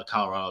this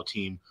Colorado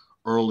team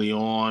early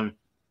on.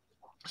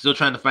 Still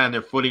trying to find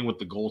their footing with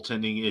the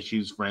goaltending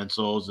issues,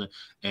 Francouz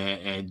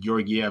and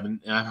Georgiev. And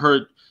I've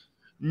heard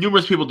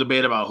numerous people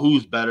debate about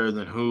who's better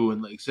than who.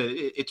 And like I said,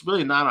 it's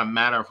really not a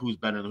matter of who's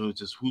better than who. It's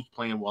just who's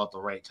playing well at the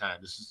right time.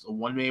 This is a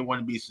 1A,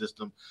 1B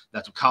system.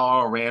 That's what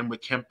Colorado ran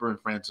with Kemper and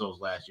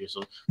Francouz last year.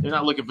 So they're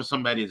not looking for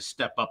somebody to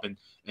step up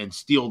and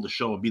steal the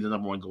show and be the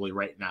number one goalie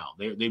right now.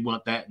 They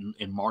want that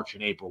in March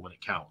and April when it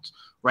counts.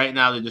 Right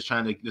now, they're just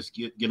trying to just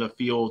get a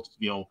feel,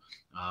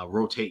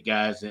 rotate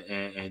guys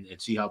and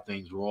see how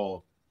things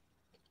roll.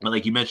 But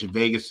like you mentioned,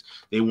 Vegas,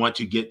 they want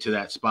to get to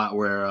that spot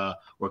where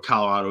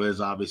Colorado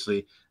is,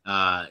 obviously.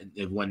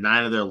 They've won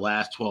 9 of their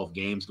last 12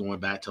 games going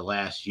back to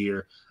last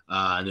year,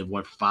 and they've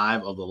won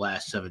 5 of the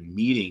last 7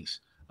 meetings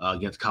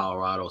against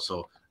Colorado.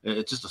 So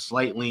it's just a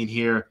slight lean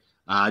here.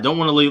 I don't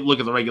want to look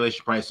at the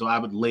regulation price, so I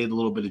would lay a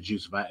little bit of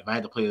juice. If I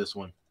had to play this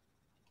one,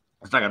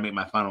 it's not going to make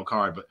my final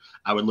card, but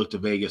I would look to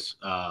Vegas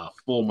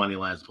full money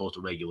line as opposed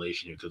to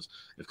regulation here, because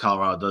if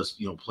Colorado does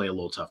play a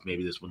little tough,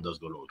 maybe this one does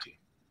go to OT.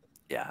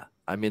 Yeah,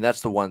 I mean, that's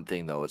the one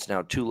thing, though. It's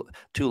now two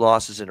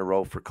losses in a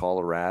row for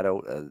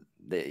Colorado.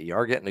 They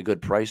are getting a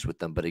good price with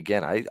them. But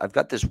again, I've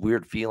got this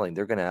weird feeling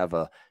they're going to have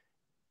a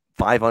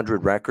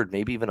 500 record,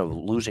 maybe even a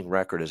losing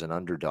record as an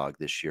underdog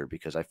this year,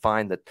 because I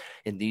find that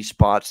in these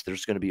spots,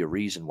 there's going to be a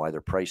reason why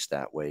they're priced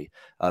that way.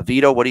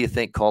 Vito, what do you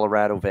think?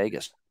 Colorado,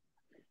 Vegas?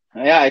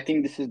 Yeah, I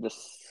think this is the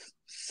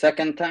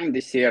second time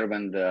this year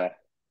when the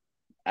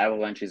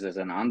Avalanche is as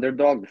an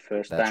underdog. The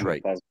first time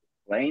it was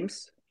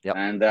Flames. Yep.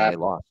 And they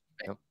lost.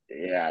 Yep.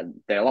 Yeah,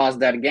 they lost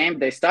that game.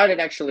 They started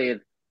actually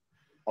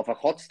of a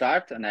hot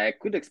start, and I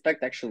could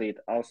expect actually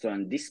also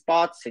in this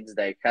spot, since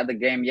they had a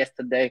game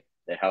yesterday,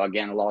 they have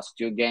again lost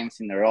 2 games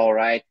in a row,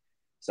 right?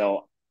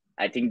 So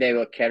I think they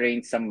will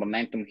carry some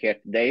momentum here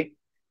today.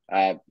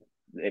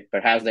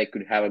 Perhaps they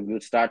could have a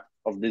good start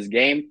of this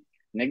game.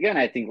 And again,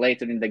 I think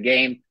later in the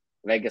game,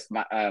 Vegas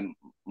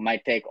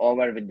might take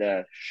over with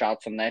the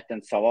shots on net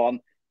and so on.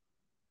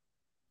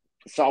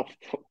 So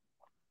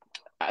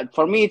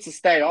for me, it's a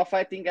stay off,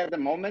 I think, at the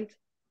moment.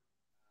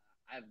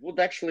 I would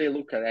actually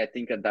look at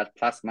that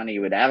plus money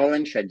with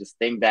Avalanche. I just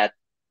think that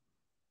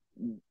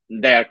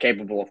they are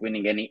capable of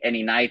winning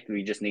any night.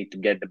 We just need to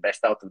get the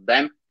best out of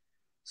them.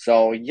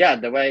 So, yeah,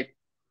 the way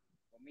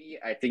for me,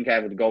 I think I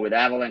would go with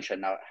Avalanche,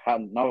 and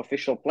no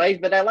official plays,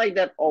 but I like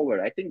that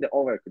over. I think the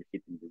over could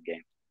hit in this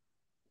game.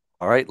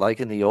 All right,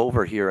 liking the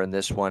over here in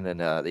this one, and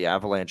the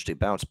Avalanche, they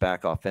bounced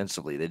back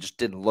offensively. They just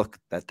didn't look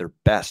at their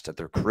best, at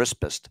their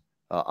crispest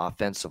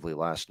offensively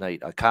last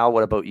night. Kyle,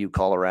 what about you,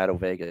 Colorado,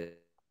 Vegas?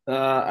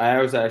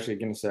 I was actually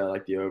going to say I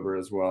like the over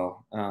as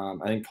well.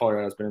 I think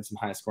Colorado's been in some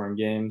high-scoring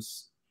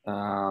games.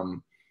 But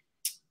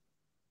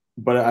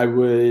I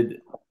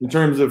would, in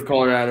terms of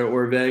Colorado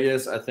or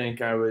Vegas, I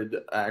think I would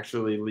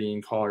actually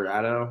lean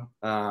Colorado.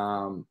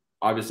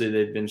 Obviously,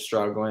 they've been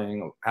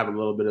struggling, have a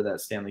little bit of that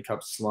Stanley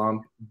Cup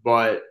slump,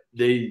 but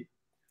they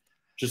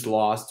just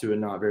lost to a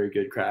not very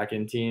good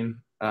Kraken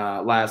team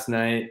last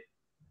night.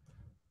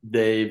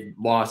 They've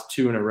lost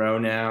 2 in a row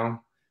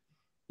now.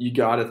 You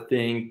got to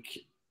think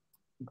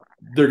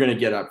they're going to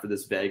get up for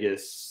this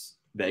Vegas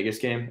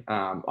game.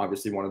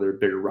 Obviously, one of their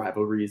bigger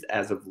rivalries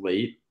as of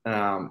late.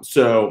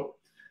 So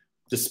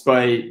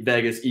despite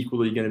Vegas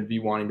equally going to be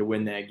wanting to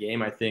win that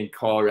game, I think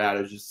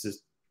Colorado just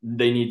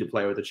they need to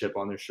play with a chip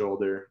on their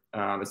shoulder.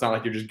 It's not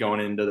like you're just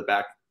going into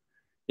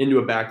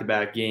a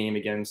back-to-back game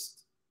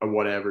against a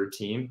whatever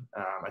team.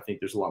 I think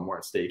there's a lot more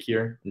at stake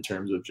here in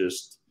terms of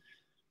just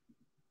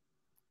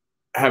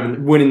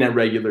winning that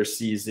regular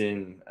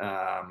season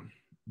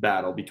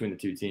battle between the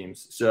two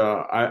teams.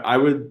 So I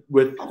would,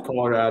 with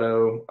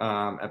Colorado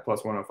at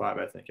plus 105,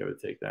 I think I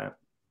would take that.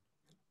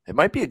 It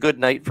might be a good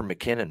night for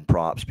McKinnon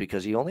props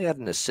because he only had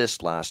an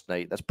assist last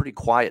night. That's pretty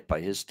quiet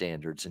by his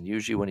standards. And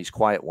usually when he's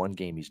quiet one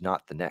game, he's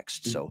not the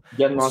next. So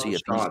getting lots of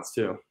shots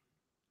too.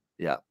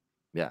 Yeah,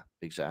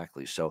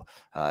 exactly. So,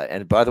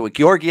 and by the way,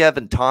 Georgiev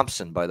and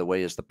Thompson, by the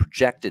way, is the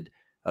projected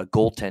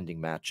goaltending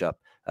matchup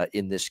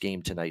in this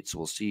game tonight. So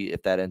we'll see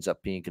if that ends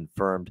up being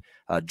confirmed.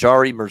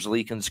 Jari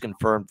Merzlikin's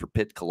confirmed for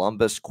Pitt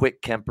Columbus,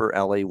 Quick Kemper,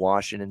 LA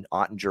Washington,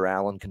 Ottinger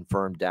Allen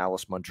confirmed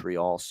Dallas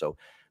Montreal. So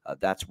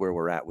that's where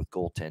we're at with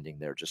goaltending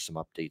there. Just some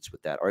updates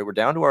with that. All right, we're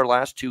down to our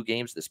last 2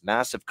 games. This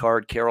massive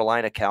card,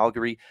 Carolina,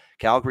 Calgary.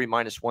 Calgary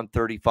minus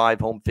 135,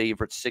 home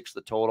favorite, 6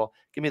 the total.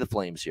 Give me the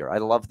Flames here. I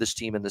love this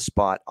team in this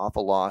spot. Off a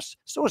loss.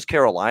 So is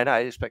Carolina. I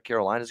expect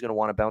Carolina is going to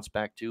want to bounce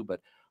back too, but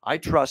I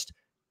trust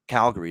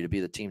Calgary to be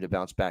the team to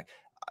bounce back.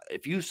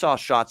 If you saw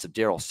shots of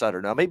Daryl Sutter,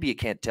 now maybe you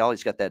can't tell.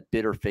 He's got that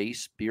bitter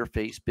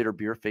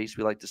beer face,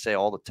 we like to say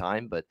all the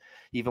time, but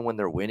even when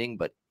they're winning,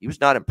 but he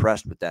was not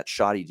impressed with that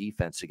shoddy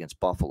defense against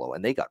Buffalo,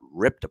 and they got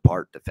ripped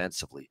apart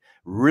defensively.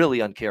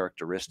 Really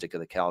uncharacteristic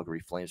of the Calgary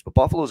Flames, but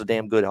Buffalo's a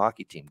damn good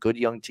hockey team, good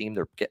young team.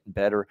 They're getting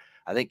better.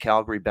 I think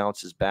Calgary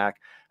bounces back.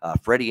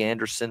 Freddie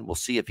Anderson, we'll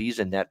see if he's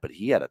in net, but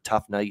he had a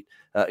tough night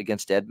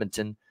against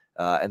Edmonton,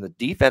 and the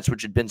defense,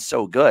 which had been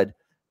so good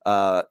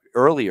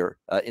earlier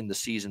in the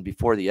season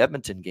before the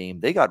Edmonton game,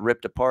 they got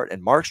ripped apart,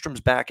 and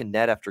Markstrom's back in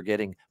net after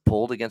getting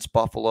pulled against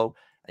Buffalo.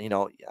 You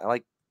know, I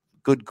like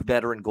good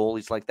veteran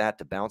goalies like that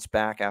to bounce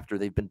back after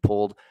they've been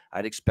pulled.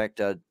 I'd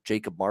expect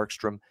Jacob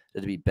Markstrom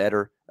to be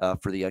better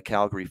for the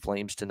Calgary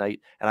Flames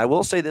tonight. And I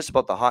will say this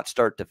about the hot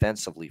start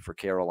defensively for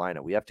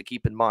Carolina. We have to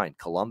keep in mind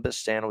Columbus,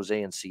 San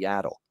Jose, and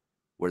Seattle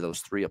were those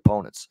 3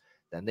 opponents.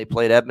 Then they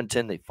played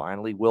Edmonton. They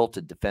finally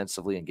wilted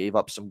defensively and gave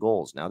up some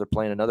goals. Now they're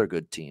playing another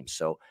good team.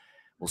 So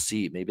we'll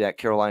see. Maybe that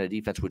Carolina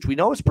defense, which we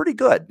know is pretty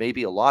good,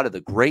 maybe a lot of the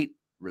great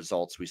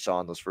results we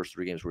saw in those first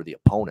 3 games were the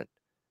opponent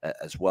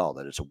as well.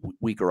 That it's a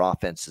weaker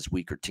offense as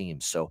weaker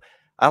teams. So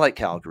I like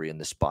Calgary in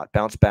this spot.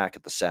 Bounce back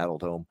at the Saddle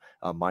Dome,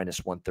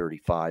 minus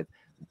 135.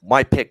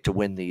 My pick to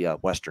win the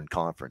Western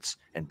Conference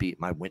and beat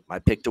my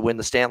pick to win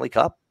the Stanley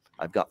Cup.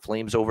 I've got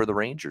Flames over the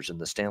Rangers in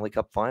the Stanley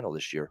Cup final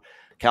this year.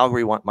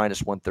 Calgary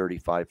minus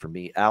 135 for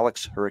me.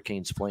 Alex,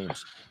 Hurricanes,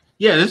 Flames.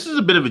 Yeah, this is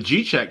a bit of a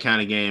G-check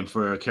kind of game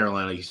for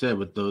Carolina, like you said,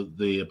 with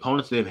the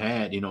opponents they've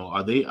had. You know,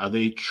 are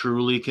they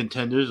truly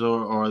contenders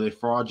or are they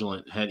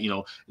fraudulent?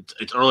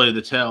 It's early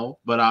to tell,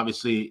 but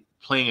obviously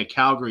playing a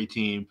Calgary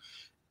team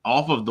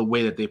off of the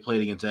way that they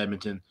played against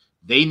Edmonton,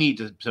 they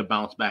need to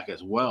bounce back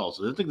as well.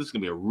 So I think this is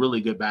going to be a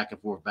really good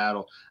back-and-forth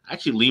battle. I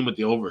actually lean with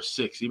the over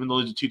 6, even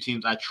though these are 2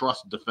 teams I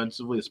trust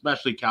defensively,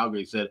 especially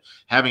Calgary said,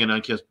 having an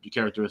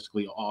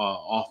uncharacteristically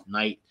off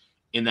night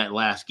in that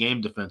last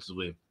game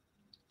defensively.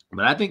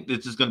 But I think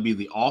this is going to be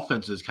the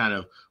offenses kind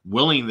of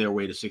willing their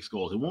way to 6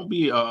 goals. It won't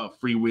be a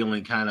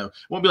freewheeling kind of – it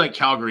won't be like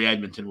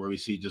Calgary-Edmonton where we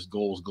see just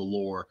goals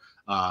galore,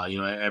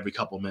 every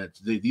couple of minutes.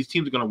 These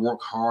teams are going to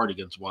work hard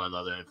against one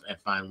another and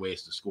find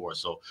ways to score.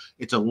 So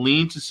it's a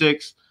lean to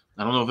 6.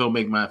 I don't know if it'll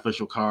make my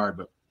official card,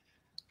 but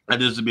I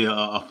think this would be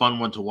a fun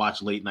one to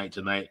watch late night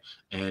tonight.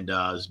 And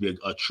this would be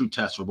a true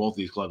test for both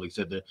these clubs. Like I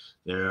said,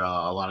 they're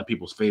a lot of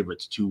people's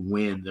favorites to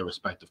win their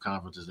respective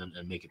conferences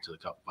and make it to the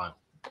Cup final.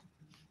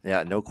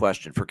 Yeah, no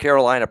question. For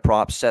Carolina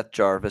props, Seth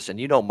Jarvis, and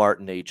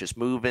Martin Necas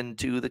moving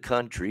to the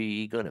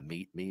country, gonna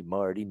meet me,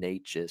 Marty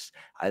Necas.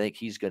 I think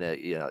he's gonna,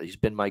 he's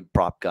been my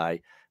prop guy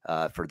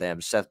for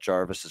them. Seth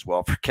Jarvis as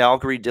well. For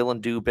Calgary,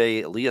 Dylan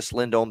Dubé, Elias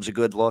Lindholm's a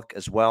good look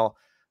as well.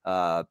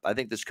 I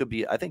think this could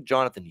be, I think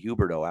Jonathan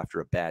Huberdeau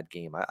after a bad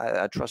game.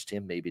 I trust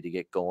him maybe to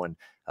get going.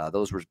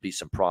 Those would be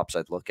some props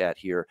I'd look at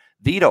here.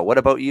 Vito, what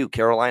about you?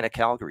 Carolina,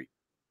 Calgary.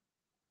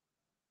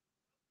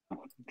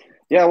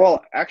 Yeah,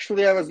 well,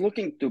 actually, I was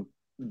looking to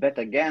bet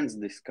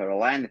against this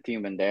Carolina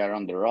team when they are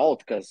on the road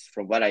because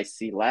from what I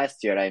see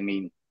last year, I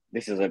mean,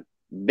 this is a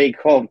big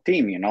home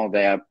team.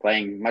 They are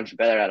playing much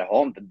better at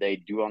home than they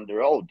do on the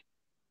road.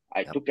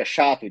 I took a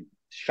shot with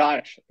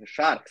Sharks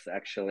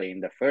actually in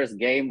the first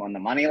game on the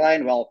money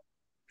line. Well,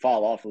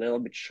 fall off a little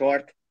bit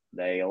short.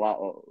 They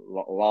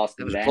lost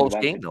It in was the a end close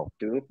 1-2. game, though.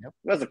 It Yep.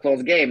 was a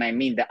close game. I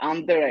mean, the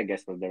under, I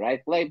guess, was the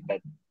right play,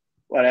 but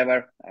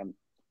whatever. And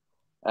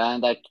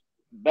I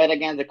bet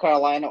against the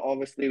Carolina,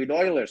 obviously, with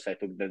Oilers. I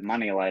took the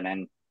money line.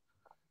 And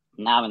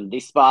now in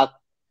this spot,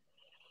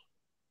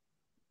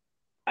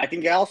 I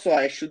think also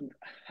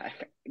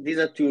these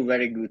are two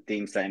very good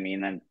teams. I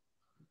mean, and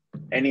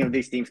any of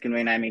these teams can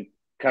win. I mean,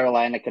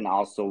 Carolina can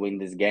also win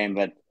this game,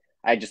 but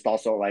I just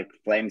also like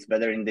Flames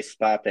better in this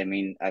spot. I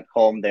mean, at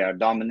home they are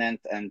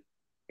dominant, and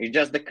it's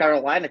just the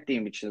Carolina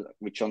team,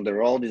 which on the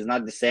road is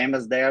not the same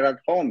as they are at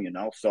home,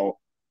 So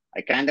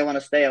I kind of want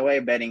to stay away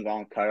betting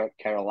on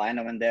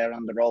Carolina when they're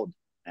on the road,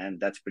 and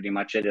that's pretty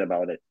much it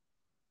about it.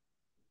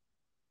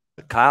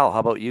 Kyle, how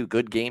about you?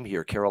 Good game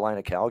here,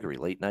 Carolina, Calgary,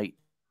 late night.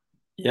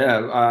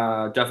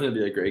 Yeah, definitely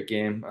be a great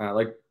game.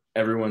 Like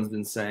everyone's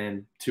been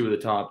saying, two of the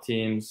top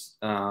teams,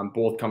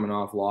 both coming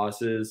off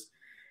losses.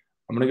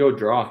 I'm gonna go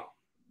draw.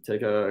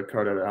 Take a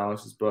card out of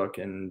Alex's book,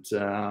 and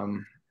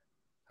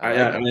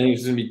I think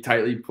it's gonna be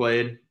tightly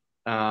played.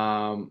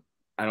 I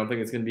don't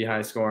think it's gonna be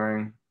high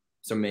scoring,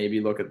 so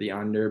maybe look at the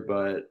under.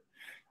 But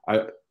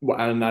I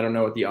don't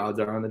know what the odds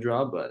are on the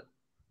draw, but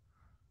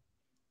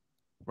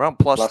around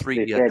plus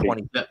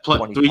 320. Yeah,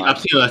 plus 3. I've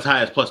seen it as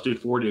high as plus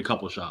 340 a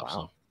couple of shops.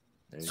 Wow.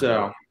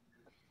 So.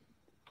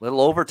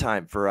 Little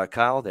overtime for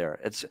Kyle there.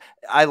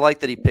 I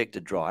like that he picked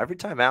a draw. Every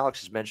time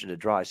Alex has mentioned a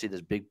draw, I see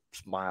this big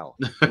smile.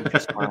 He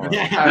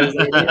loves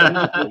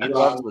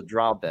the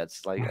draw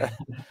bets. Like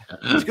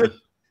it's good.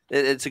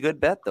 It's a good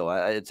bet though.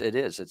 It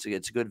is. It's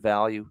a good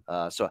value.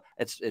 So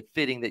it's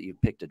fitting that you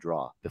picked a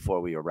draw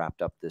before we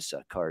wrapped up this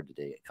card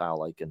today, Kyle.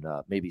 Like and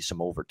maybe some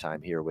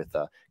overtime here with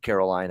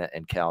Carolina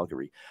and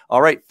Calgary.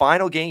 All right,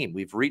 final game.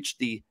 We've reached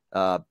the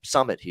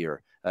summit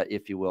here.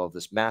 If you will,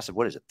 this massive,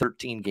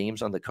 13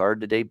 games on the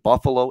card today,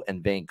 Buffalo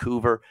and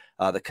Vancouver.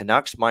 The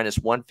Canucks minus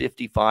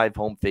 155,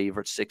 home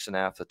favorite,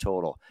 6.5 the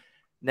total.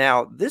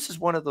 Now, this is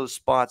one of those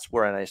spots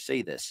where, and I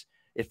say this,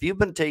 if you've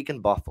been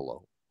taking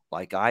Buffalo,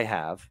 like I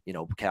have,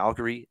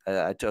 Calgary,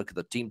 I took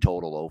the team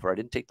total over. I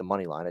didn't take the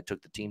money line. I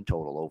took the team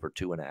total over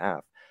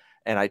 2.5.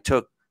 And I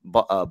took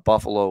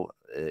Buffalo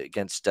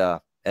against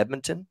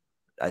Edmonton.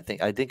 I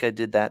think I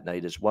did that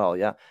night as well,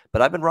 yeah.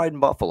 But I've been riding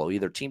Buffalo,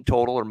 either team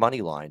total or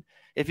money line.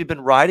 If you've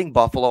been riding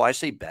Buffalo, I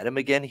say bet him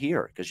again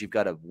here because you've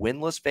got a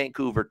winless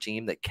Vancouver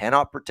team that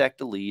cannot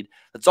protect a lead.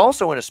 That's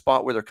also in a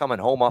spot where they're coming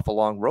home off a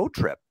long road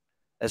trip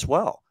as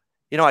well.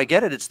 I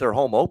get it. It's their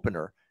home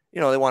opener.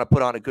 They want to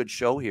put on a good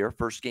show here.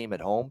 First game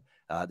at home.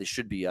 They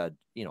should be,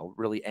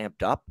 really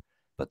amped up.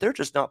 But they're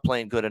just not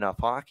playing good enough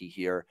hockey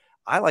here.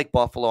 I like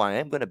Buffalo. I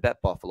am going to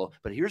bet Buffalo.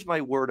 But here's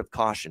my word of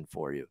caution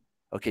for you.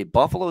 Okay,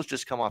 Buffalo's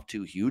just come off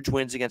 2 huge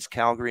wins against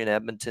Calgary and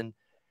Edmonton.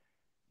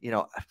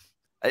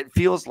 It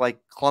feels like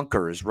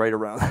clunker is right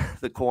around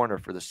the corner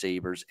for the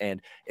Sabres.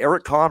 And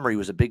Eric Comrie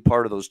was a big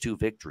part of those 2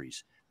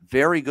 victories.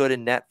 Very good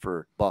in net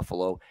for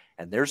Buffalo.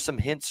 And there's some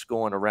hints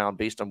going around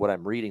based on what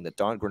I'm reading that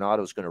Don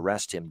Granato is going to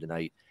rest him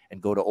tonight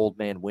and go to Old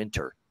Man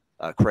Winter,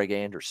 Craig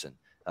Anderson,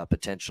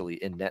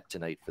 potentially in net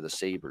tonight for the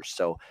Sabres.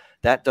 So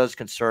that does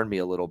concern me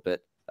a little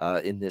bit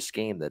in this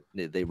game that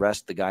they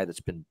rest the guy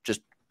that's been just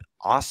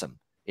awesome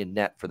in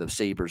net for the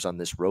Sabres on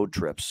this road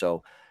trip.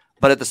 So,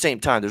 but at the same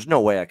time, there's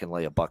no way I can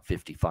lay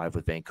 $1.55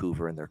 with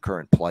Vancouver in their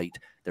current plight.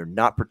 They're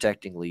not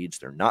protecting leads.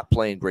 They're not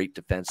playing great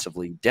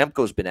defensively.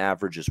 Demko's been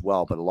average as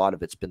well, but a lot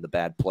of it's been the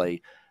bad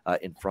play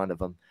in front of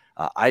them.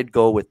 I'd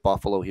go with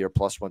Buffalo here,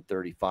 plus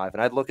 135,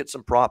 and I'd look at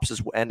some props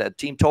and a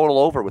team total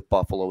over with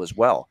Buffalo as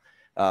well,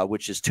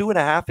 which is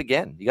 2.5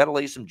 again. You got to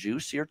lay some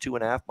juice here,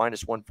 2.5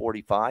 minus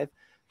 145.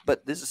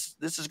 But this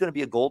is going to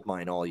be a gold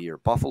mine all year.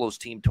 Buffalo's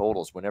team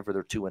totals, whenever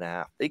they're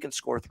 2.5, they can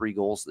score 3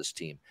 goals. This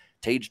team,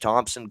 Tage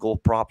Thompson, goal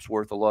props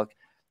worth a look.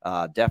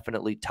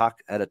 Definitely Tuck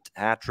at a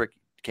hat trick.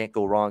 Can't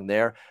go wrong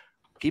there.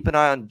 Keep an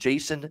eye on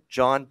JJ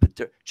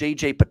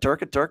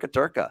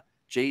Paterka.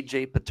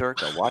 JJ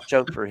Paterka. Watch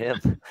out for him.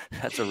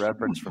 That's a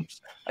reference from.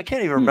 I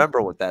can't even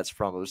remember what that's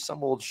from. It was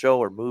some old show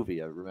or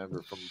movie I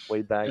remember from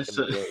way back in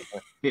the day.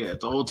 Yeah,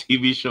 it's an old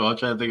TV show. I'm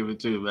trying to think of it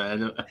too,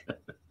 man.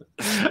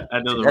 I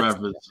know the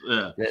reference.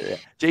 Yeah.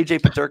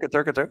 JJ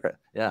Paterka.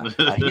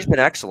 Yeah. He's been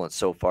excellent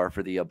so far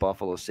for the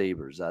Buffalo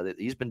Sabres.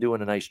 He's been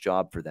doing a nice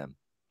job for them.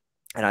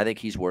 And I think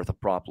he's worth a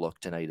prop look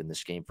tonight in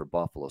this game for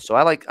Buffalo. So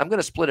I'm going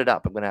to split it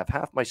up. I'm going to have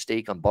half my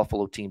stake on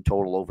Buffalo team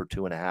total over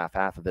 2.5,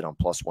 half of it on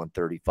plus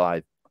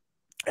 135.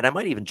 And I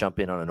might even jump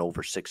in on an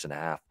over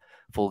 6.5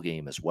 full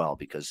game as well,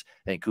 because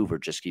Vancouver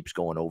just keeps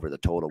going over the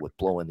total with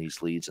blowing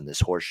these leads and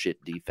this horseshit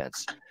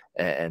defense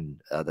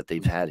and that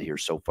they've had here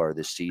so far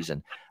this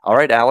season. All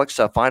right, Alex,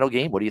 final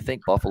game. What do you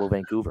think, Buffalo,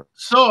 Vancouver?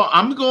 So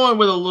I'm going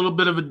with a little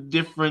bit of a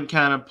different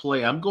kind of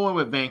play. I'm going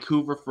with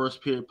Vancouver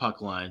first period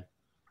puck line.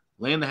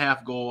 Laying the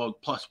half goal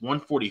plus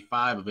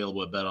 145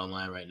 available at Bet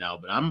Online right now.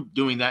 But I'm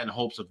doing that in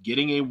hopes of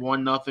getting a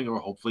 1-0 or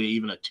hopefully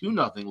even a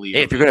 2-0 lead.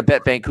 Hey, if you're going to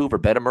bet Vancouver,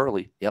 bet them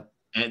early. Yep.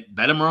 And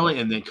bet them early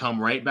and then come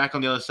right back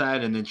on the other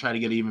side and then try to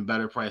get an even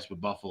better price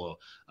with Buffalo.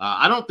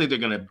 I don't think they're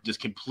going to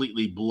just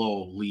completely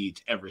blow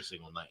leads every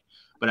single night.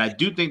 But I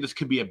do think this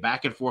could be a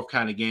back and forth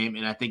kind of game,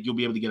 and I think you'll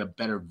be able to get a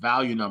better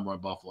value number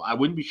on Buffalo. I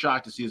wouldn't be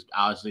shocked to see this.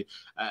 Honestly,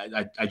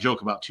 I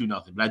joke about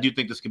 2-0, but I do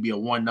think this could be a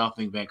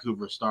 1-0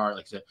 Vancouver start.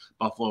 Like I said,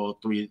 Buffalo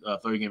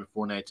third game in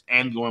 4 nights,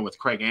 and going with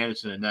Craig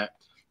Anderson in that.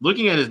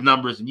 Looking at his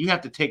numbers, and you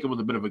have to take him with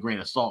a bit of a grain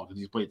of salt because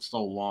he's played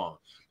so long.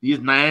 He is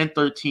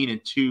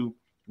 9-13-2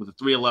 with a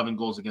 311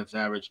 goals against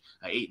average,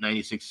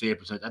 896 save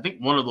percentage. I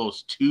think one of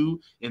those two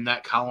in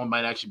that column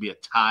might actually be a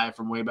tie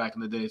from way back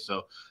in the day.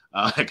 So,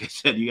 like I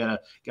said, you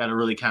gotta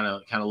really kind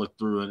of look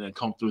through and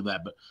comb through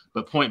that.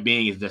 But point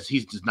being is that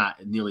he's just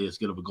not nearly as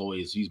good of a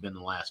goalie as he's been in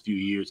the last few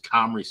years.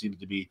 Comrie seems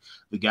to be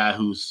the guy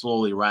who's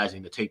slowly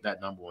rising to take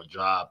that number one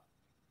job.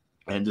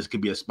 And this could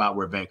be a spot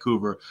where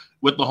Vancouver,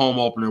 with the home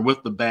opener,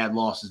 with the bad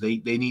losses, they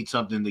need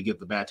something to get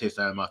the bad taste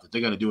out of their mouth. If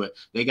they're going to do it,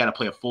 they got to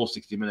play a full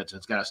 60 minutes, and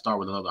it's got to start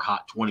with another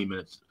hot 20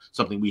 minutes,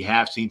 something we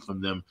have seen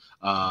from them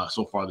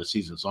so far this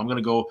season. So I'm going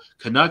to go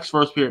Canucks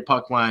first period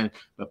puck line,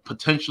 but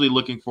potentially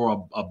looking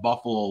for a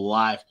Buffalo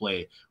live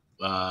play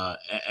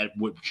at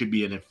what should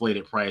be an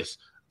inflated price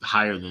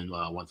higher than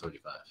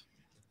 135.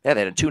 Yeah,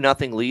 they had a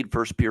 2-0 lead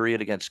first period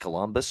against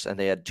Columbus, and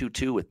they had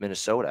 2-2 with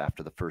Minnesota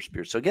after the first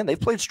period. So, again,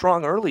 they've played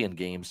strong early in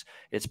games.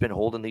 It's been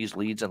holding these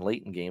leads in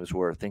late in games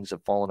where things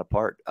have fallen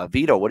apart.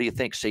 Vito, what do you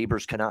think?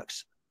 Sabres,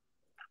 Canucks?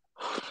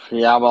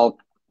 Yeah, well,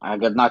 I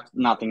got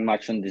nothing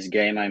much in this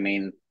game. I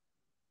mean,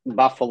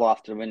 Buffalo,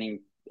 after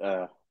winning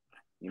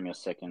give me a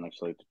second,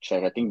 actually, to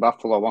check. I think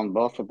Buffalo won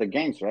both of the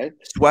games, right?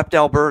 Swept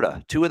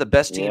Alberta, two of the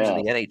best teams in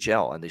the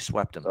NHL, and they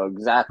swept them. So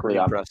exactly.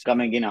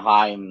 Coming in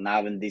high and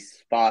now in this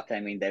spot, I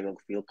mean, they will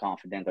feel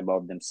confident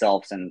about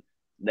themselves, and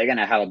they're going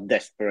to have a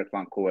desperate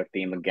Vancouver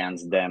team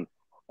against them.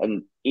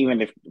 And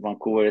even if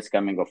Vancouver is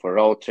coming off a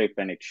road trip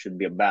and it should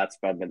be a bad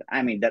spot, but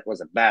I mean, that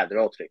was a bad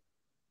road trip.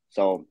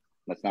 So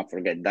let's not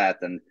forget that.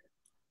 And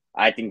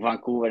I think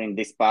Vancouver in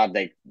this spot,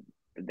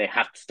 they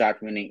have to start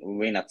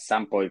win at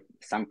some point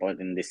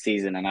in this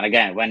season. And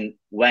again,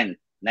 when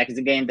next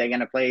game they're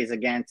gonna play is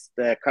against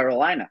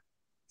Carolina,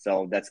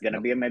 so that's gonna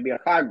be maybe a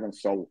hard one.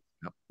 So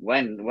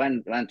when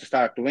to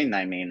start to win?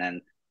 I mean,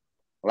 and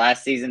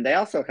last season they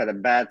also had a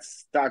bad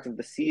start of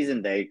the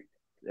season. They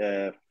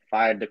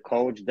fired the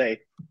coach. They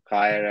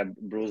hired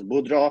Bruce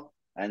Boudreau,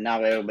 and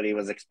now everybody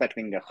was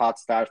expecting a hot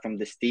start from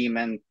this team,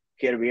 and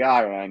here we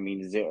are. I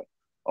mean,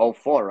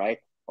 0-4, right?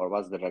 Or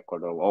was the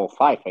record of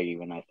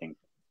 0-5? I think.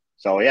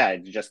 So, yeah,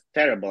 it's just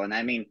terrible. And,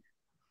 I mean,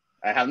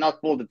 I have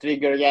not pulled the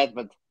trigger yet,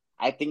 but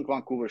I think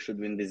Vancouver should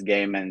win this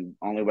game. And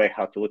only way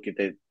how to look at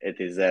it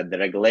is the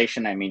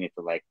regulation. I mean, it's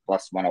like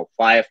plus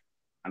 105.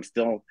 I'm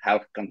still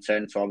have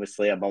concerns,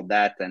 obviously, about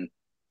that and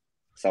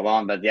so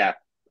on. But, yeah,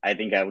 I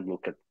think I would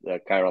look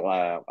at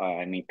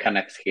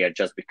Canucks here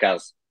just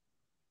because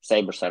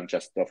Sabres have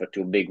just offered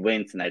 2 big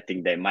wins. And I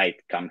think they might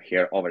come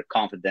here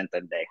overconfident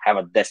and they have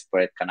a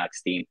desperate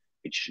Canucks team,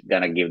 which is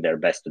going to give their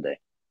best today.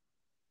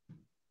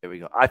 There we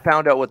go. I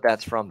found out what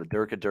that's from. The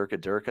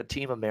Durka.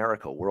 Team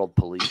America, World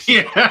Police.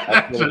 Yeah,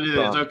 that's what it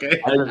is.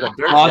 Okay. I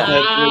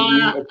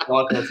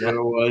thought that's what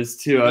it was,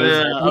 too.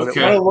 I was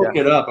trying to look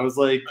it up. I was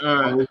like,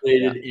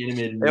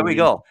 animated. There we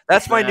go.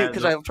 That's my new,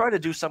 because I'm trying to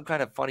do some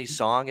kind of funny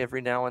song every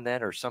now and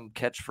then or some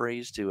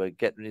catchphrase to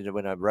get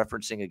when I'm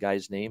referencing a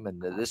guy's name.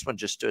 And this one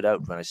just stood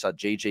out when I saw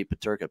JJ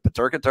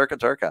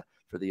Peterka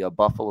for the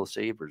Buffalo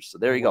Sabres. So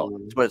there you go.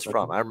 That's what it's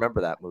from. I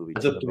remember that movie.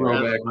 It's a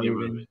throwback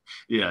movie.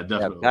 Yeah,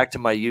 definitely. Yeah, back to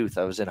my youth.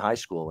 I was in high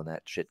school when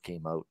that shit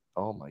came out.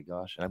 Oh my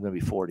gosh. And I'm going to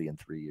be 40 in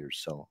 3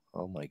 years. So,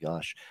 oh my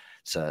gosh.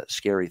 It's a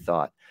scary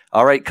thought.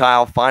 All right,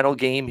 Kyle, final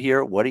game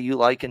here. What are you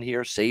liking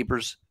here?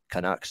 Sabres,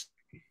 Canucks.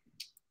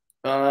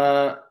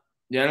 Yeah, I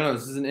don't know.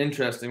 This is an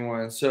interesting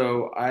one.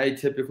 So I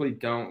typically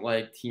don't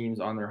like teams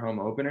on their home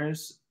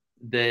openers.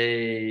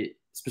 They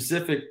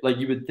specific, like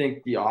you would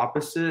think the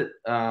opposite.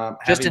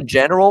 Just in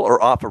general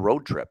or off a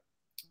road trip?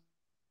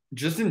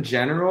 Just in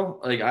general.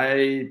 Like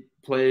I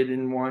played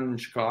in one in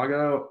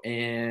Chicago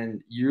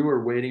and you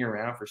were waiting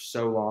around for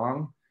so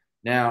long.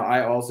 Now,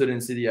 I also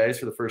didn't see the ice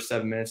for the first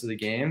 7 minutes of the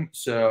game.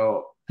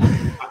 So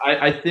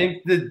I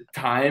think the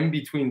time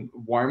between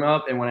warm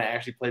up and when I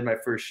actually played my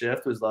first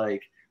shift was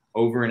like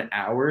over an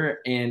hour.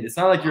 And it's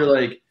not like you're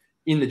like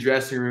in the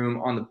dressing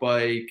room on the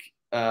bike,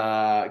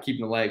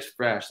 keeping the legs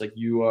fresh. Like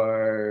you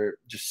are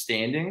just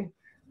standing.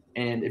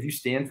 And if you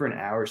stand for an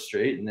hour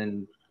straight and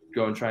then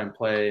go and try and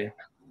play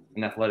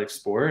an athletic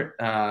sport,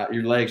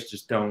 your legs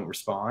just don't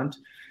respond.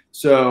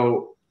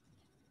 So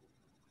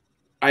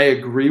I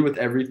agree with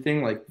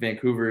everything. Like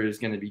Vancouver is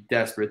going to be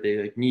desperate. They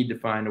like need to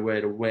find a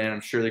way to win.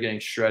 I'm sure they're getting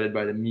shredded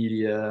by the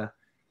media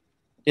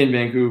in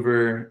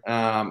Vancouver.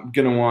 Going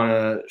to want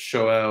to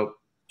show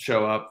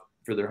up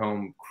for their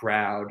home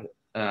crowd.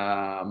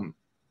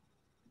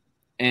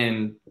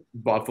 And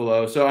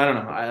Buffalo. So I don't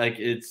know. I like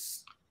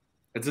it's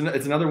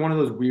another one of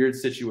those weird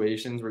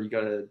situations where you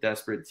got a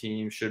desperate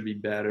team, should be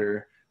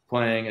better,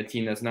 playing a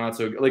team that's not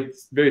so good. Like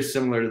it's very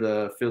similar to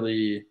the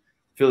Philly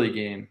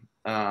game.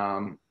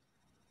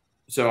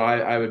 So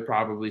I would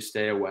probably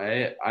stay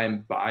away.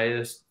 I'm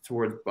biased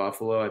towards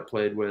Buffalo. I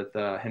played with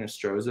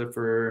Hinostroza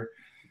for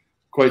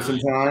quite some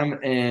time,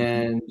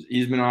 and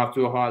he's been off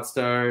to a hot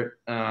start.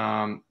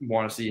 Want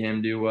to see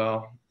him do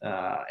well,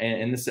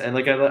 and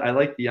I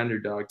like the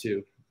underdog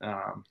too.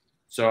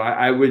 So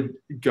I would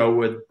go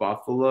with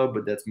Buffalo,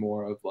 but that's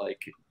more of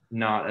like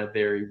not a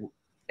very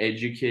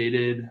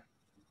educated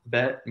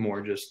bet,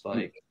 more just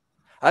like.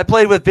 I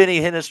played with Vinny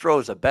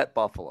Hinestroza, bet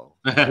Buffalo.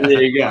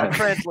 There you go. I'm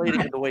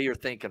translating it the way you're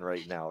thinking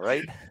right now,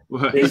 right?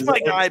 He's my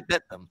guy, I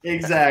bet them.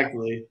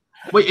 Exactly.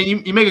 Wait,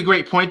 and you make a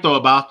great point though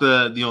about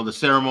the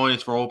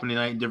ceremonies for opening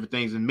night and different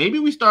things, and maybe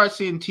we start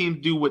seeing teams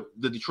do what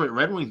the Detroit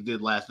Red Wings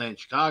did last night in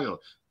Chicago.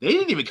 They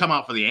didn't even come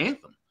out for the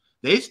anthem.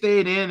 They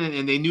stayed in,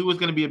 and they knew it was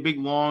going to be a big,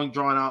 long,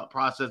 drawn-out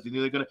process. They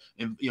knew they're going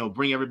to,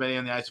 bring everybody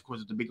on the ice. Of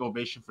course, it's a big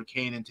ovation for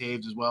Kane and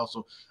Taves as well.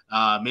 So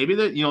maybe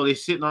they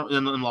sit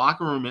in the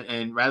locker room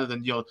and rather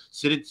than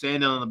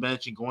standing on the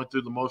bench and going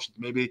through the motions,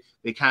 maybe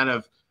they kind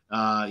of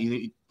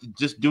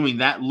just doing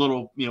that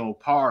little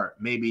part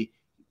maybe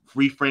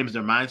reframes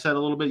their mindset a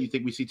little bit. You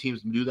think we see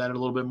teams do that a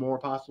little bit more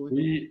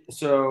possibly?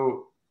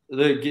 So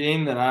the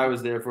game that I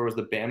was there for was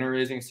the banner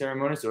raising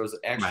ceremony, so it was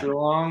extra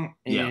long.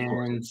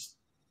 And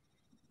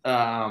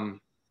what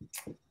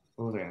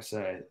was I gonna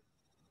say?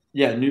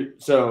 Yeah,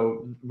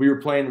 so we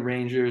were playing the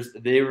Rangers.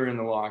 They were in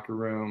the locker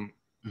room.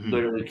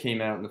 Literally came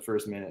out in the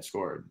first minute,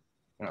 scored.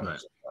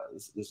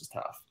 This is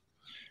tough.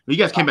 Well, you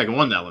guys came back and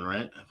won that one,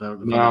 right?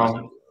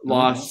 No,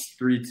 lost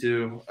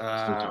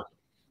 3-2.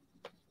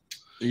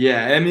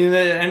 Yeah, I mean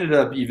it ended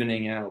up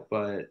evening out,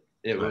 but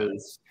it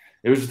was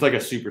just like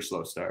a super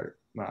slow start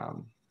that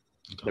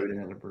we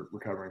didn't end up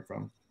recovering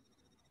from.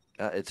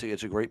 It's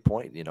a great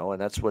point,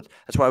 and that's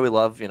why we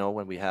love,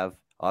 when we have,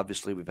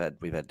 obviously we've had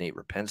Nate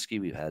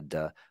Rapensky, we've had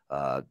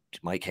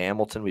Mike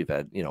Hamilton, we've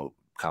had,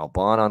 Kyle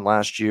Baun on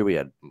last year, we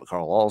had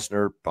Carl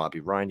Alsner,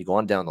 Bobby Ryan, you go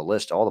on down the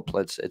list, all the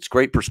players. It's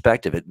great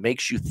perspective. It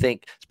makes you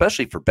think,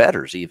 especially for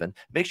bettors even,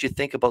 makes you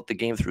think about the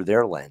game through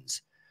their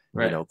lens,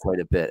 quite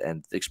a bit,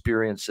 and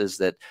experiences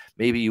that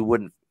maybe you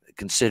wouldn't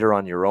consider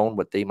on your own,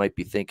 what they might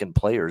be thinking,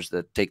 players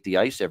that take the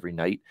ice every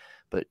night,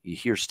 but you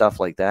hear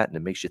stuff like that and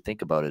it makes you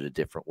think about it a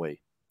different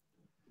way.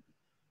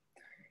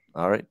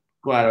 All right.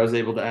 Glad I was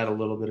able to add a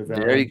little bit of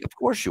value. Of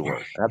course you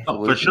were.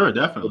 Absolutely. For sure,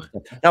 definitely.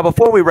 Now,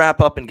 before we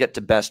wrap up and get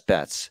to best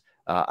bets,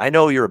 I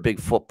know you're a big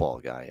football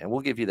guy, and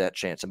we'll give you that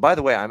chance. And by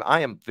the way,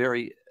 I am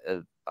very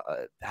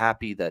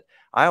happy that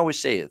I always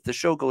say if the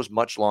show goes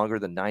much longer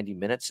than 90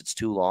 minutes, it's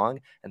too long.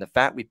 And the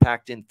fact we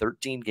packed in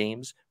 13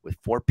 games with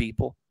 4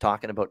 people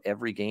talking about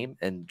every game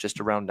and just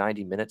around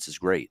 90 minutes is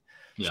great.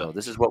 Yeah. So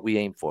this is what we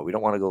aim for. We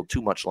don't want to go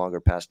too much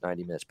longer past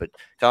 90 minutes. But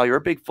Kyle, you're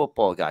a big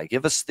football guy.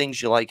 Give us things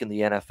you like in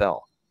the NFL.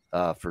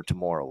 For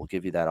tomorrow, we'll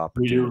give you that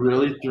opportunity. You're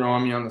really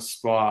throwing me on the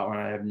spot when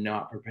I have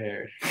not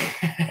prepared.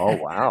 Oh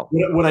wow!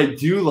 What I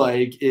do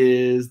like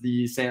is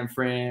the San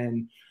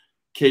Fran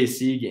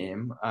KC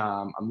game.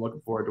 I'm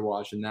looking forward to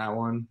watching that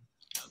one.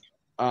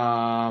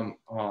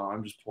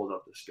 I'm just pulled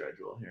up the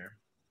schedule here.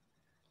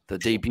 The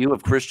debut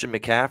of Christian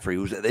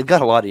McCaffrey. They've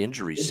got a lot of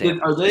injuries. Did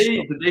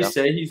they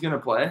say he's going to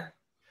play?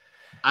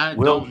 I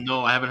don't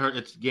know. I haven't heard.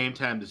 It's game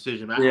time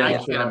decision. I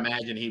can't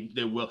imagine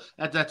they will.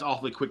 That's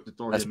awfully quick to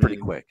throw. That's pretty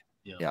quick.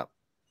 Yeah,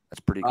 that's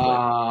pretty quick.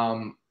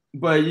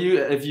 But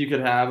if you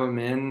could have him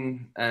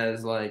in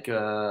as like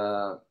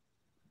goal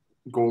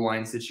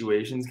line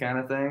situations kind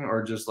of thing,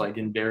 or just like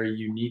in very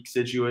unique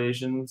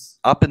situations,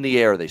 up in the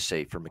air, they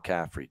say for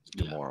McCaffrey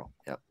tomorrow.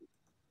 Yep.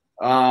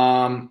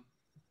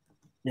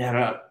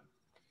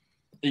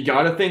 You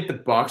got to think the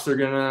Bucs are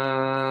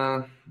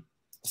gonna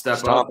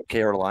step up.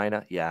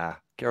 Carolina, yeah,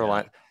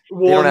 Carolina.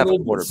 Well, they don't have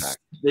a quarterback.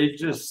 They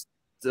just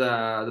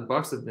the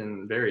Bucs have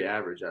been very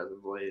average as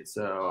of late,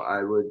 so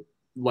I would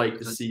like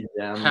to see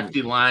them.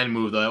 Hefty line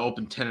move though. I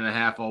opened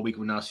 10.5 all week.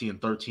 We're now seeing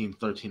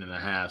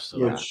 13.5. So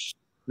which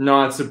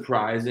not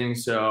surprising.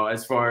 So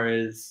as far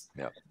as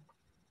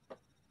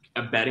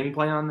a betting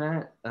play on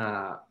that,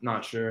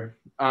 not sure.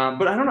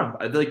 But I don't know.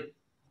 I like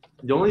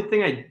the only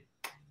thing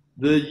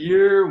the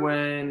year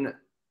when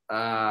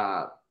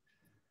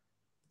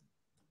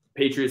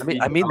Patriots.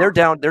 I mean, they're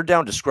down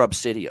to Scrub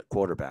City at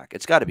quarterback.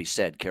 It's got to be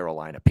said,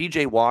 Carolina.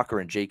 PJ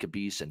Walker and Jacob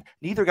Eason.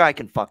 Neither guy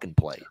can fucking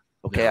play.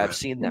 Okay, I've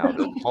seen now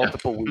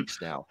multiple weeks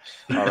now.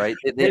 All right,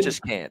 they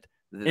just can't.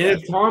 And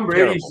if Tom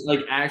Brady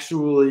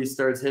actually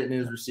starts hitting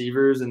his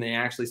receivers and they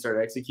actually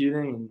start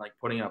executing and like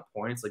putting up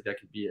points, like that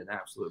could be an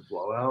absolute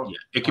blowout. Yeah,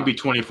 it could be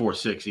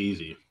 24-6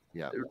 easy.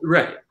 Yeah,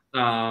 right.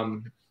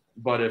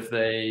 But if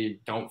they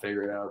don't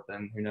figure it out,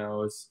 then who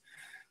knows?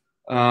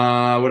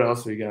 What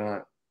else we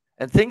got?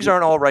 And things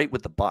aren't all right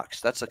with the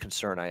Bucs. That's a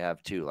concern I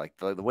have too. Like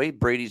the way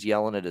Brady's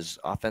yelling at his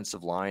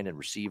offensive line and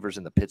receivers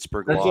in the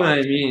Pittsburgh. That's what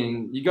I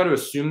mean. You got to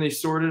assume they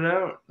sort it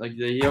out. Like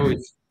he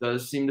always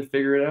does seem to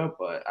figure it out.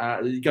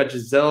 But you got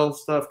Giselle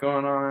stuff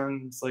going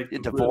on. It's like a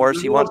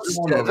divorce.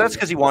 That's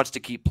because he wants to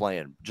keep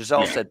playing.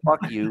 Giselle said,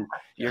 "Fuck you.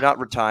 You're not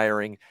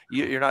retiring.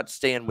 You're not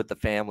staying with the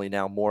family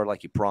now more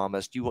like you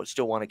promised. You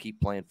still want to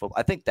keep playing football."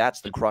 I think that's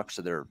the crux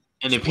of their.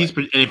 And if he's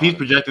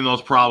projecting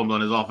those problems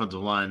on his offensive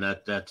line,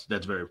 that's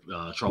very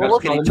troublesome. Well,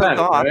 look, he took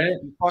off. Right?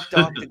 He fucked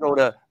off to go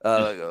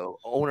to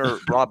owner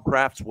Rob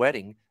Kraft's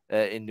wedding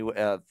in New,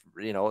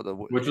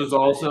 which was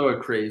also a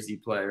crazy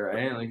play,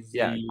 right? Like,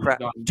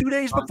 2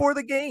 days before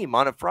the game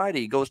on a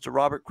Friday, he goes to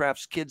Robert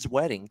Kraft's kid's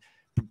wedding.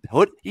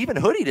 Even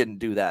Hoodie didn't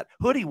do that.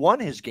 Hoodie won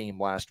his game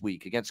last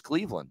week against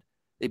Cleveland.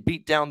 They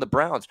beat down the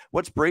Browns.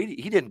 What's Brady?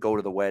 He didn't go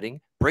to the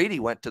wedding. Brady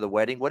went to the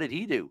wedding. What did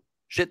he do?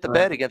 Shit the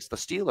bed against the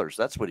Steelers.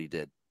 That's what he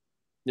did.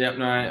 Yeah,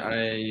 no,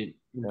 I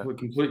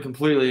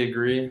completely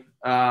agree.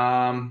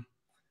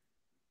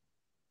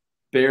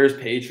 Bears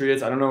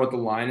Patriots. I don't know what the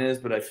line is,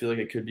 but I feel like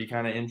it could be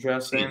kind of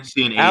interesting.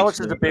 Alex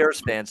is a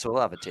Bears fan, so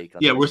we'll have a take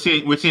on. Yeah, we're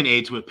seeing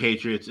 8s with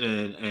Patriots,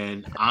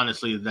 and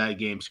honestly, that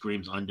game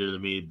screams under to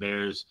me.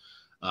 Bears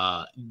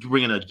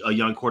bringing a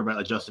young quarterback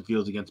like Justin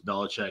Fields against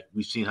Belichick.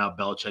 We've seen how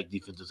Belichick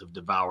defenses have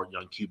devoured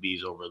young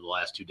QBs over the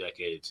last 2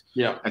 decades.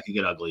 Yeah, that could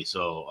get ugly.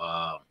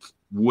 So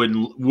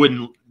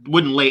wouldn't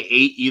lay 8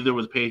 either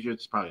with the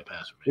Patriots. It's probably a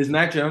pass for me. Is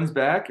Mac Jones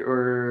back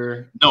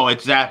or no?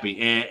 It's Zappy,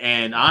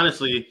 and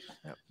honestly,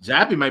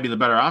 Zappy might be the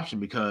better option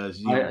because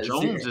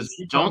Jones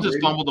has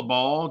fumbled the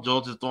ball.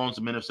 Jones has thrown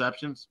some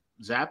interceptions.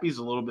 Zappy's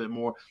a little bit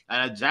more.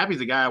 Zappy's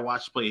the guy I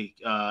watched play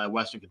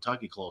Western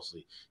Kentucky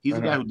closely. He's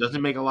a guy who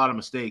doesn't make a lot of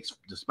mistakes,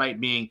 despite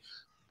being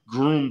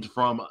groomed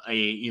from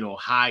a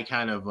high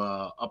kind of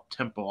up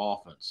tempo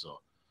offense.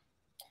 So,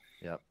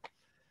 yep.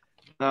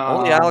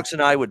 Only Alex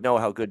and I would know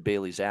how good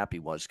Bailey Zappi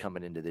was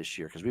coming into this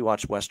year because we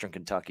watched Western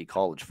Kentucky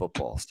college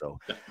football. So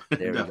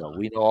there you go.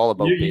 We know all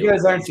about. You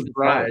guys aren't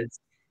surprised.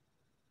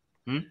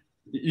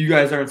 You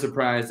guys aren't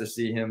surprised to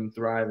see him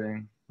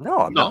thriving. No,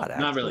 I'm not.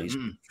 Actually. Not really. He's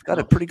got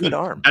a pretty good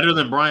arm. Better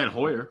than Brian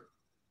Hoyer.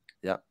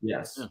 Yeah.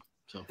 Yes. Yeah,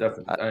 so.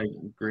 Definitely. I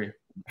agree.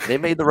 They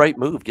made the right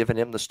move, giving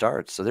him the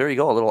start. So there you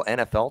go. A little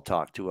NFL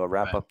talk to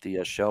wrap up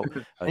the show.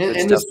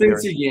 And the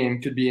Cincy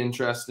game could be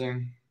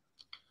interesting.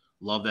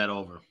 Love that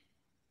over.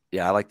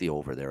 Yeah, I like the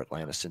over there,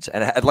 Atlanta.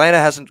 And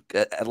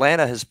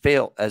Atlanta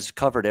has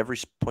covered every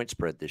point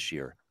spread this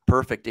year.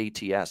 Perfect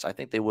ATS. I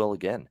think they will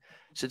again.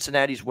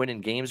 Cincinnati's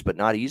winning games, but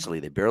not easily.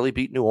 They barely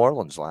beat New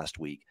Orleans last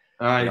week.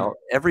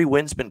 Every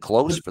win's been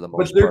close for the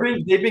most part.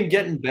 But they've been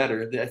getting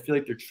better. I feel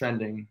like they're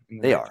trending.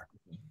 They are.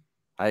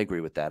 I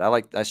agree with that.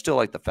 I still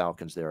like the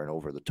Falcons there and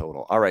over the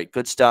total. All right,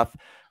 good stuff.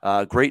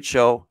 Great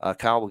show.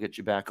 Kyle will get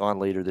you back on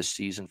later this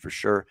season for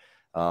sure.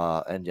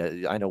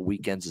 And I know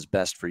weekends is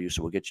best for you,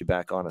 so we'll get you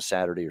back on a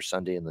Saturday or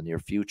Sunday in the near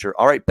future.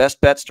 All right,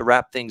 best bets to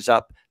wrap things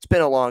up. It's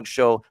been a long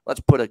show.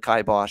 Let's put a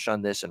kibosh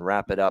on this and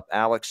wrap it up.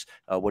 Alex,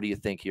 what do you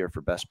think here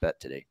for best bet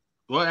today?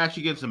 We'll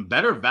actually get some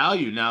better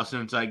value now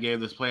since I gave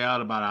this play out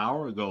about an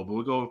hour ago. But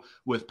we'll go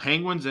with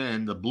Penguins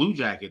and the Blue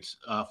Jackets.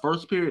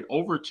 First period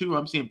over 2.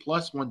 I'm seeing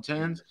plus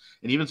 110s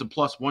and even some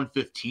plus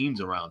 115s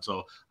around.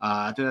 So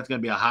I think that's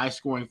going to be a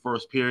high-scoring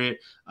first period.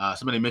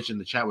 Somebody mentioned in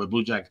the chat with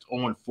Blue Jackets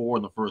 0-4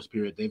 in the first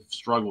period. They've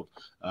struggled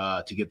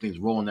to get things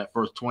rolling that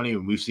first 20,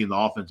 and we've seen the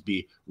offense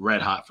be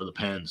red hot for the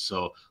Pens.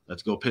 So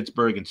let's go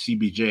Pittsburgh and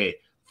CBJ.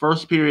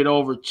 First period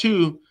over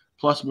 2,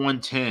 plus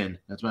 110.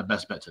 That's my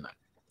best bet tonight.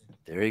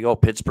 There you go.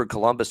 Pittsburgh,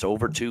 Columbus,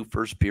 over 2,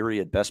 first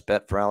period. Best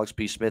bet for Alex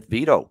B. Smith.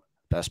 Vito,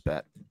 best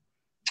bet.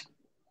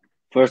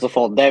 First of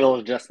all,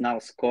 Devils just now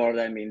scored.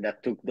 I mean,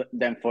 that took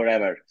them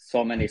forever.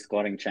 So many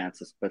scoring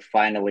chances. But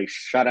finally,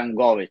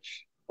 Sharangovic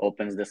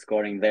opens the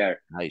scoring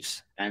there.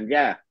 Nice. And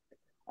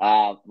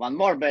one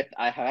more bet.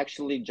 I have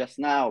actually just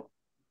now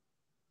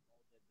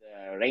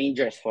the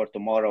Rangers for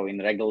tomorrow in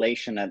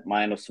regulation at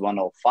minus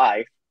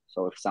 105.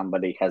 So if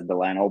somebody has the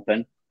line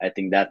open, I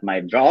think that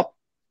might drop.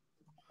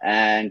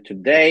 And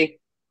today,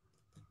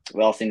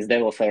 since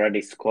Devils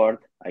already scored,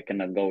 I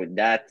cannot go with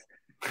that.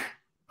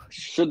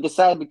 Should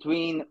decide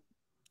between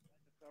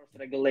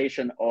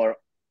regulation or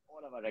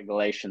Ottawa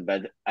regulation,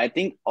 but I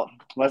think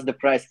what's the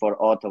price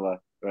for Ottawa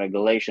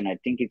regulation? I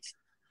think it's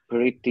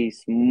pretty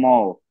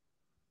small.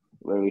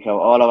 Where we have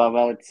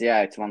Ottawa, it's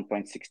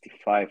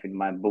 1.65 in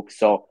my book.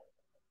 So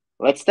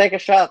let's take a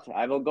shot.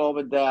 I will go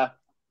with the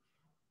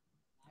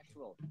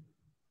Nashville.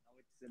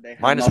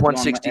 Minus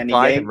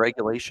 165 in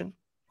regulation.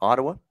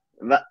 Ottawa?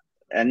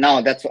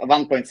 No, that's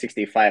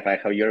 1.65. I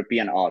have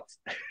European odds.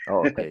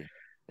 Oh, okay.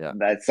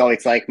 Yeah. So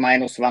it's like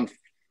minus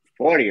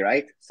 140,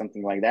 right?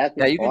 Something like that.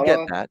 Yeah, you can get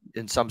that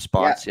in some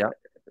spots. Yeah.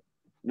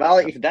 Well,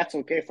 if that's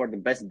okay for the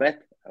best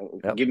bet,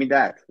 give me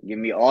that. Give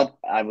me odd.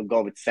 I will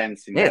go with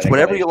sense. It's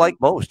whatever you like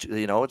most.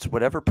 It's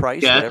whatever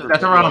price. Yeah,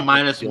 that's around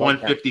minus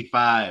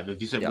 155.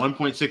 If you said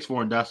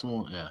 1.64 in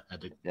decimal, I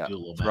think do a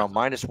little it's around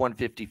minus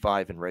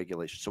 155 in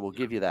regulation. So we'll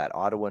give you that.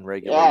 Ottawa in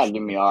regulation. Yeah,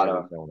 give me Ottawa.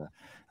 Arizona.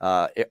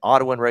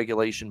 Ottawa in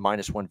regulation,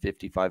 minus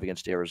 155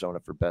 against Arizona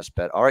for best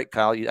bet. All right,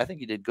 Kyle, I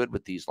think you did good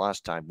with these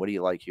last time. What do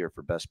you like here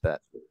for best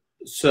bet?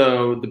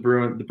 So the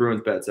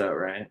Bruins bet's out,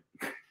 right?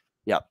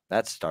 Yeah,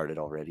 that started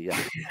already. Yeah.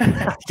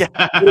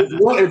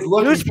 It's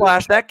looking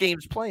Newsflash, that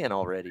game's playing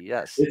already.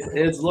 Yes.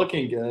 It's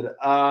looking good.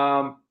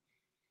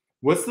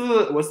 What's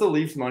the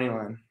Leafs money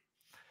line?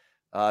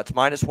 It's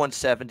minus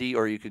 170,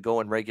 or you could go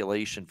in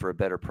regulation for a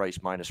better price,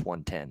 minus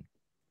 110.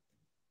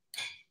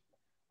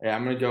 Yeah,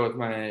 I'm gonna go with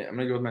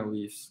my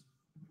Leafs.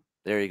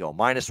 There you go.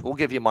 We'll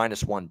give you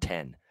minus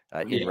 110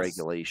 in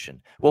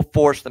regulation. We'll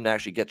force them to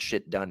actually get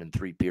shit done in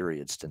 3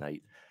 periods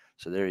tonight.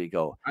 So there you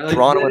go. Like,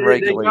 Toronto in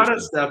regulation. They got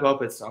to step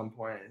up at some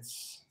point.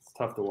 It's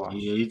tough to watch.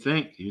 Yeah, you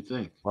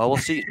think. Well, we'll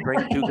see.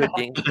 Bring 2 good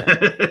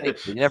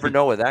games. You never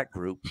know with that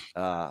group.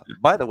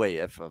 By the way,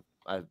 if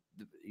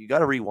you got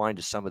to rewind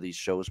to some of these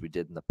shows we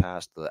did in the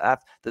past.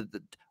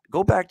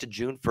 Go back to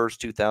June 1st,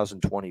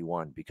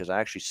 2021, because I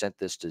actually sent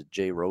this to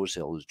Jay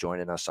Rosehill, who's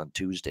joining us on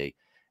Tuesday.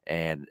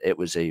 And it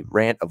was a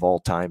rant of all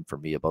time for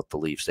me about the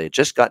Leafs. They had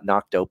just got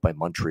knocked out by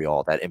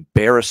Montreal, that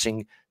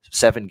embarrassing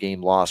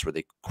 7-game loss where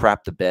they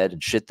crapped the bed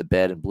and shit the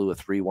bed and blew a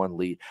 3-1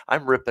 lead.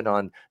 I'm ripping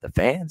on the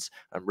fans.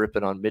 I'm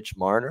ripping on Mitch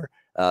Marner.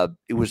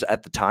 It was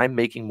at the time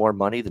making more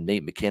money than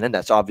Nate McKinnon.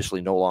 That's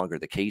obviously no longer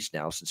the case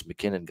now since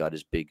McKinnon got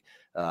his big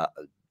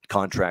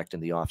contract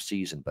in the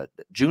offseason. But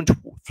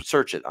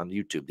search it on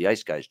YouTube, The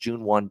Ice Guys,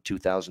 June 1,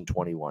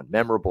 2021.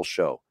 Memorable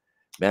show.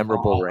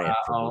 Memorable rant.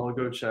 I'll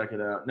go check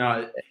it out.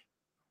 No,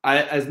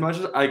 as much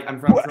as I'm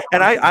from,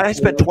 and I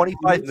spent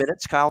 25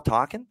 minutes, Kyle,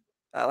 talking.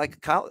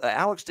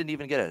 Alex didn't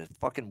even get a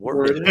fucking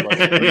word.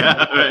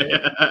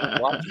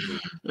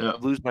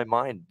 Lose my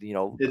mind.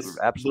 It's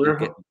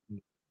absolutely.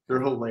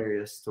 They're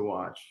hilarious to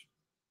watch.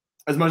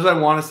 As much as I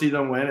want to see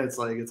them win, it's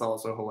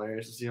also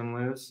hilarious to see them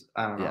lose.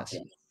 I don't know.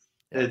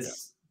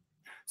 Yes.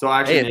 So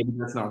actually, maybe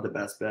that's not the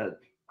best bet.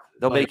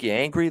 They'll make you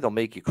angry. They'll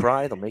make you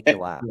cry. They'll make you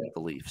laugh.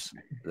 The Leafs.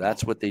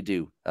 That's what they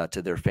do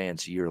to their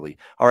fans yearly.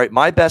 All right,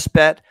 my best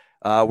bet.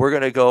 We're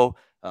gonna go.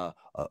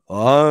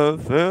 I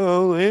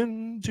fell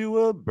into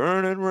a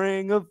burning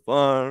ring of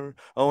fire.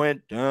 I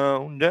went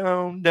down,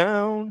 down,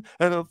 down,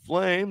 and the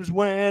flames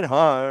went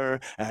higher.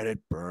 And it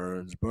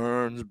burns,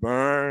 burns,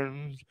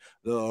 burns.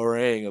 The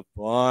ring of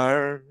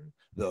fire.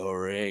 The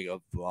ring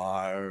of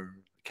fire.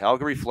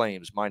 Calgary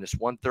Flames minus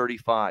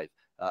 135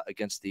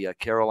 against the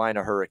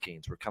Carolina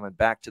Hurricanes. We're coming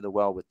back to the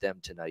well with them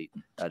tonight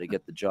to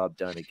get the job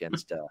done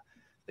against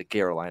the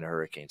Carolina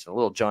Hurricanes. And a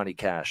little Johnny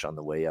Cash on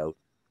the way out.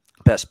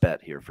 Best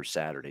bet here for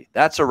Saturday.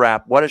 That's a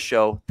wrap. What a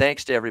show.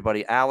 Thanks to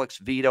everybody. Alex,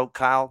 Vito,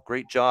 Kyle,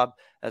 great job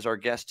as our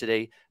guest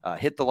today.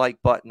 Hit the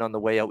like button on the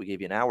way out. We gave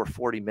you an hour,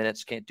 40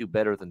 minutes. Can't do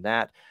better than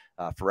that.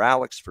 For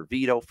Alex, for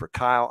Vito, for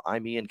Kyle,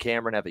 I'm Ian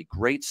Cameron. Have a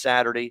great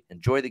Saturday.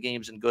 Enjoy the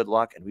games and good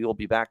luck. And we will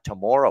be back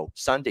tomorrow,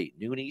 Sunday,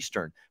 noon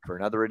Eastern, for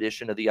another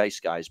edition of the Ice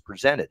Guys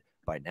presented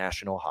by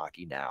National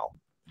Hockey Now.